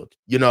shield.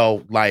 You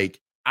know, like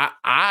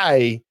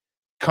I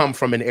come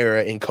from an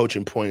era in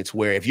coaching points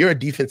where if you're a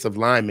defensive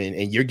lineman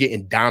and you're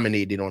getting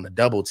dominated on a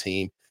double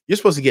team, you're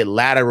supposed to get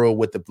lateral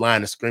with the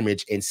line of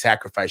scrimmage and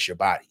sacrifice your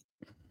body,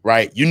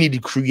 right? You need to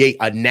create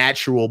a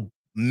natural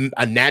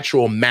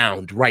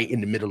mound right in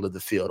the middle of the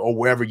field or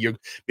wherever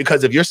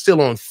because if you're still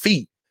on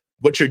feet,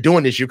 what you're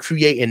doing is you're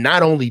creating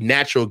not only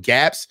natural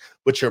gaps,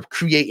 but you're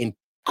creating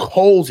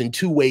holes and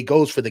two-way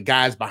goals for the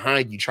guys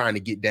behind you trying to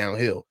get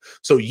downhill.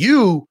 So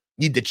you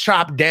need to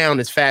chop down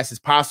as fast as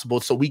possible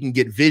so we can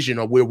get vision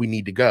on where we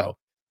need to go.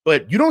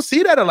 But you don't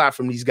see that a lot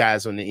from these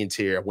guys on the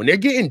interior. When they're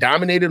getting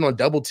dominated on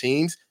double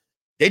teams,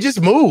 they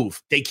just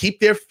move. They keep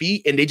their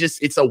feet and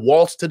it's a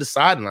waltz to the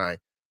sideline.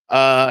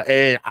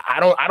 And I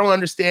don't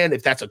understand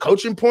if that's a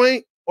coaching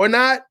point or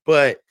not,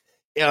 but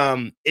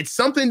it's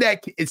something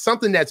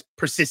that's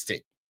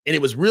persistent. And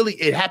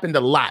it happened a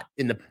lot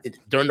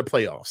during the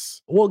playoffs.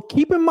 Well,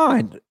 keep in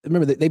mind,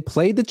 remember that they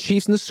played the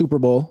Chiefs in the Super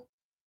Bowl.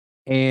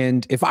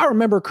 And if I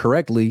remember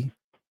correctly,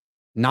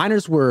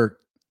 Niners were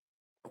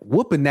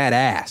whooping that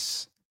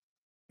ass.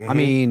 Mm-hmm. I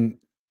mean,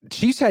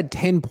 Chiefs had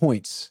 10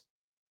 points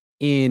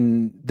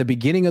in the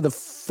beginning of the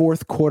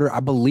fourth quarter. I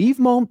believe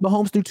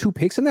Mahomes threw 2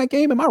 picks in that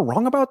game. Am I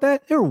wrong about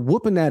that? They were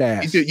whooping that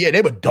ass. Yeah,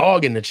 they were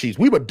dogging the Chiefs.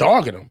 We were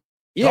dogging them.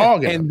 Yeah,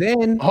 and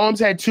then Mahomes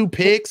had 2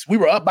 picks. We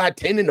were up by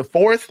 10 in the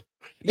fourth.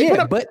 They put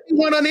up but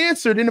one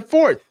unanswered in the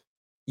fourth.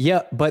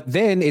 Yeah, but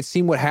then it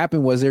seemed what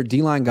happened was their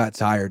D-line got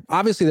tired.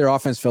 Obviously, their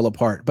offense fell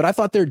apart, but I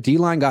thought their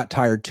D-line got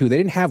tired too. They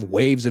didn't have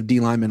waves of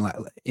D-linemen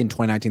in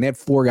 2019. They had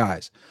 4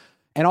 guys.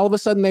 And all of a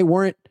sudden, they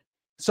weren't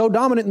so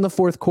dominant in the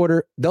fourth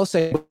quarter. They'll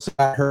say,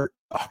 got hurt,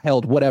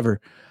 held, whatever.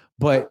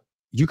 But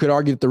you could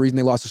argue that the reason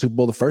they lost the Super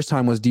Bowl the first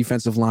time was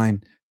defensive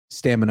line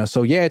stamina.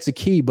 So, yeah, it's a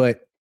key,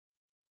 but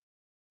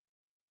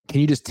can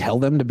you just tell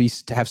them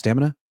to have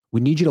stamina? We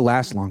need you to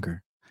last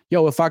longer.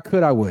 Yo, if I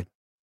could, I would.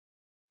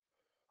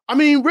 I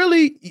mean,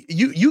 really,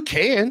 you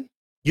can,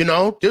 you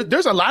know,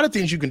 there's a lot of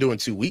things you can do in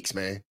 2 weeks,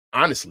 man.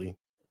 Honestly,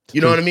 you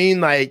know what I mean?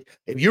 Like,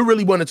 if you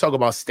really want to talk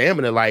about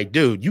stamina, like,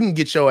 dude, you can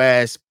get your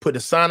ass, put a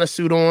sauna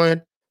suit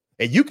on,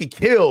 and you could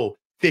kill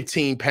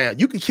 15 pounds.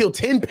 You could kill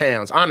 10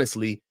 pounds,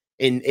 honestly,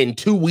 in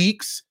 2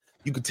 weeks.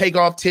 You could take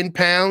off 10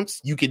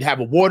 pounds. You could have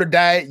a water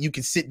diet. You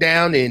can sit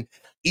down and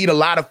eat a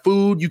lot of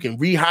food. You can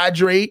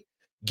rehydrate,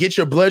 get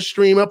your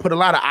bloodstream up, put a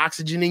lot of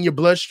oxygen in your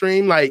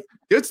bloodstream. Like,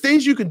 there's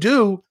things you can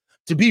do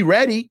to be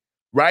ready,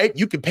 right?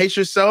 You can pace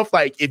yourself.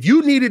 Like, if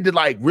you needed to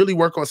like really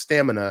work on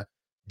stamina,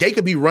 they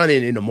could be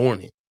running in the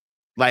morning.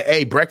 Like,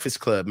 hey, Breakfast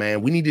Club,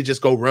 man, we need to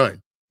just go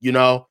run, you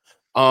know?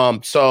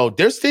 So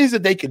there's things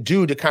that they could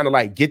do to kind of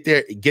like get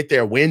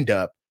their wind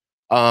up.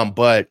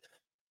 But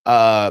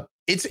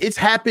it's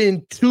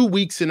happened 2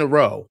 weeks in a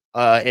row.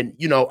 And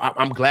you know,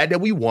 I'm glad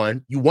that we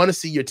won. You want to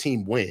see your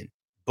team win.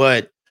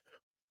 But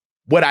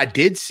what I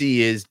did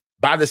see is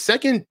by the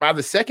second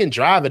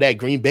drive of that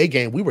Green Bay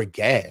game, we were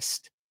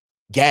gassed.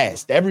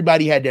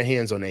 Everybody had their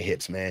hands on their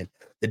hips, man.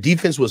 The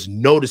defense was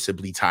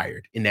noticeably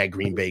tired in that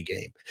Green Bay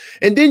game.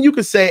 And then you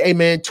could say, hey,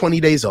 man, 20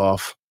 days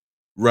off,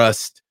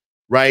 rust,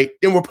 right?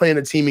 Then we're playing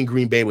a team in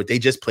Green Bay where they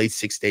just played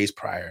 6 days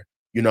prior.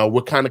 You know,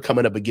 we're kind of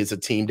coming up against a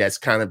team that's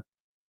kind of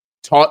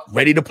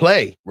ready to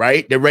play,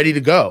 right? They're ready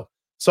to go.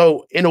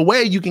 So in a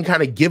way, you can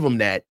kind of give them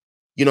that.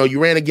 You know, you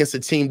ran against a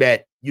team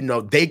that, you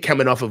know, they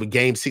coming off of a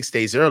game 6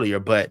 days earlier,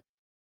 but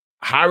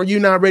how are you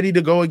not ready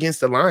to go against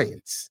the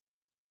Lions?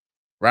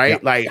 Right? Yeah.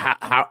 Like,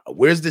 how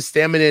where's the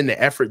stamina and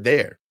the effort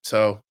there?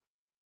 So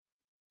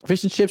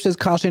Fish and Chip says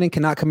Kyle Shanahan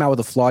cannot come out with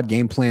a flawed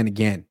game plan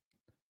again.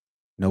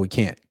 No, we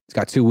can't. It's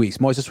got 2 weeks.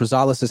 Moises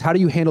Rosales says, how do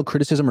you handle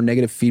criticism or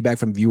negative feedback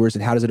from viewers,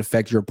 and how does it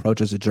affect your approach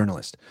as a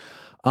journalist?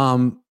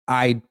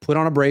 I put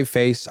on a brave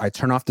face. I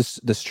turn off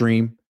the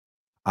stream.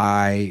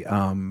 I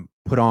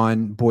put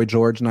on Boy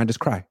George, and I just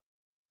cry.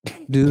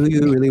 Do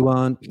you really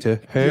want to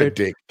hurt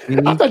me?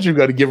 I thought you were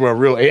going to give her a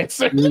real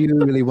answer. Do you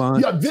really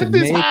want this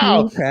is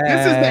how. This is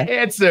the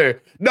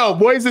answer. No,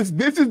 boys,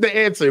 this is the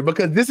answer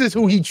because this is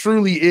who he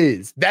truly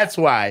is. That's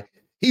why.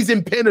 He's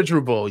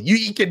impenetrable.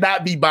 He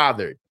cannot be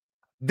bothered.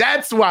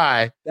 That's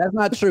why. That's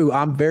not true.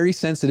 I'm very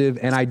sensitive,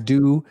 and I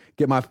do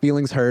get my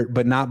feelings hurt,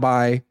 but not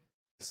by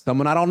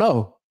someone I don't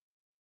know.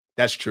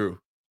 That's true.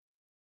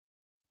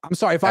 I'm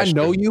sorry. If I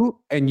know you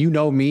and you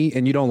know me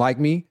and you don't like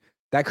me,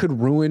 that could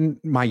ruin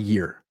my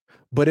year.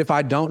 But if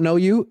I don't know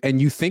you and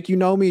you think you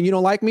know me and you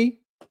don't like me,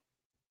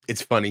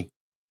 it's funny.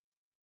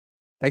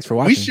 Thanks for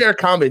watching. We share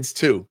comments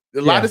too.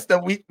 A lot of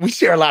stuff we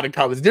share a lot of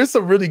comments. There's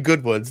some really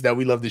good ones that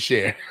we love to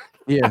share.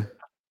 Yeah.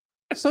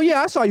 So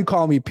yeah, I saw you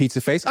call me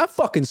pizza face. I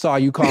fucking saw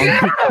you call me.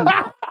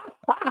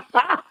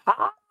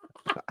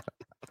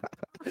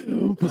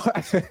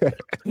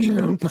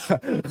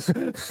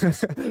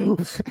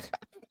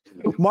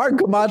 Mark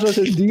Camacho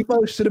says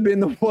Depot should have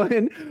been the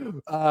one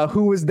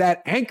who was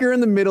that anchor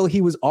in the middle.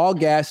 He was all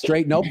gas,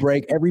 straight, no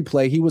break, every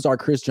play. He was our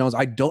Chris Jones.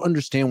 I don't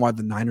understand why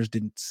the Niners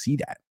didn't see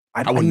that.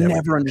 I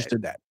never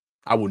understood that.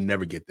 I will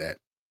never get that.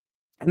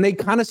 And they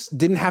kind of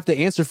didn't have to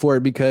answer for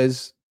it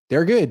because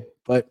they're good.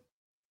 But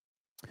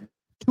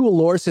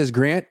Tualore says,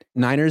 Grant,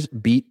 Niners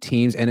beat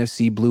teams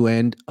NFC blue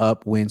end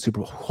up win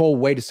Super Bowl. Oh,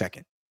 wait a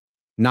second.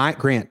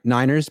 Grant,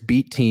 Niners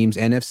beat teams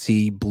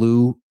NFC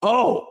blue.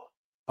 Oh,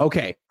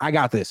 okay. I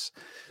got this.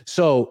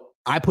 So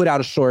I put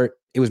out a short.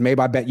 It was made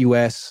by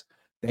BetUS.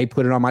 They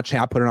put it on my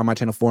channel. I put it on my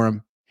channel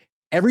forum.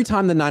 Every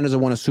time the Niners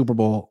have won a Super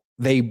Bowl,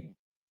 they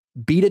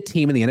beat a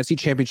team in the NFC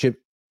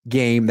Championship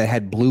game that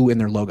had blue in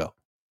their logo.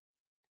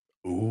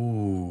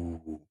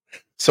 Ooh.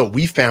 So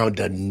we found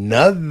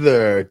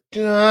another.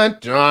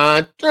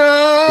 Exactly.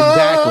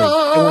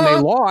 And when they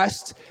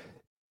lost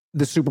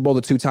the Super Bowl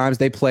the 2 times,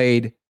 they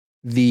played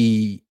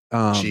the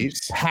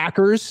Chiefs,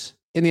 Packers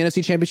in the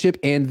NFC Championship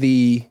and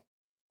the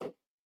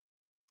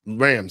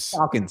Rams,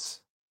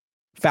 Falcons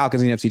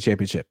in the NFC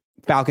Championship.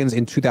 Falcons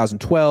in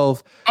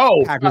 2012.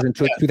 Packers in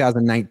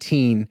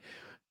 2019.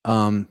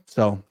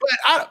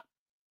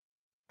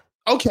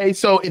 Okay,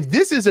 so if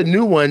this is a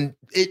new one,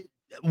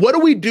 what do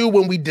we do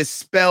when we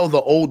dispel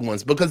the old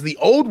ones? Because the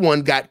old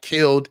one got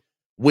killed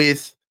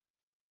with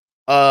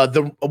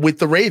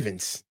the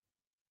Ravens.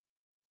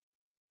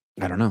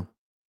 I don't know.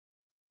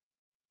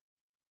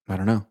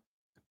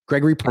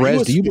 Gregory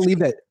Perez, do you believe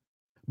that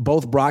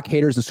both Brock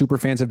haters and super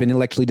fans have been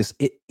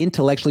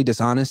intellectually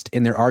dishonest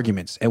in their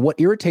arguments? And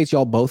what irritates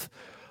y'all both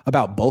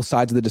about both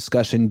sides of the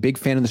discussion? Big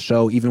fan of the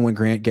show, even when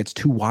Grant gets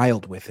too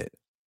wild with it.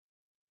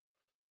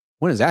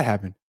 When does that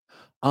happen?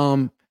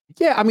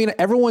 Yeah, I mean,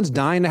 everyone's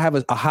dying to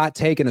have a hot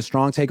take and a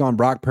strong take on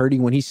Brock Purdy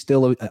when he's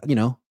still, a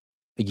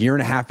year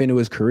and a half into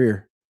his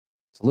career.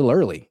 It's a little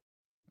early,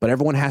 but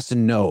everyone has to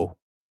know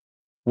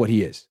what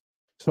he is.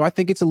 So I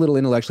think it's a little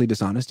intellectually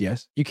dishonest,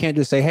 yes. You can't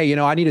just say, hey,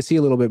 I need to see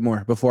a little bit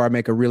more before I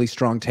make a really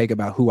strong take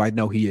about who I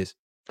know he is.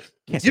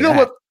 You know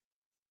what?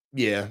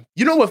 Yeah.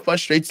 You know what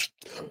frustrates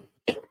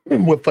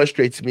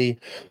me,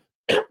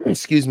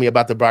 excuse me,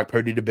 about the Brock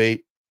Purdy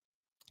debate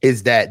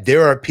is that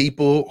there are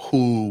people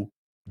who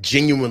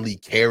genuinely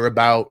care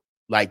about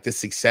like the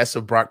success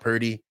of Brock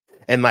Purdy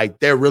and like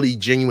they're really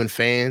genuine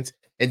fans.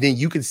 And then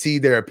you can see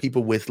there are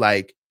people with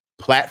like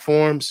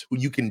platforms who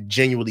you can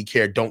genuinely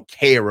don't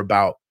care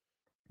about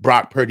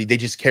Brock Purdy. They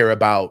just care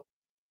about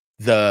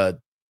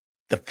the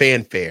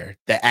fanfare,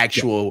 the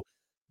actual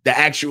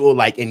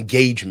like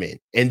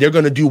engagement, and they're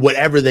going to do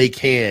whatever they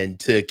can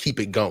to keep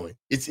it going.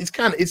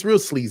 It's real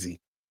sleazy.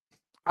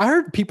 I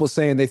heard people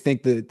saying they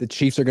think the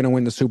Chiefs are going to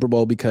win the Super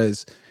Bowl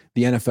because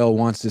the NFL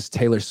wants this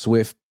Taylor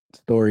Swift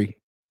story.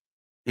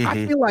 Mm-hmm.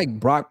 I feel like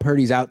Brock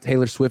Purdy's out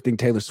Taylor Swift in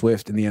the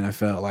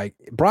NFL. Like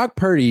Brock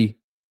Purdy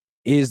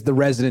is the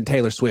resident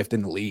Taylor Swift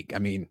in the league. I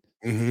mean,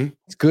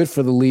 It's good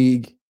for the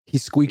league.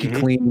 He's squeaky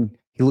clean.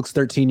 He looks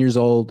 13 years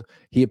old.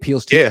 He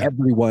appeals to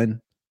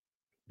everyone.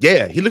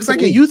 Yeah, he looks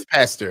like a youth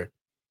pastor.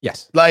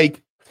 Yes.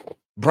 Like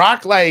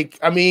Brock,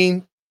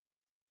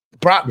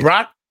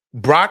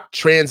 Brock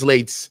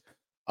translates,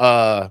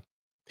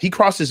 he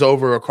crosses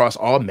over across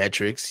all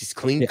metrics. He's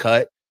clean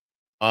cut.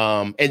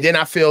 And then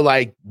I feel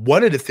like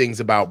one of the things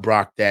about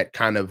Brock that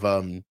kind of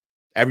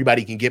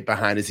everybody can get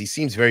behind is he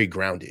seems very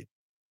grounded.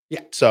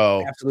 Yeah.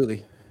 So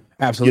absolutely.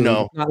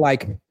 It's not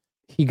like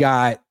he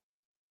got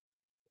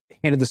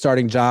handed the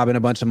starting job and a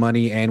bunch of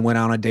money and went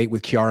on a date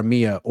with Kiara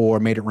Mia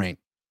or made it rain.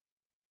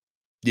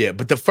 Yeah,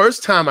 but the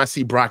first time I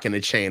see Brock in the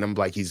chain, I'm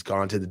like, he's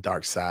gone to the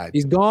dark side.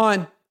 He's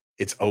gone.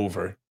 It's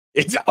over.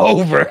 It's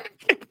over.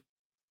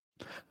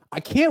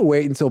 I can't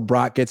wait until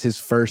Brock gets his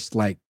first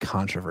like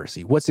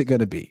controversy. What's it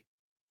going to be?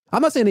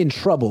 I'm not saying in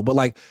trouble, but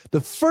like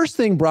the first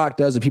thing Brock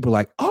does and people are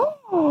like,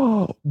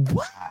 oh,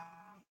 what?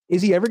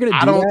 Is he ever going to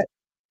do that?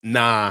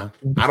 Nah,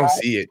 I don't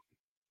see it.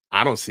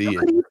 I don't see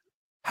it.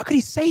 How could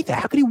he say that?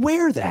 How could he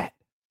wear that?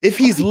 If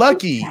he's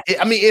lucky,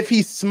 I mean, if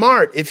he's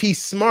smart,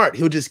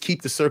 he'll just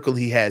keep the circle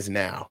he has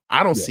now.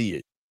 I don't see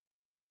it.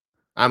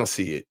 I don't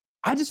see it.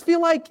 I just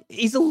feel like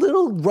he's a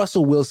little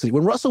Russell Wilson.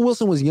 When Russell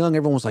Wilson was young,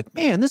 everyone was like,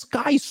 man, this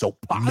guy is so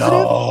positive.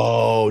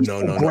 No.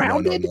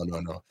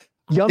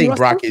 I think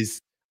Russell?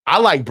 I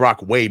like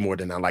Brock way more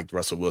than I liked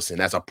Russell Wilson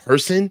as a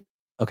person.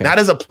 Okay. Not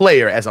as a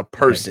player, as a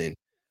person. Okay.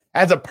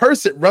 As a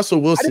person,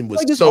 Russell Wilson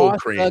was so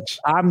cringe.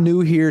 I'm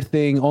new here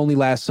thing only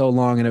lasts so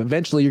long. And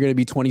eventually you're going to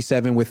be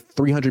 27 with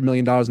 $300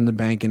 million in the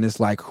bank. And it's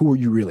like, who are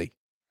you really?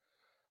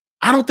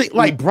 I don't think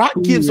like Brock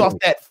gives off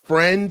that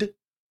friend.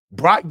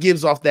 Brock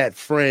gives off that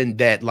friend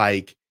that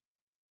like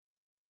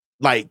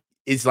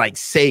is like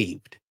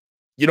saved.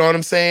 You know what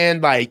I'm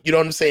saying? Like, you know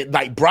what I'm saying?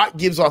 Like, Brock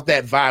gives off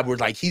that vibe where,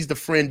 like, he's the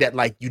friend that,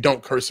 like, you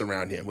don't curse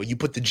around him, where you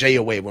put the J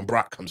away when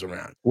Brock comes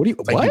around. Like,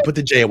 you put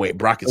the J away,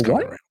 Brock is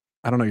coming around.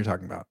 I don't know what you're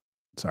talking about.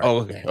 Sorry.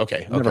 Oh,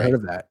 okay. Never heard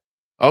of that.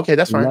 Okay,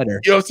 that's fine. Letter.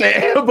 You know what I'm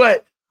saying?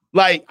 But,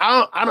 like,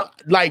 I don't,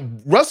 like,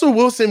 Russell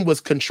Wilson was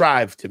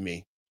contrived to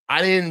me.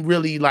 I didn't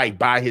really, like,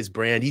 buy his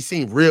brand. He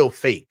seemed real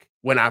fake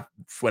when I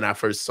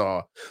first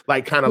saw,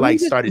 like, kind of, like,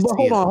 started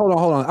seeing.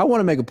 Hold on. I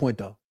want to make a point,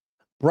 though.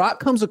 Brock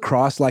comes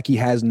across like he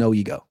has no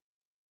ego.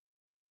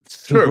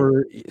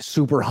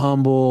 Super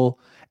humble,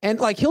 and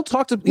like he'll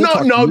talk to no.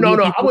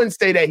 I wouldn't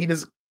say that he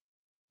does.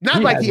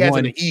 Not like he has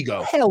an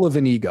ego. Hell of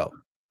an ego,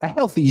 a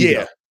healthy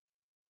ego. Yeah.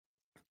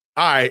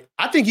 All right,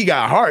 I think he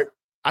got heart.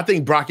 I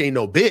think Brock ain't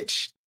no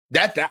bitch.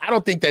 That I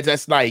don't think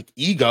that's like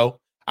ego.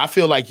 I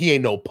feel like he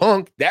ain't no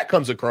punk. That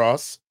comes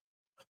across.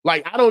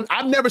 Like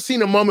I've never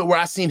seen a moment where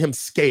I seen him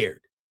scared.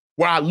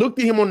 Where I looked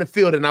at him on the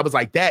field and I was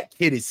like, that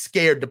kid is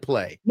scared to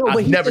play. No,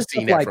 I've never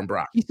seen that from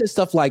Brock. He says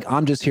stuff like,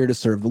 I'm just here to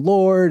serve the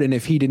Lord. And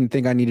if he didn't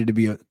think I needed to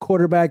be a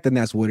quarterback, then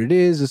that's what it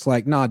is. It's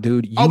like, nah,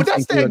 dude. But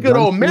that's that good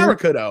old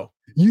America, though.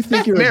 You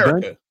think you're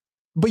America.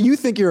 But you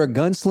think you're a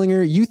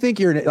gunslinger. You think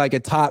you're like a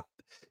top.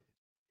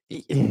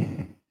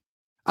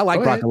 I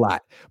like Brock a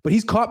lot. But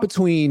he's caught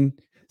between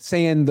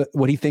saying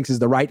what he thinks is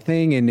the right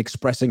thing and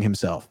expressing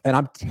himself. And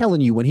I'm telling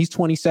you, when he's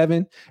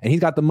 27 and he's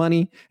got the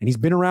money and he's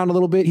been around a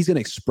little bit, he's going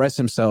to express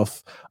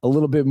himself a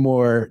little bit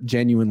more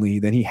genuinely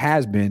than he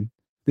has been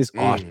this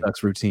aw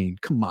shucks routine.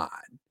 Come on.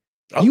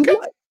 Okay.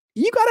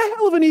 You got a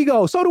hell of an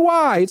ego. So do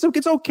I. It's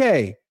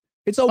okay.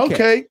 It's okay.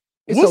 Okay.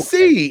 We'll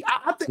see.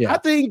 I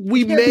think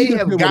we may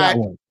have got.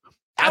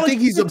 I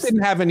think he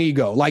didn't have an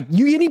ego. Like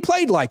and he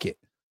played like it.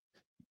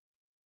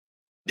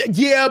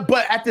 Yeah,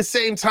 but at the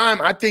same time,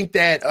 I think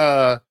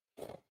that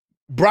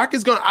Brock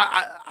is gonna.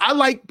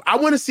 I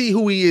want to see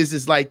who he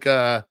is like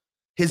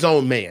his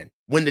own man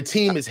when the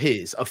team is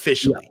his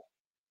officially. Yeah.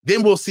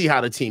 Then we'll see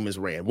how the team is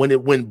ran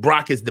when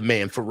Brock is the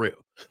man for real.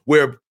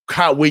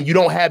 When you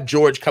don't have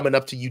George coming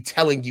up to you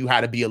telling you how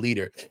to be a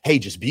leader. Hey,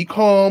 just be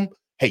calm.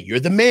 Hey,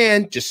 you're the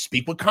man. Just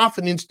speak with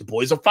confidence. The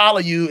boys will follow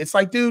you. It's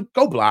like, dude,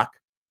 go block.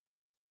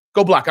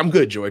 Go block. I'm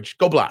good, George.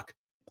 Go block.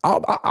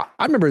 I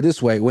remember it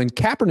this way. When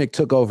Kaepernick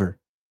took over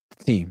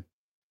the team,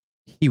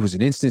 he was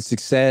an instant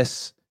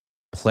success.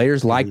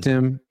 Players liked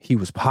him. He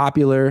was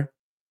popular.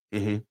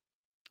 Mm-hmm.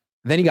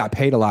 Then he got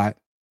paid a lot.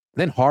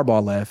 Then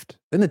Harbaugh left.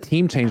 Then the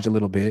team changed a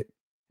little bit.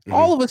 Mm-hmm.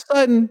 All of a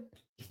sudden,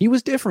 he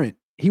was different.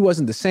 He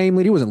wasn't the same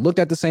leader. He wasn't looked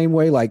at the same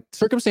way. Like,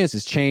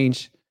 circumstances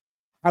change.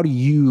 How do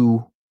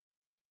you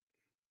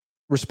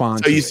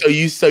respond? Are you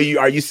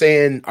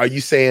saying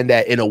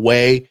that in a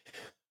way,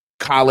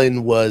 Colin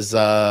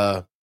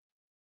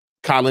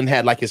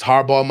had like his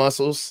Harbaugh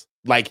muscles?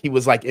 Like he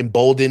was like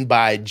emboldened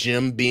by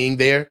Jim being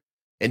there.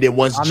 And then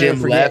once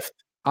Jim left.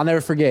 I'll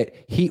never forget.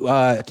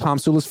 Tom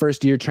Sula's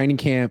first year training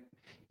camp,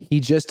 he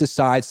just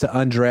decides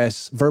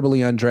to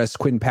verbally undress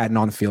Quentin Patton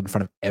on the field in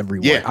front of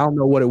everyone. Yeah. I don't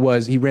know what it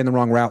was. He ran the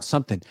wrong route,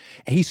 something.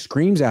 And he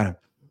screams at him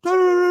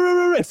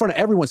in front of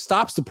everyone,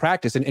 stops the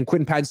practice. And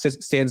Quentin Patton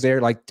stands there,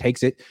 like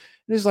takes it.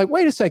 And he's like,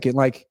 wait a second.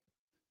 Like,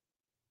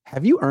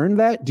 have you earned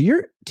that? Do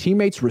your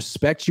teammates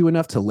respect you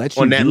enough to let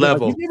you on that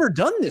level? Like, you've never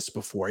done this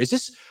before. Is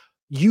this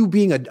you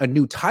being a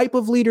new type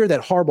of leader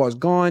that Harbaugh's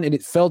gone? And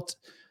it felt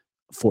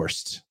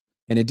forced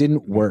and it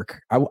didn't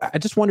work. I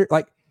just wondered,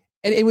 like,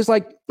 and it was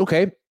like,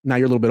 okay, now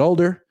you're a little bit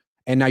older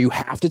and now you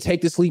have to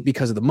take this leap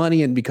because of the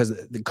money and because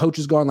the coach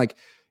is gone. Like,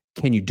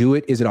 can you do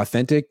it? Is it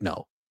authentic?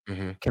 No.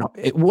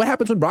 Mm-hmm. What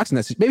happens when Brock's in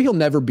that situation? Maybe he'll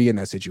never be in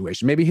that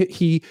situation. Maybe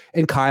he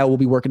and Kyle will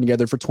be working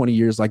together for 20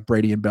 years like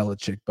Brady and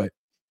Belichick, but it'd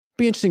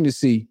be interesting to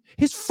see.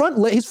 His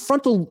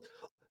frontal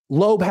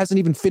lobe hasn't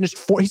even finished.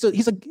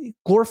 He's a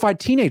glorified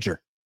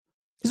teenager.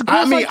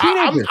 I'm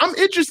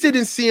interested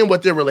in seeing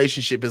what their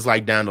relationship is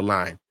like down the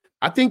line.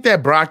 I think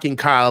that Brock and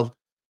Kyle,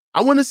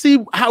 I want to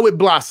see how it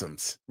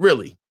blossoms.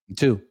 Really.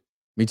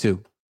 Me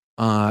too.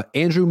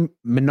 Andrew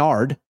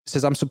Menard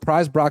says, I'm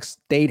surprised Brock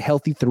stayed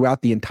healthy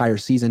throughout the entire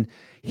season.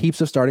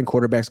 Heaps of starting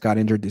quarterbacks got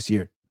injured this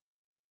year.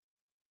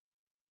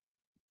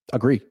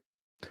 Agree.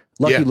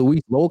 Lucky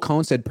Louise. Lowell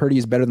Cohn said Purdy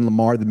is better than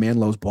Lamar. The man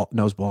knows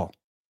ball.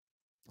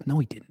 No,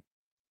 he didn't.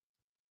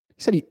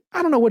 He said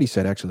I don't know what he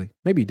said, actually.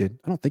 Maybe he did.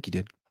 I don't think he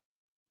did.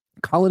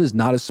 Colin is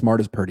not as smart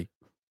as Purdy.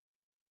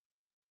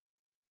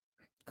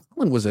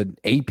 Colin was an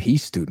AP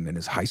student in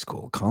his high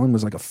school. Colin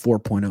was like a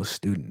 4.0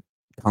 student.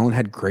 Colin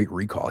had great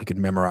recall. He could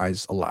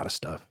memorize a lot of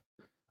stuff.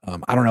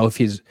 I don't know if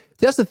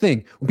that's the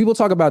thing. When people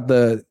talk about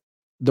the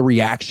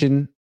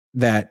reaction,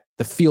 that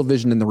the field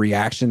vision and the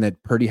reaction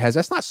that Purdy has,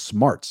 that's not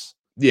smarts.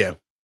 Yeah.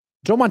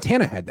 Joe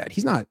Montana had that.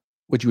 He's not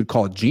what you would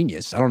call a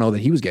genius. I don't know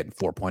that he was getting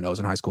 4.0s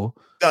in high school.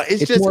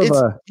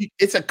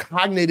 It's a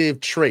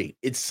cognitive trait.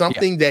 It's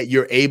something that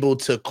you're able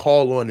to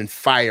call on and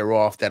fire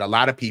off that a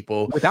lot of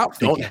people without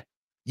thinking.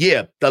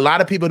 A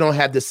lot of people don't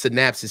have the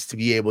synapses to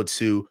be able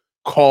to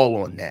call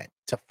on that,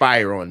 to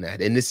fire on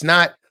that. And it's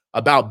not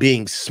about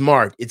being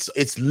smart.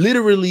 It's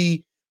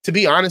literally, to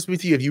be honest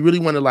with you, if you really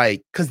want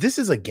to because this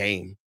is a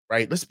game,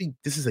 right? This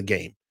is a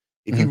game.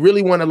 If you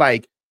really want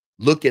to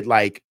look at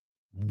like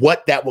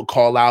what that would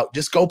call out,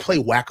 just go play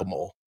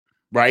whack-a-mole,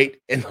 right?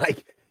 And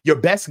like your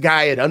best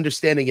guy at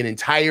understanding an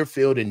entire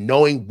field and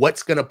knowing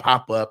what's going to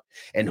pop up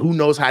and who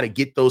knows how to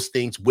get those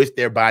things with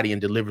their body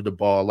and deliver the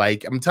ball.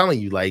 Like I'm telling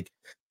you, like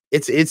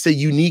it's a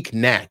unique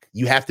knack.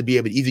 You have to be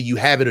able to either you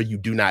have it or you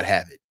do not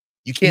have it.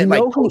 You can't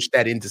coach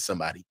that into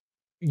somebody.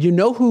 You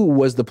know who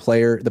was the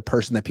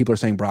person that people are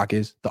saying Brock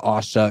is? The aw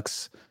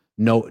shucks,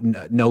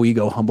 no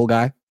ego, humble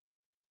guy?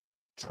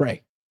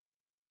 Trey.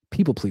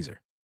 People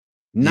pleaser.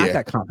 Not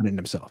that confident in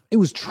himself. It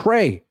was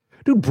Trey.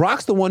 Dude,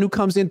 Brock's the one who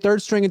comes in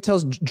third string and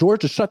tells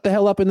George to shut the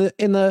hell up in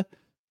the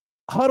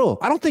huddle.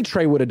 I don't think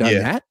Trey would have done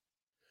that.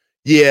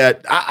 Yeah,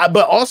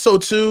 but also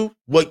too,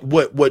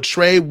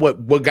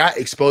 what got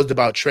exposed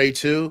about Trey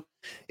too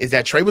is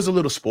that Trey was a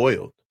little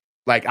spoiled.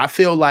 Like I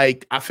feel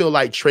like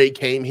Trey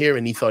came here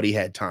and he thought he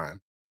had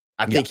time.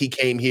 I think he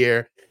came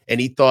here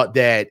and he thought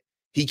that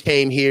he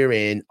came here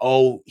and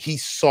he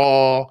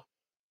saw.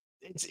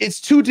 It's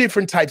two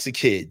different types of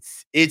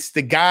kids. It's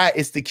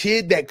the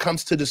kid that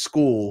comes to the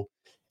school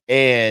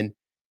and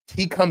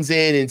he comes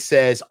in and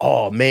says,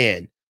 "Oh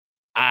man,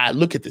 I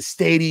look at the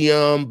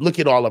stadium, look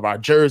at all of our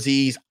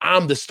jerseys.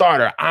 I'm the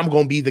starter. I'm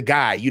going to be the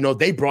guy. You know,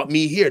 they brought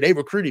me here. They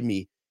recruited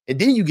me." And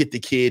then you get the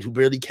kid who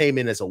barely came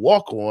in as a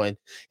walk-on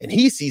and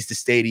he sees the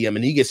stadium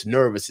and he gets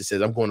nervous and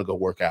says, "I'm going to go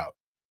work out.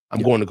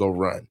 I'm going to go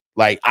run.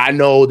 Like, I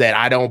know that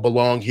I don't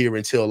belong here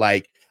until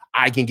like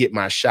I can get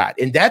my shot."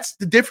 And that's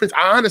the difference.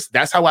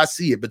 That's how I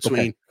see it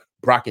between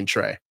Brock and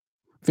Trey.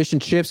 Fish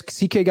and chips.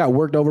 CK got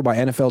worked over by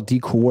NFL D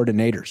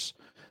coordinators.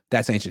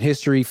 That's ancient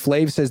history.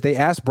 Flav says they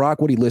asked Brock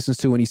what he listens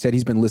to, and he said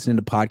he's been listening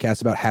to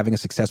podcasts about having a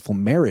successful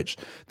marriage.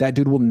 That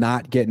dude will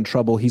not get in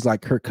trouble. He's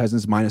like Kirk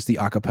Cousins minus the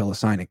acapella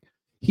signing.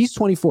 He's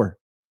 24.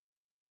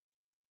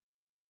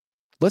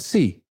 Let's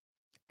see.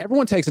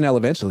 Everyone takes an L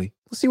eventually.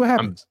 Let's see what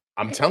happens.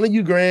 I'm telling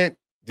you, Grant.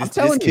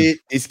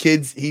 This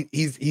kid's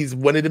he's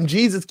one of them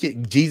Jesus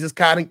kids. Jesus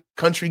kind of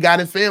country God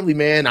and family,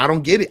 man. I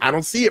don't get it. I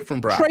don't see it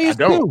from Brock. Trey is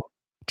too.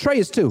 Trey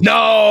is too.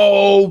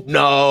 No.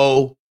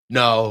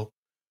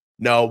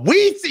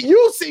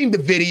 You've seen the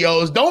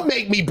videos. Don't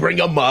make me bring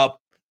them up.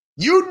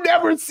 You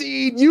never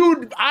seen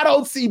you. I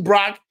don't see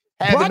Brock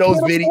having those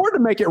videos. Afford to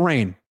make it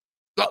rain.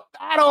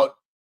 I don't.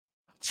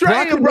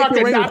 Trey and Brock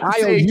are not the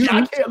same.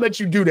 I can't let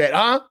you do that,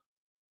 huh?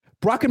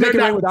 Brock can make it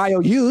rain with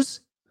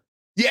IOUs.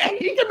 Yeah,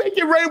 he can make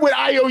it rain with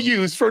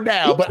IOUs for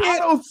now, but I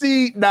don't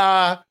see.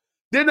 Nah,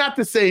 they're not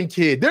the same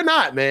kid. They're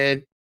not,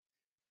 man.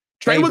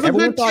 Trey was a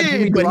good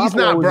kid, but he's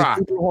not Brock.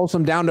 Super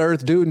wholesome, down to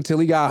earth dude until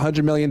he got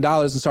 $100 million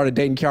and started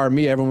dating Kiara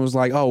Mia. Everyone was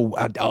like, I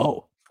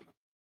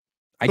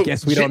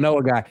guess we don't know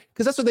a guy.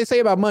 Because that's what they say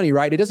about money,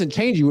 right? It doesn't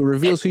change you. It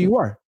reveals who you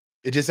are.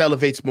 It just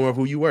elevates more of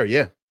who you were.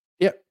 Yeah.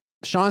 Yep.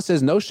 Sean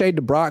says, no shade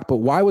to Brock, but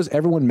why was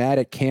everyone mad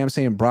at Cam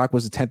saying Brock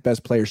was the 10th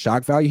best player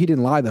shock value? He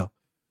didn't lie, though.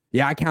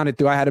 Yeah, I counted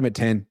through. I had him at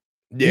 10.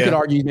 Yeah. You could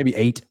argue maybe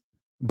 8,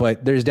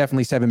 but there's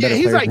definitely 7 better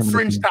players. He's like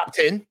fringe top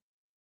 10.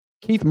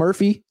 Keith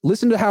Murphy,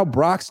 listen to how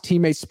Brock's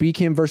teammates speak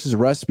him versus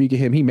Russ speak of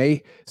him. He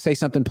may say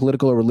something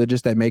political or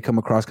religious that may come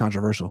across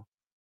controversial.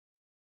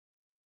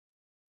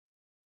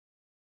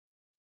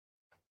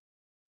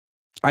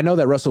 I know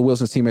that Russell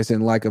Wilson's teammates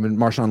didn't like him, and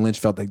Marshawn Lynch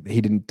felt like he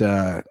didn't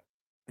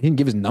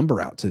give his number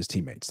out to his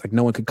teammates. Like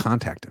no one could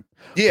contact him.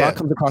 Yeah, Brock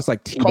comes across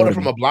like Tebow. Called him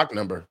from a block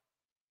number.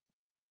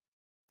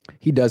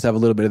 He does have a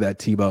little bit of that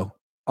Tebow.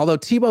 Although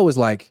Tebow is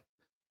like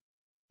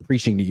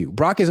preaching to you.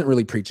 Brock isn't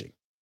really preaching.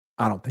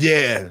 I don't think.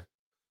 Yeah.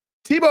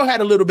 Tebow had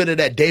a little bit of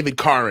that David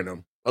Carr in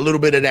him. A little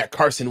bit of that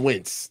Carson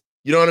Wentz.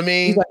 You know what I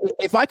mean? Like,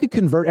 if I could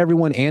convert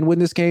everyone and win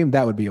this game,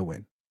 that would be a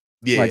win.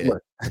 Yeah. Like,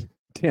 look,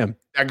 Tim.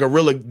 That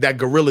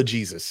gorilla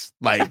Jesus.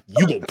 Like,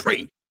 you gonna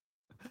pray.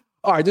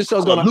 All right, this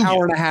show's going an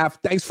hour and a half.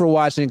 Thanks for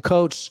watching,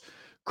 Coach.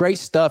 Great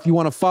stuff. You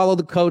want to follow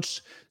the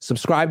coach,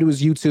 subscribe to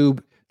his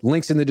YouTube.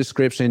 Links in the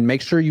description.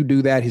 Make sure you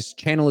do that. His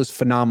channel is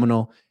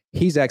phenomenal.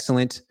 He's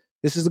excellent.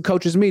 This is the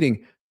coach's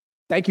meeting.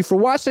 Thank you for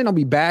watching. I'll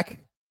be back.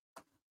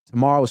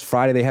 Tomorrow is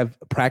Friday. They have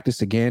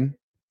practice again.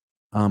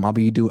 I'll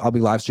be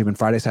live streaming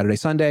Friday, Saturday,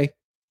 Sunday,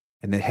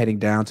 and then heading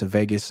down to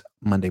Vegas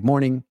Monday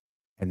morning,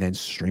 and then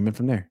streaming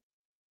from there.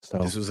 So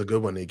this was a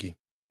good one, Iggy.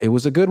 It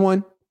was a good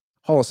one.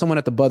 Hold on, someone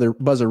at the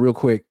buzzer real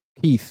quick.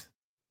 Keith,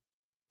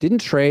 didn't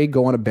Trey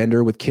go on a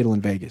bender with Kittle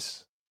in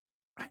Vegas?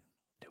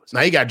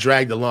 Now he got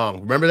dragged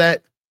along. Remember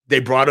that? They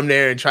brought him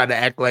there and tried to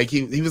act like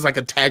he was like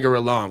a tagger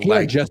along. He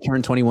like just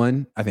turned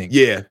 21, I think.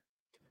 Yeah.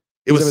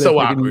 It was so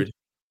awkward.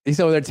 He's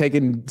over there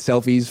taking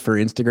selfies for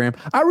Instagram.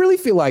 I really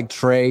feel like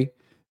Trey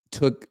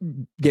took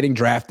getting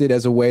drafted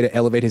as a way to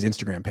elevate his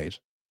Instagram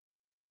page.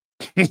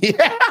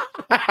 Yeah.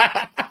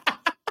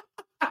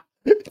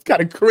 It's got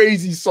a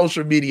crazy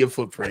social media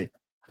footprint.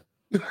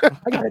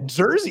 I got a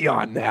jersey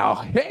on now.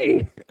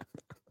 Hey.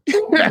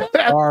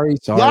 Sorry.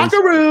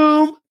 Locker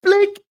room.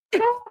 Blink.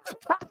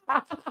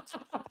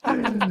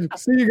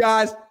 See you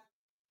guys.